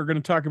ado, we are going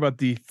to talk about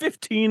the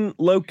 15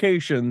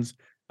 locations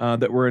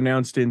that were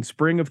announced in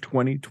spring of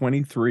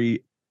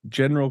 2023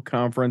 General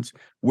Conference,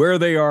 where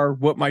they are,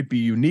 what might be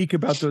unique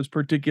about those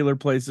particular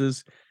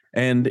places,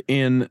 and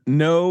in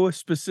no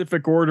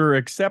specific order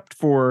except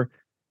for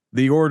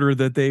the order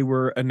that they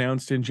were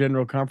announced in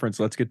General Conference.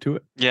 Let's get to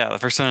it. Yeah, the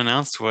first one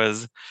announced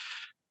was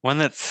one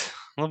that's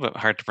a little bit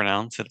hard to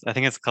pronounce. I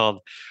think it's called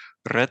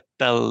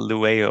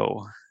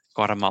Retalhuello,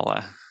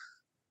 Guatemala.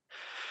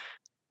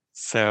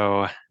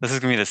 So this is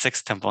going to be the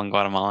 6th temple in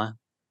Guatemala.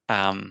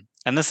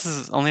 And this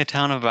is only a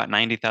town of about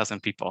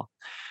 90,000 people.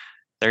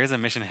 There is a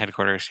mission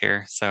headquarters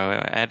here, so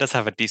it does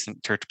have a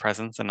decent church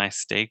presence, a nice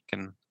stake,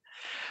 and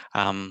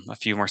a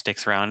few more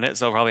stakes around it.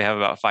 So it'll probably have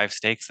about 5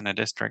 stakes in a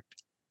district.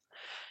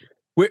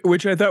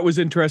 Which I thought was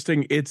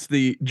interesting. It's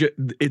the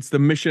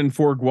mission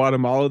for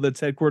Guatemala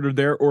that's headquartered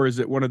there, or is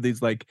it one of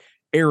these like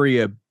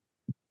area,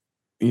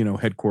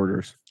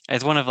 headquarters?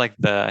 It's one of like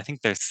I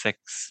think there's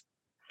 6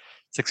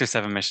 or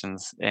 7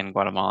 missions in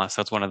Guatemala,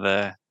 so it's one of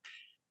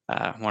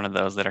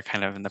those that are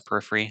kind of in the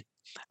periphery.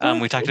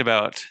 We talked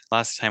about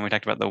last time. We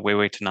talked about the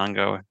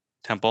Huehuetenango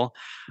temple.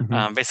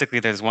 Mhm. Basically,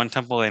 there's one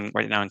temple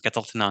right now in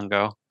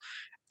Quetzaltenango,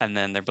 and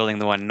then they're building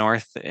the one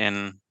north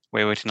in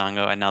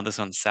Huehuetenango, and now this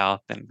one's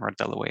south in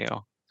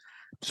Retalhuello.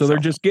 So they're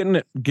just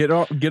get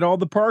all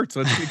the parts.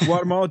 Let's get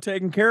Guatemala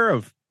taken care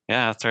of.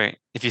 Yeah, that's right.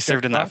 If you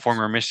served in that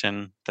former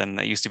mission, then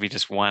that used to be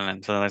just one,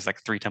 and so there's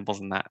like 3 temples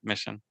in that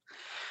mission.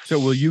 So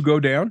will you go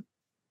down?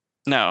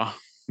 No,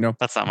 No,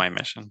 that's not my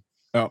mission.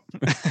 Oh,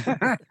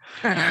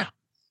 I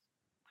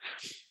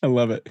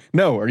love it.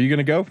 No, are you going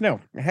to go? No,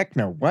 heck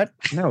no. What?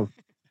 No,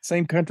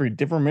 same country,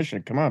 different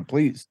mission. Come on,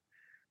 please.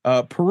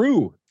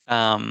 Peru.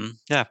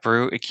 Yeah,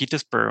 Peru,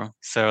 Iquitos, Peru.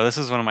 So this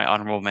is one of my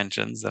honorable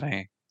mentions that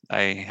I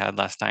had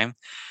last time.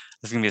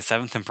 This is gonna be the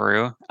 7th in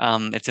Peru.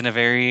 It's in a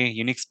very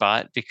unique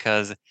spot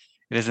because it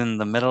is in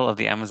the middle of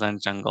the Amazon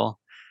jungle.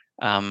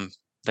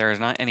 There is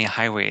not any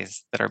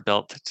highways that are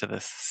built to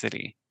this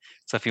city.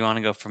 So if you want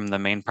to go from the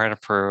main part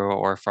of Peru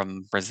or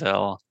from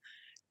Brazil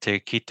to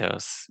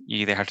Iquitos, you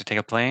either have to take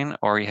a plane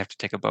or you have to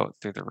take a boat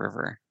through the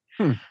river.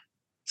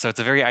 So it's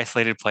a very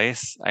isolated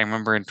place. I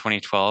remember in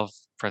 2012,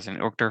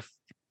 President Uchtdorf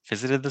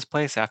visited this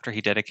place after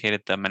he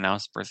dedicated the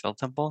Manaus Brazil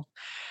temple,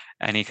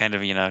 and he kind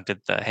of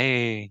did the,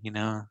 hey,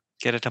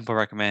 get a temple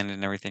recommend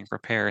and everything,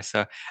 prepare.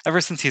 So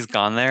ever since he's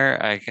gone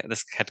there,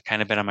 this had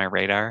kind of been on my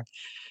radar.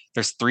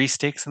 There's 3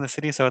 stakes in the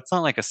city, so it's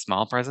not like a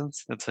small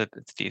presence. It's a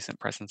decent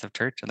presence of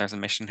church, and there's a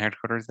mission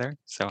headquarters there.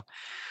 So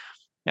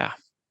yeah.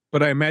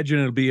 But I imagine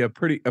it'll be a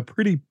pretty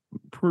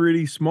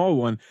small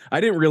one.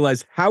 I didn't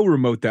realize how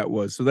remote that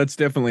was, so that's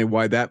definitely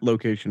why that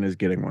location is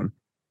getting one.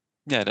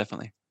 Yeah,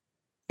 definitely.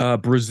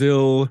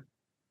 Brazil,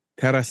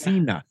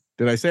 Teresina.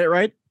 Did I say it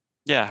right?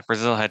 Yeah,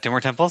 Brazil had 2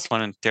 more temples,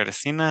 one in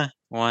Teresina,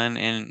 one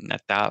in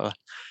Natal.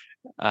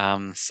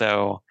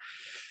 So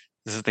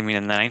this is the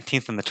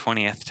 19th and the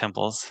 20th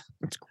temples.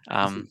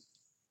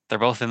 They're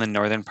both in the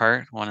northern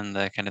part, one in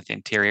the kind of the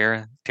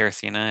interior,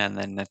 Teresina, and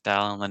then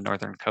Natal on the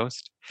northern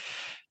coast.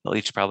 They'll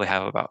each probably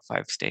have about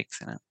 5 stakes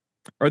in it.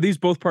 Are these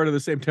both part of the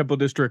same temple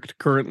district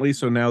currently?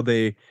 So now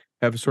they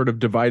have sort of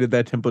divided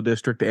that temple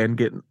district and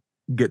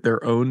get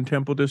their own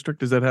temple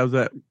district? Is that how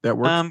that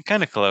works?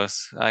 Kind of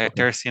close.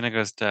 Teresina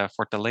goes to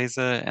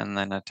Fortaleza, and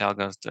then Natal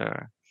goes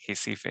to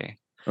Recife.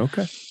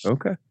 Okay.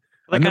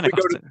 And then,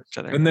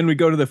 and then we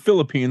go to the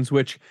Philippines,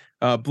 which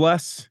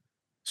bless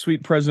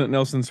sweet President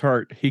Nelson's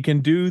heart. He can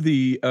do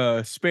the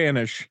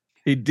Spanish.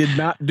 He did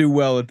not do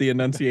well at the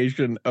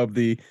enunciation of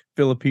the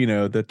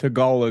Filipino, the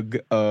Tagalog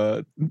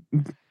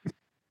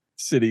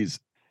cities.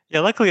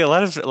 Yeah, luckily a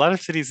lot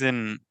of cities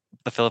in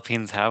the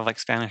Philippines have like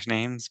Spanish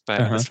names,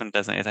 but this one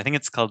doesn't. I think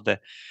it's called the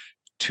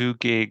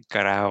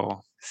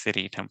Tuguegarao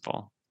City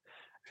Temple,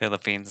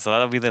 Philippines. So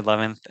that'll be the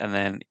 11th, and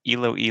then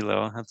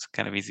Iloilo. That's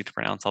kind of easy to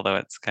pronounce, although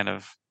it's kind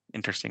of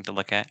interesting to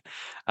look at.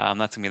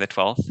 That's gonna be the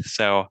 12th.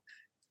 So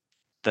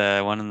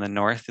the one in the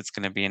north, it's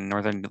going to be in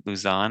northern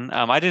Luzon.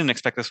 I didn't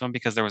expect this one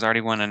because there was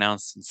already one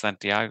announced in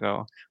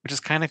Santiago, which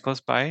is kind of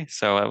close by.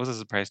 So that was a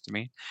surprise to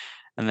me.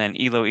 And then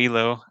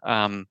Iloilo,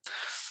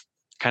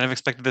 kind of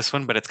expected this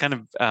one, but it's kind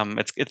of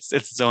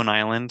it's zone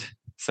island.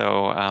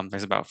 So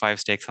there's about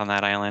 5 stakes on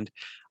that island.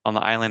 On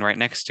the island right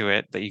next to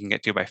it that you can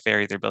get to by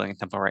ferry, they're building a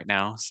temple right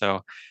now. So,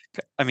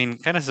 I mean,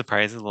 kind of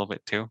surprised a little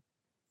bit too.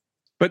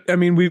 But I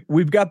mean,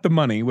 we've got the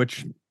money,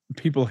 which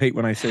people hate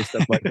when I say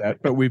stuff like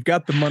that, but we've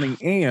got the money.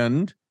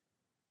 And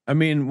I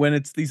mean, when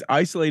it's these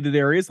isolated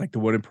areas like the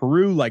one in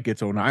Peru, like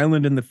its own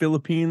island in the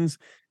Philippines,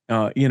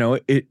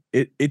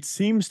 it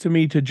seems to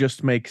me to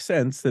just make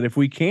sense that if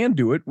we can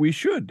do it, we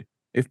should.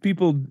 If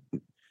people,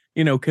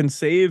 can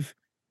save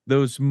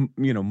those,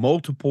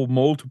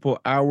 multiple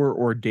hour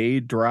or day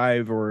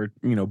drive or,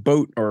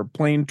 boat or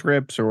plane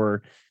trips,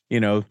 or,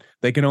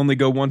 they can only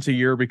go once a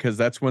year because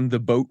that's when the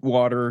boat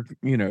water,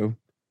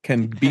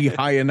 can be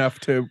high enough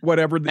to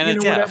whatever, And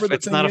it's, whatever the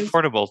it's thing not is.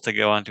 affordable to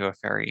go onto a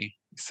ferry.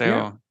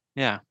 So,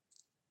 yeah.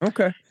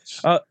 Okay.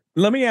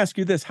 Let me ask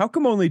you this. How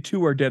come only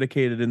 2 are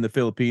dedicated in the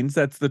Philippines?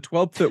 That's the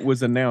 12th that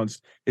was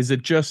announced. Is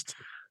it just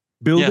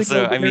building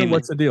so, over I there? mean,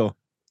 What's the deal?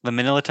 The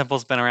Manila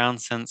Temple's been around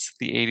since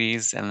the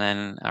 80s, and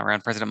then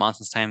around President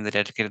Monson's time, they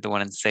dedicated the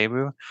one in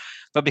Cebu.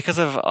 But because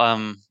of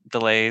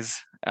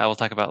delays, we'll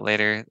talk about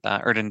later,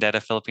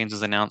 Urdendeta, Philippines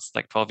was announced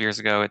like 12 years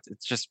ago.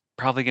 It's just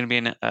probably going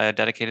to be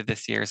dedicated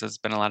this year, so it's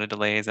been a lot of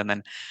delays. And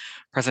then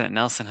President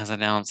Nelson has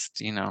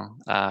announced,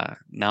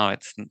 now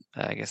it's,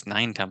 I guess,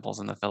 9 temples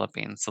in the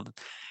Philippines. So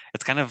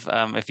it's kind of,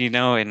 if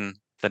in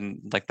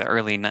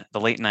the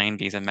late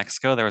 90s in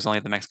Mexico, there was only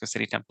the Mexico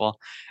City Temple,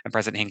 and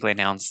President Hinckley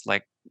announced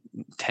like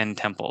 10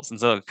 temples. And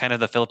so kind of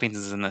the Philippines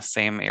is in the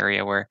same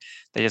area where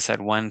they just had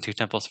 1-2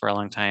 temples for a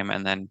long time,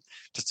 and then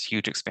just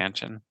huge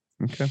expansion.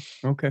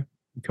 Okay.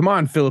 Come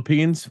on,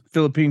 Philippine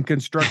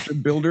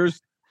construction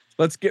builders.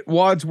 Let's get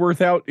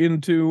Wadsworth out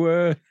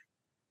into,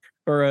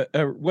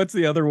 what's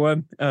the other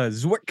one?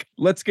 Zwick.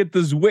 Let's get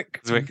the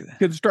Zwick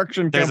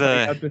construction There's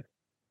company out there.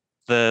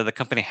 The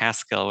company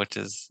Haskell, which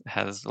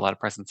has a lot of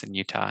presence in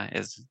Utah,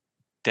 is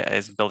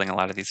building a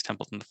lot of these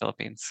temples in the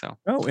Philippines. So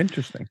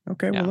interesting.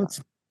 Okay, well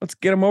let's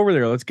get them over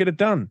there. Let's get it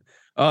done.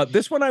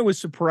 This one I was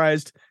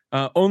surprised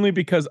only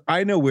because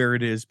I know where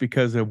it is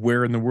because of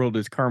where in the world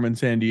is Carmen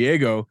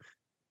Sandiego,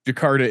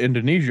 Jakarta,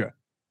 Indonesia.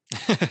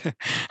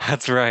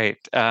 That's right.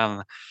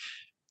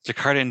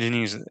 Jakarta,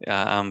 Indonesia.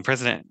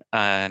 President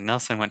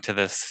Nelson went to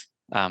this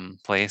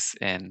place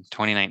in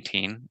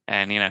 2019,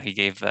 and he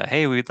gave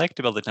hey, we'd like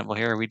to build a temple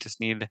here. We just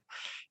need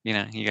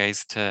you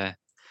guys to,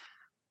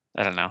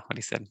 I don't know what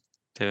he said,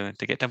 to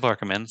get temple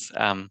recommends.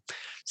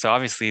 So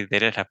obviously they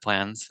did have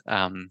plans.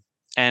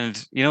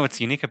 And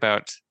what's unique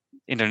about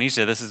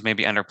Indonesia, this is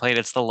maybe underplayed,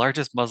 it's the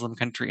largest Muslim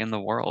country in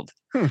the world.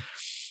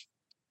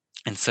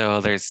 And so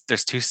there's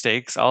 2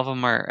 states, all of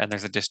them are, and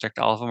there's a district,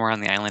 all of them are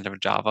on the island of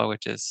Java,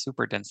 which is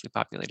super densely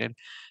populated.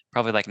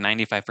 Probably like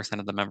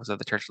 95% of the members of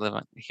the church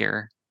live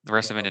here. The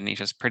rest of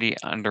Indonesia is pretty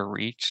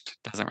underreached,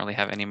 doesn't really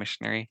have any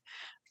missionary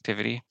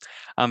activity.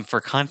 For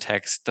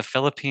context, the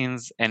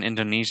Philippines and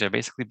Indonesia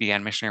basically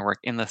began missionary work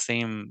in the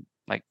same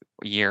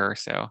year or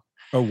so.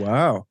 Oh,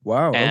 wow.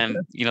 And,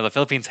 the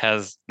Philippines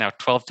has now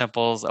 12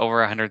 temples, over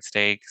 100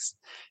 stakes,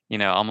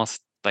 almost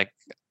like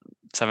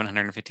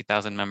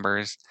 750,000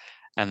 members.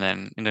 And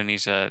then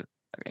Indonesia,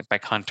 by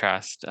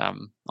contrast,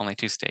 only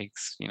 2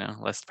 stakes,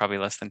 probably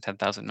less than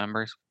 10,000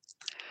 members.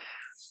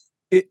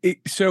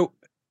 So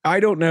I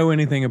don't know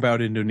anything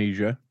about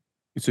Indonesia,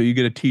 so you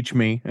get to teach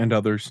me and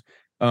others.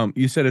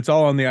 You said it's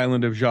all on the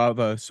island of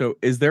Java. So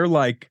is there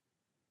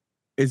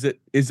is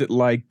it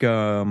like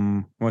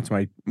what's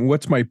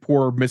my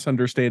poor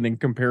misunderstanding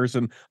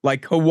comparison?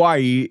 Like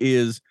Hawaii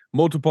is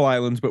multiple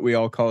islands, but we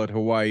all call it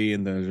Hawaii,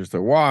 and then there's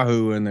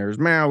Oahu and there's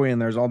Maui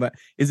and there's all that.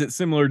 Is it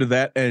similar to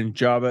that? And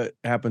Java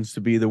happens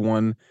to be the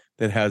one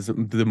that has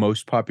the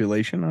most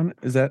population on it?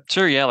 Is that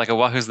sure? Yeah, like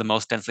Oahu is the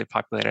most densely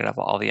populated of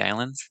all the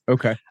islands.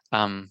 Okay.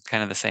 Kind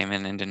of the same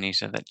in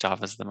Indonesia, that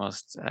Java is the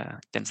most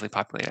densely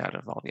populated out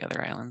of all the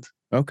other islands.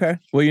 Okay.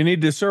 Well, you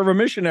need to serve a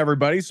mission,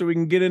 everybody, so we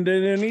can get into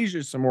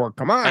Indonesia some more.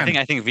 Come on.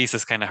 I think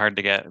visa's kind of hard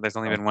to get. There's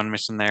only been 1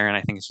 mission there, and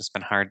I think it's just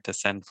been hard to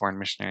send foreign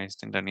missionaries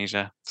to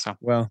Indonesia. So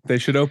well, they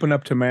should open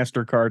up to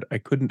MasterCard. I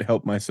couldn't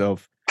help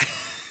myself.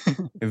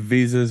 If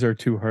visas are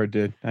too hard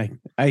to,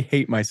 I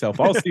hate myself.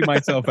 I'll see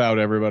myself out,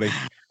 everybody.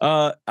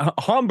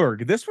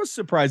 Hamburg. This was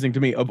surprising to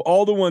me. Of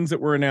all the ones that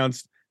were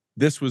announced,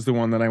 this was the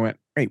one that I went,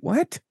 wait,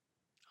 what?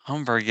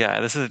 Hamburg, yeah.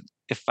 This is,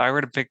 if I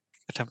were to pick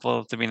a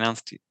temple to be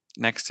announced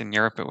next in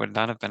Europe, it would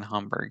not have been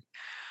Hamburg.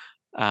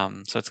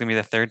 So it's going to be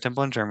the 3rd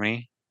temple in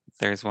Germany.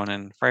 There's one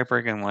in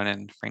Freiburg and one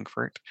in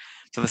Frankfurt.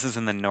 So this is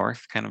in the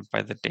north, kind of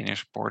by the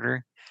Danish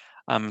border.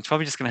 It's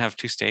probably just going to have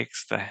 2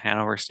 stakes, the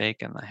Hanover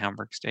stake and the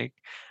Hamburg stake.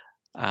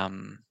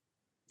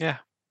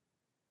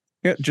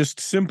 Yeah, just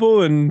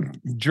simple, and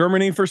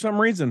Germany for some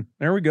reason.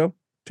 There we go.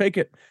 Take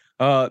it.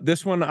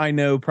 This one I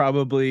know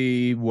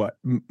probably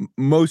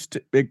most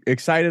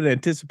excited,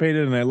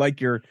 anticipated, and I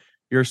like your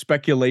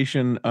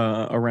speculation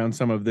around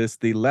some of this.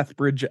 The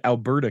Lethbridge,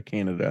 Alberta,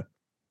 Canada.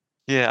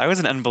 Yeah, I was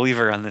an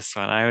unbeliever on this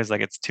one. I was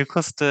like, it's too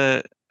close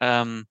to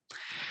Cardston,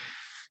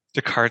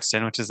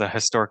 which is a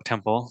historic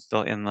temple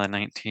built in the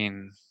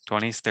 1920s,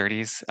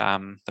 30s.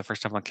 The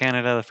first temple in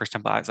Canada, the first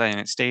temple outside the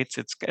United States.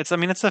 It's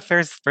a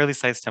fairly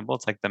sized temple.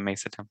 It's like the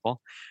Mesa Temple,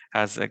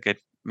 has a good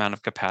amount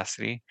of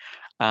capacity.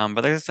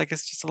 But there's, I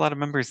guess, just a lot of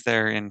members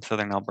there in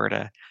southern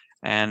Alberta,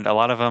 and a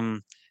lot of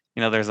them,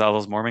 there's all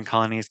those Mormon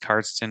colonies,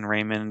 Cardston,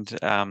 Raymond,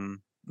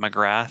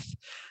 McGrath.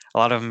 a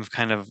lot of them have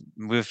kind of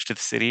moved to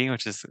the city,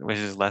 which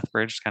is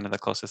Lethbridge, kind of the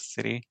closest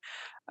city.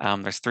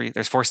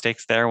 There's 4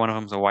 stakes there. One of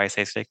them is a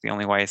YSA stake, the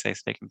only YSA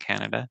stake in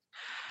Canada.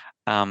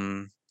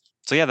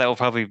 So yeah, that will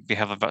probably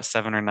have about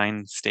 7 or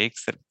 9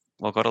 stakes that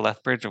will go to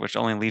Lethbridge, which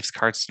only leaves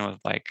Cardston with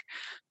like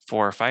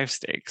 4 or 5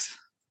 stakes.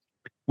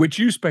 Which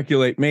you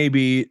speculate may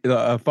be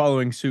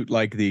following suit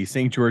like the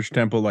St. George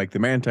Temple, like the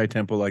Manti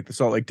Temple, like the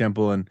Salt Lake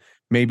Temple, and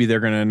maybe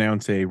they're going to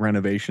announce a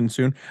renovation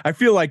soon. I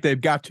feel like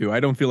they've got to. I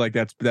don't feel like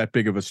that's that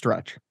big of a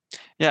stretch.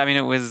 Yeah, I mean,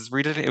 it was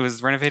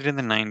renovated in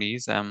the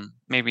 90s.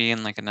 Maybe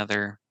in like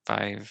another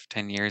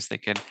 5-10 years they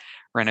could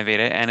renovate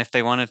it. And if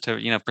they wanted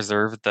to,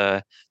 preserve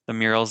the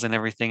murals and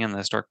everything and the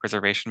historic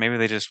preservation, maybe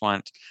they just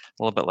want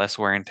a little bit less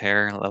wear and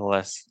tear, a little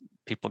less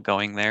people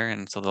going there,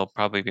 and so they'll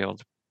probably be able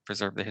to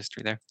preserve the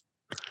history there.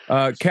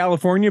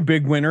 California,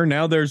 big winner.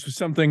 Now there's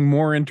something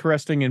more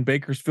interesting in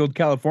Bakersfield,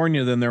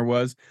 California than there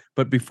was.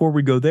 But before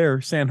we go there,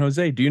 San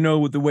Jose, do you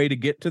know the way to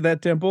get to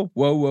that temple?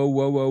 Whoa, whoa,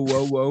 whoa, whoa,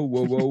 whoa, whoa,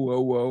 whoa, whoa,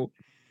 whoa,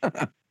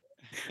 whoa.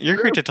 You're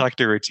great to talk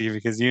to, Richie,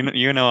 because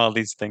you know all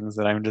these things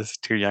that I'm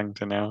just too young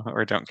to know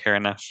or don't care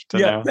enough to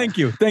know. Thank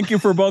you. Thank you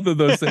for both of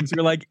those things.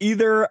 You're like,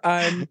 either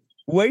I'm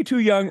way too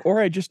young or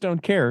I just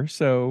don't care.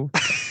 So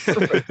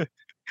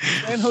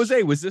San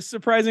Jose, was this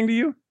surprising to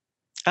you?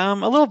 A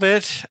little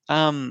bit.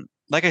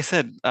 Like I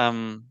said,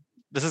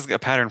 this is a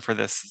pattern for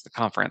this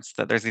conference,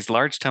 that there's these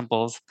large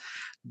temples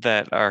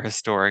that are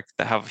historic,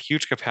 that have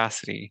huge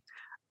capacity,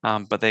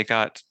 but they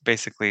got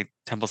basically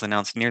temples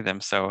announced near them.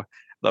 So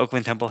the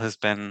Oakland Temple has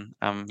been,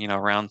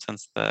 around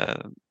since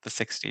the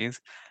 60s.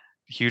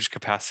 Huge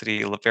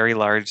capacity, very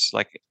large,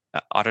 like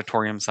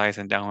auditorium size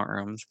endowment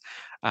rooms.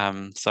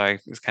 So I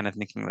was kind of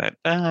thinking that,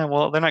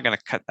 well, they're not going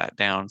to cut that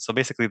down. So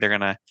basically, they're going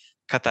to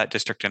cut that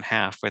district in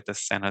half with the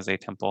San Jose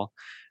Temple.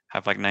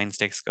 Have like 9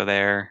 stakes go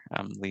there.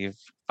 Leave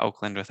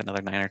Oakland with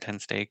another 9 or 10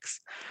 stakes.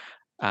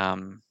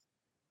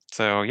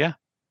 So yeah.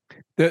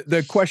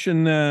 The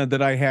question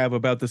that I have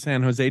about the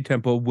San Jose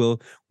Temple will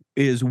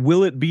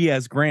it be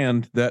as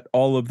grand that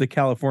all of the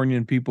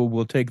Californian people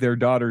will take their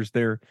daughters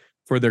there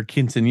for their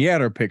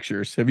quinceañera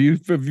pictures? Have you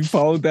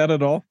followed that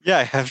at all? Yeah,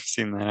 I have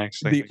seen that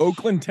actually. The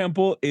Oakland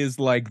Temple is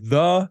like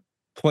the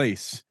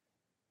place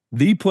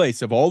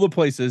of all the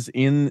places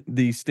in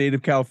the state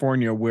of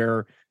California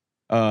where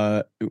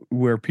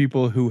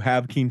people who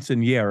have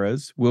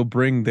quinceañeras will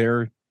bring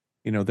their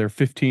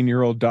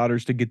 15-year-old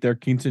daughters to get their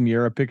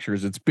quinceañera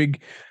pictures. It's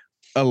big,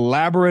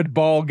 elaborate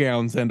ball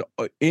gowns, and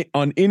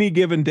on any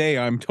given day,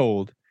 I'm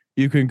told,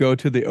 you can go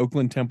to the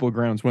Oakland Temple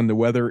grounds when the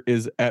weather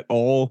is at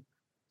all,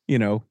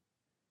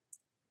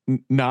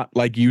 not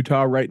like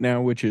Utah right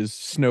now, which is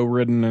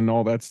snow-ridden and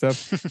all that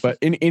stuff, but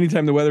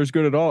anytime the weather's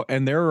good at all,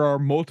 and there are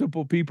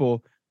multiple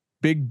people,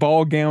 big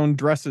ball gown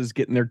dresses,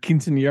 getting their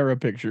quinceañera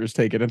pictures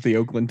taken at the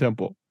Oakland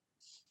Temple.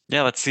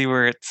 Yeah, let's see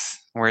where it's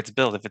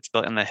built. If it's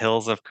built in the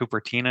hills of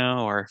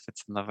Cupertino, or if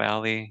it's in the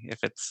valley.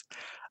 It's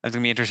going to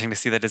be interesting to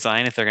see the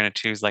design. If they're going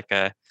to choose like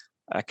a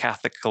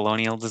Catholic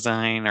colonial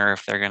design, or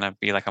if they're going to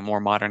be like a more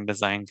modern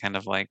design, kind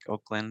of like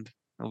Oakland.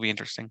 It'll be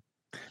interesting.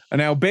 And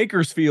now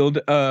Bakersfield,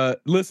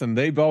 listen,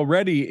 they've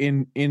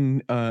already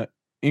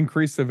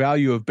increased the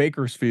value of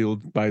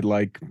Bakersfield by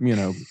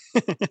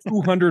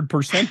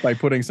 200% by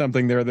putting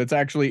something there that's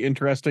actually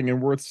interesting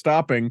and worth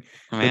stopping.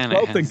 Man, the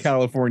 12th in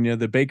California,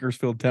 the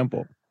Bakersfield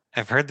Temple.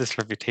 I've heard this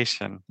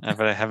reputation,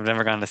 but I have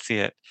never gone to see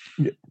it.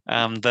 Yeah.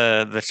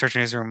 The church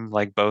newsroom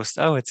boasts,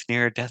 it's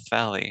near Death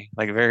Valley,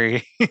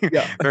 very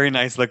very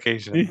nice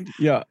location.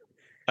 Yeah.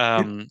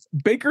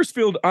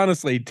 Bakersfield,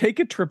 honestly, take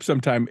a trip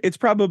sometime. It's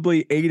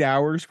probably 8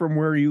 hours from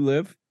where you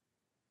live.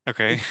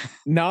 Okay. It's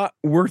not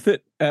worth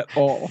it at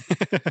all.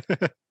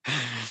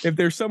 If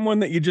there's someone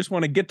that you just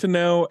want to get to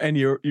know and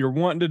you're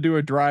wanting to do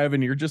a drive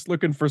and you're just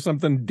looking for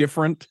something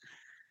different,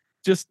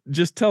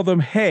 just tell them,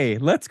 hey,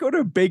 let's go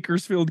to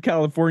Bakersfield,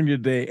 California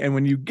today. And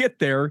when you get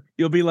there,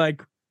 you'll be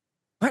like,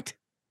 what?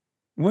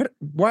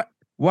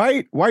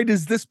 Why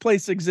does this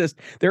place exist?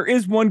 There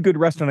is one good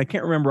restaurant. I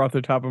can't remember off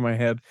the top of my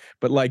head,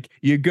 but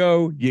you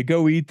go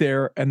eat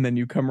there and then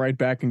you come right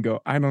back and go,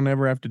 I don't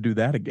ever have to do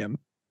that again.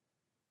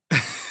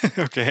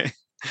 Okay.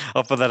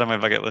 I'll put that on my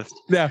bucket list.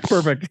 Yeah,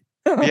 perfect.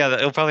 Yeah,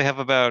 it'll probably have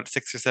about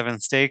 6 or 7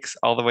 stakes,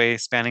 all the way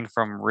spanning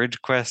from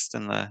Ridgecrest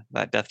in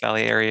that Death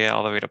Valley area,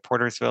 all the way to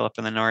Portersville up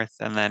in the north,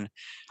 and then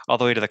all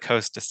the way to the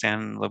coast to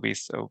San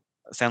Luis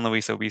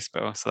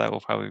Obispo. So that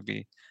will probably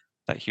be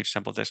that huge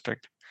temple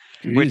district.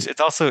 Jeez. Which it's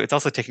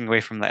also taking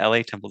away from the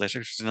LA Temple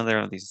District, which is another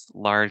of these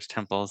large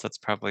temples that's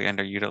probably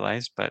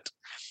underutilized. But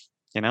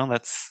I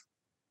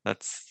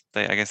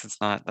guess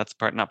it's not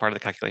part of the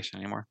calculation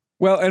anymore.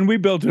 Well, and we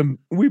built him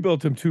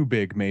too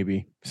big,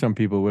 maybe some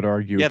people would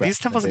argue. Yeah, these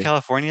temples in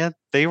California,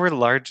 they were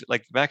large.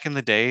 Like back in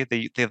the day,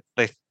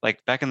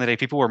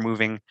 people were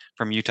moving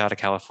from Utah to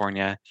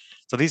California.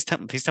 So these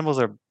temples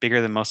are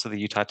bigger than most of the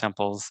Utah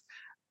temples.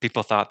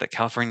 People thought that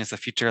California is the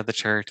future of the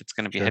church. It's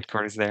going to be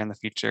headquarters there in the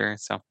future.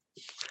 So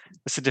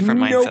it's a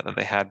different mindset that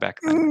they had back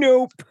then.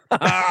 Nope.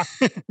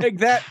 Take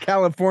that,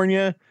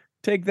 California.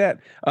 Take that.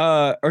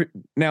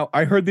 Now,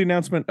 I heard the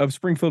announcement of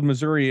Springfield,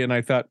 Missouri, and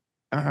I thought,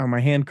 my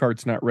hand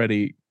cart's not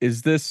ready.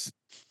 Is this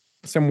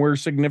somewhere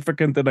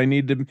significant that I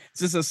need to? Is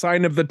this a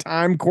sign of the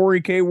time,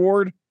 Corey K.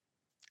 Ward?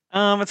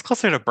 It's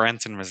closer to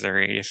Branson,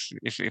 Missouri.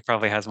 If it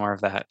probably has more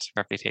of that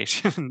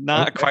reputation.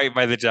 Not quite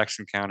by the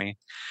Jackson County.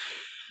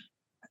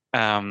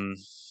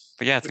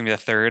 But yeah, it's gonna be the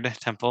third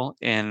temple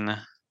in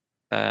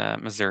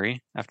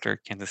Missouri after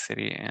Kansas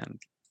City and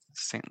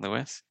St.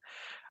 Louis.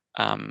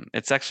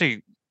 It's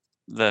actually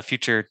the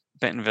future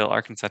Bentonville,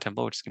 Arkansas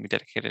temple, which is gonna be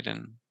dedicated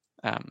in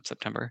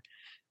September.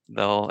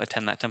 They'll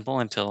attend that temple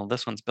until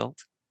this one's built.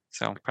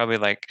 So probably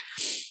like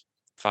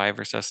 5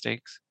 or so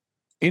stakes.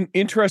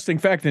 Interesting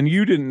fact, and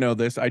you didn't know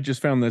this. I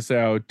just found this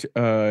out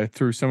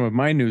through some of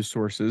my news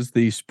sources.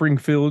 The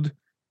Springfield,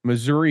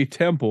 Missouri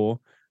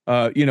temple.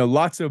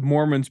 Lots of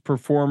Mormons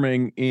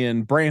performing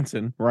in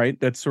Branson, right?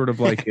 That's sort of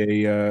like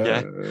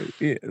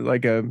it's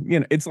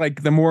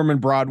like the Mormon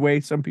Broadway.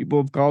 Some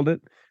people have called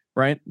it,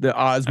 right? The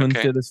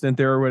Osmonds did a stint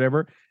there or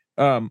whatever.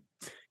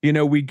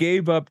 We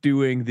gave up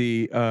doing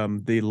the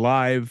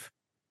live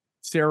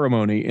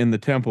ceremony in the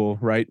temple,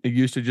 right? It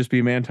used to just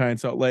be Manti and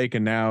Salt Lake,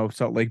 and now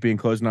Salt Lake being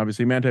closed, and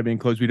obviously Manti being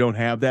closed, we don't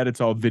have that. It's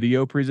all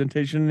video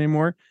presentation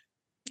anymore.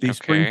 The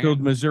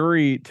Springfield,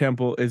 Missouri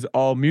temple is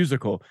all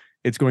musical.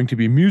 It's going to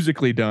be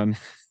musically done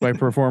by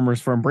performers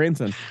from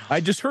Branson.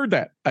 I just heard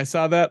that. I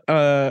saw that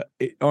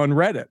on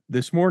Reddit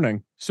this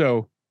morning.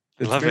 So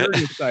it's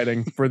very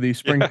exciting for the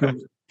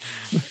Springfield,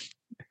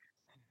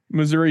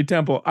 Missouri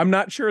temple. I'm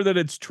not sure that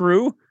it's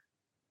true.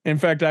 In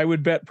fact, I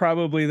would bet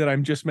probably that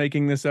I'm just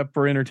making this up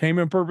for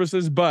entertainment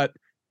purposes, but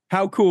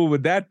how cool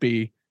would that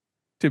be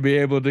to be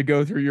able to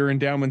go through your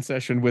endowment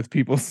session with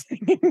people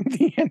singing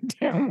the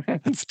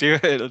endowment? Let's do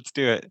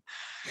it.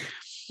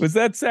 Was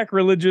that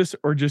sacrilegious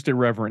or just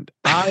irreverent?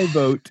 I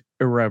vote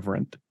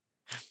irreverent.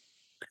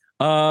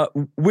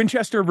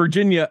 Winchester,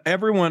 Virginia,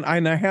 everyone,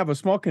 and I have a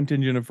small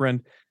contingent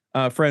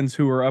of friends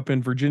who are up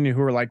in Virginia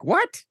who are like,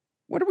 what?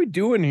 What are we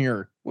doing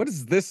here? What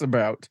is this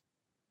about?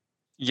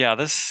 Yeah,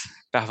 this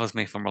baffles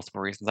me for multiple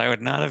reasons. I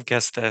would not have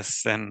guessed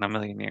this in a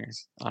million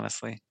years,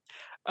 honestly.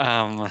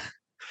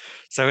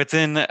 So it's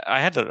in,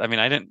 I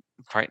didn't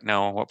quite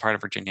know what part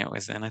of Virginia it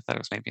was in. I thought it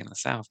was maybe in the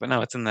south, but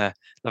no, it's in the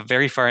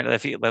very far,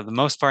 the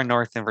most far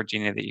north in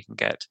Virginia that you can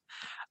get.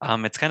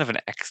 It's kind of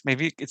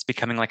maybe it's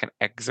becoming like an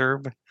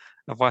exurb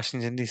of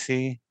Washington,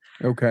 D.C.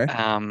 Okay.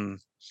 And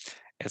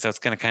so it's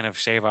going to kind of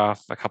shave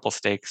off a couple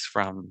stakes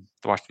from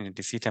the Washington,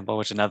 D.C. temple,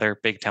 which is another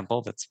big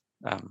temple that's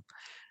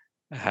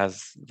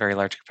has very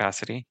large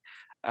capacity.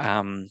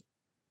 No,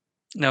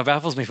 it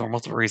baffles me for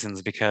multiple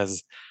reasons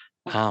because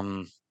it's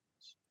going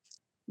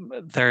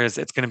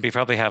to be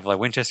probably have a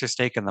Winchester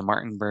stake and the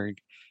Martinsburg,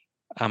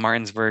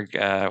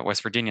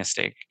 West Virginia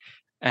stake,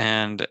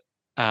 and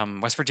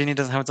West Virginia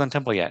doesn't have its own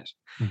temple yet.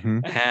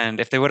 Mm-hmm.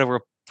 And if they would have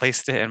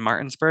replaced it in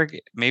Martinsburg,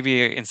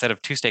 maybe instead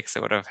of 2 stakes,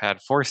 it would have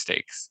had 4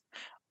 stakes: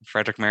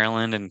 Frederick,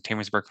 Maryland, and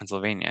Tamiarsburg,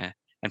 Pennsylvania,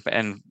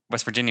 and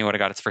West Virginia would have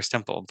got its first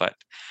temple. But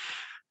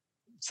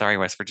sorry,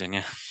 West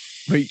Virginia.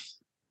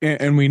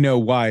 And we know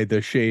why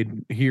the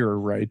shade here,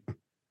 right?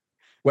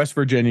 West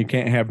Virginia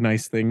can't have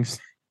nice things.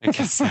 I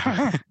guess so.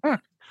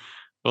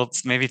 Well,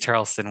 it's maybe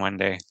Charleston one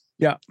day.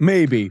 Yeah,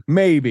 maybe.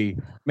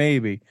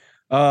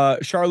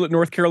 Charlotte,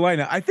 North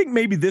Carolina. I think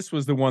maybe this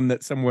was the one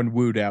that someone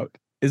wooed out.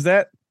 Is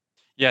that?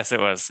 Yes, it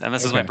was. And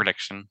this is my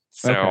prediction.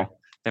 So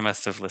they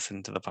must have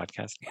listened to the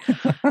podcast.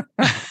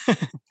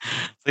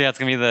 So yeah, it's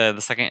going to be the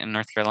second in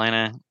North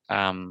Carolina.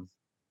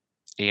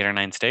 8 or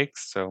 9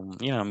 stakes. So,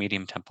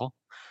 medium temple.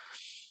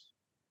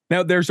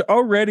 Now, there's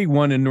already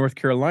one in North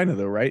Carolina,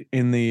 though, right?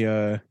 In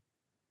the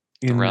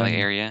Raleigh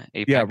area.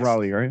 Apex. Yeah,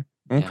 Raleigh area.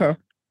 Okay. Yeah.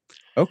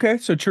 Okay.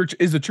 So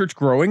is the church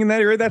growing in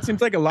that area? That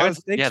seems like a lot of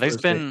stakes. Yeah, there's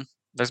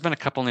been a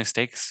couple new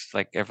stakes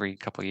like every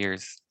couple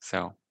years.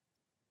 So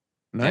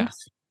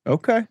nice. Yeah.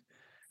 Okay.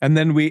 And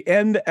then we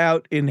end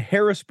out in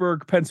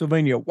Harrisburg,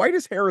 Pennsylvania. Why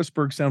does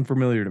Harrisburg sound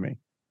familiar to me?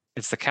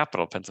 It's the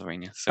capital of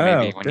Pennsylvania. So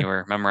maybe when you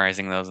were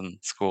memorizing those in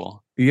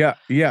school. Yeah.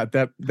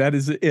 That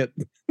is it.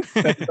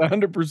 That's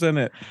 100%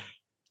 it.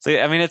 So,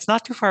 it's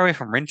not too far away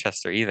from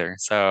Winchester either.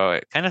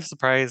 So kind of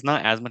surprised,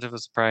 not as much of a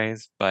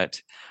surprise,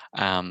 but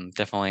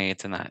definitely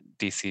it's in that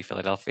DC,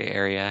 Philadelphia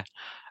area.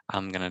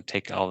 I'm going to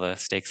take all the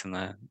stakes in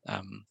the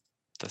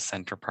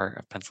center part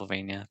of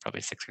Pennsylvania,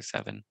 probably 6 or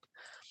 7.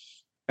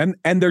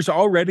 And there's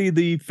already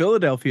the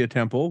Philadelphia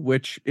temple,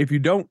 which if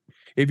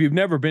you've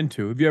never been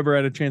to, have you ever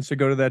had a chance to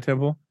go to that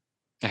temple?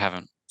 I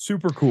haven't.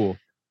 Super cool.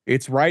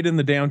 It's right in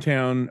the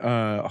downtown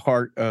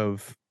heart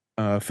of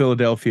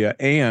Philadelphia.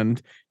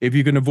 And if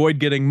you can avoid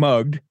getting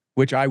mugged,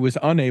 which I was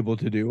unable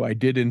to do, I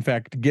did in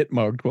fact get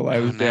mugged while I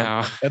was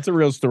there. That's a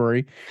real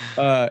story.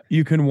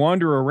 You can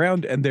wander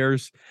around and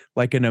there's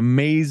like an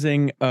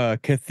amazing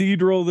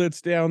cathedral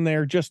that's down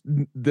there. Just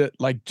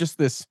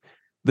this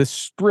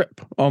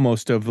strip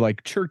almost of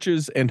like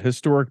churches and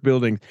historic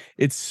buildings.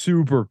 It's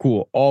super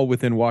cool, all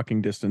within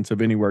walking distance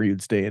of anywhere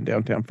you'd stay in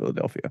downtown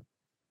Philadelphia.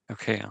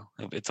 Okay,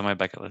 it's on my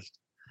bucket list.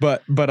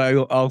 But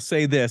I'll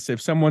say this: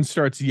 if someone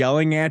starts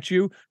yelling at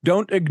you,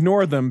 don't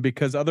ignore them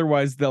because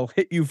otherwise they'll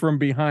hit you from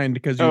behind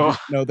because you didn't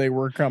know they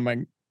were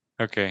coming.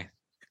 Okay,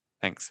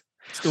 thanks.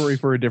 Story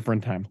for a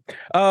different time.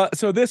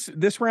 So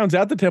this rounds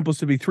out the temples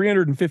to be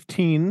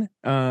 315.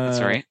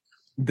 That's right.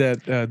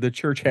 That the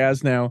church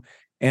has now,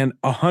 and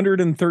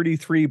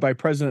 133 by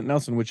President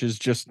Nelson, which is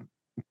just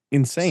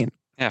insane.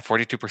 Yeah,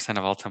 42%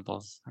 of all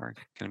temples are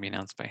going to be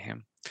announced by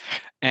him.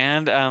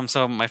 And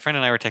so my friend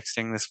and I were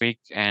texting this week,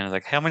 and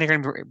like, how many are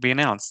going to be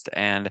announced?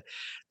 And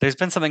there's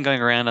been something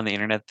going around on the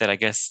internet that I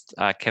guess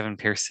Kevin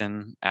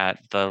Pearson at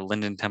the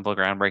Linden Temple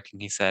groundbreaking,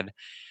 he said,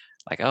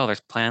 like, oh,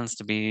 there's plans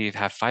to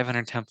have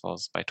 500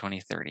 temples by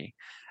 2030.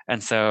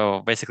 And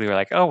so basically we're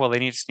like, oh, well,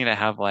 just need to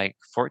have like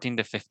 14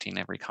 to 15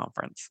 every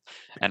conference.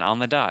 And on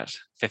the dot,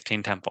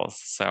 15 temples.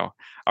 So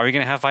are we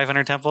going to have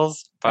 500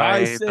 temples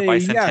by the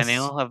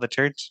bicentennial of the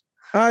church?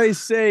 I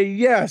say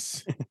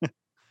yes.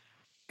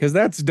 Because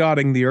that's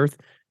dotting the earth.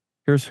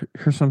 Here's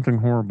something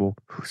horrible.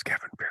 Who's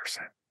Kevin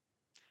Pearson?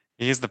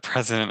 He's the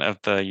president of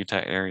the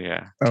Utah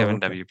area, Kevin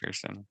W.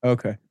 Pearson.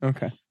 Okay.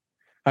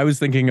 I was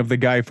thinking of the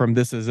guy from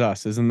This Is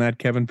Us. Isn't that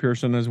Kevin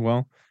Pearson as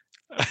well?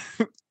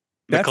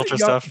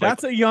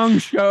 That's a young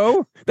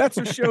show. That's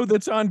a show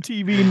that's on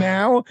TV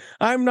now.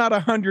 I'm not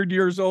 100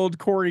 years old,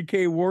 Corey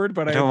K. Ward,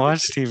 but I don't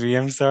watch TV.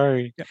 I'm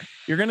sorry.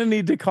 You're going to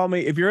need to call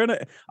me. If you're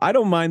I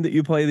don't mind that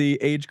you play the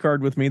age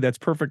card with me. That's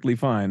perfectly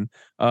fine.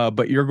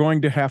 But you're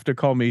going to have to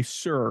call me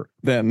sir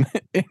then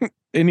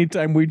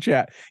anytime we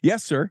chat.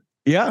 Yes, sir.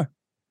 Yeah.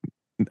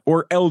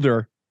 Or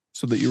elder,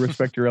 so that you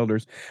respect your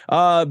elders.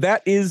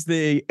 That is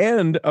the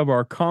end of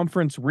our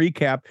conference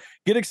recap.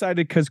 Get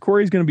excited because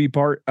Corey's going to be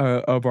part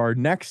of our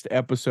next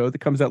episode that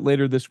comes out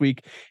later this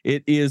week.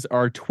 It is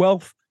our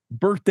 12th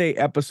birthday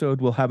episode.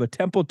 We'll have a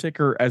temple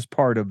ticker as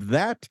part of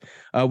that.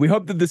 We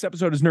hope that this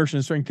episode has nourished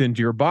and strengthened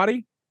your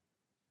body.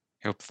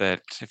 I hope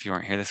that if you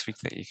weren't here this week,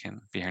 that you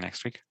can be here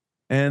next week.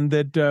 And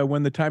that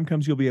when the time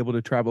comes, you'll be able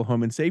to travel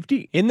home in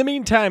safety. In the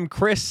meantime,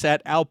 Chris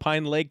at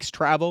Alpine Lakes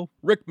Travel,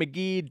 Rick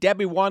McGee,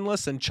 Debbie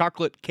Wanless, and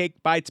Chocolate Cake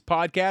Bites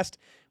Podcast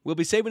will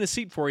be saving a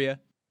seat for you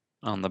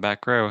on the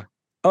back row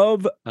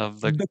of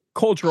the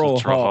Cultural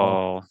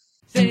Hall.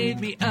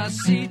 Save me a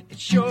seat, it's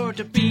sure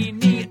to be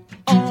neat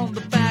on the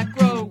back row.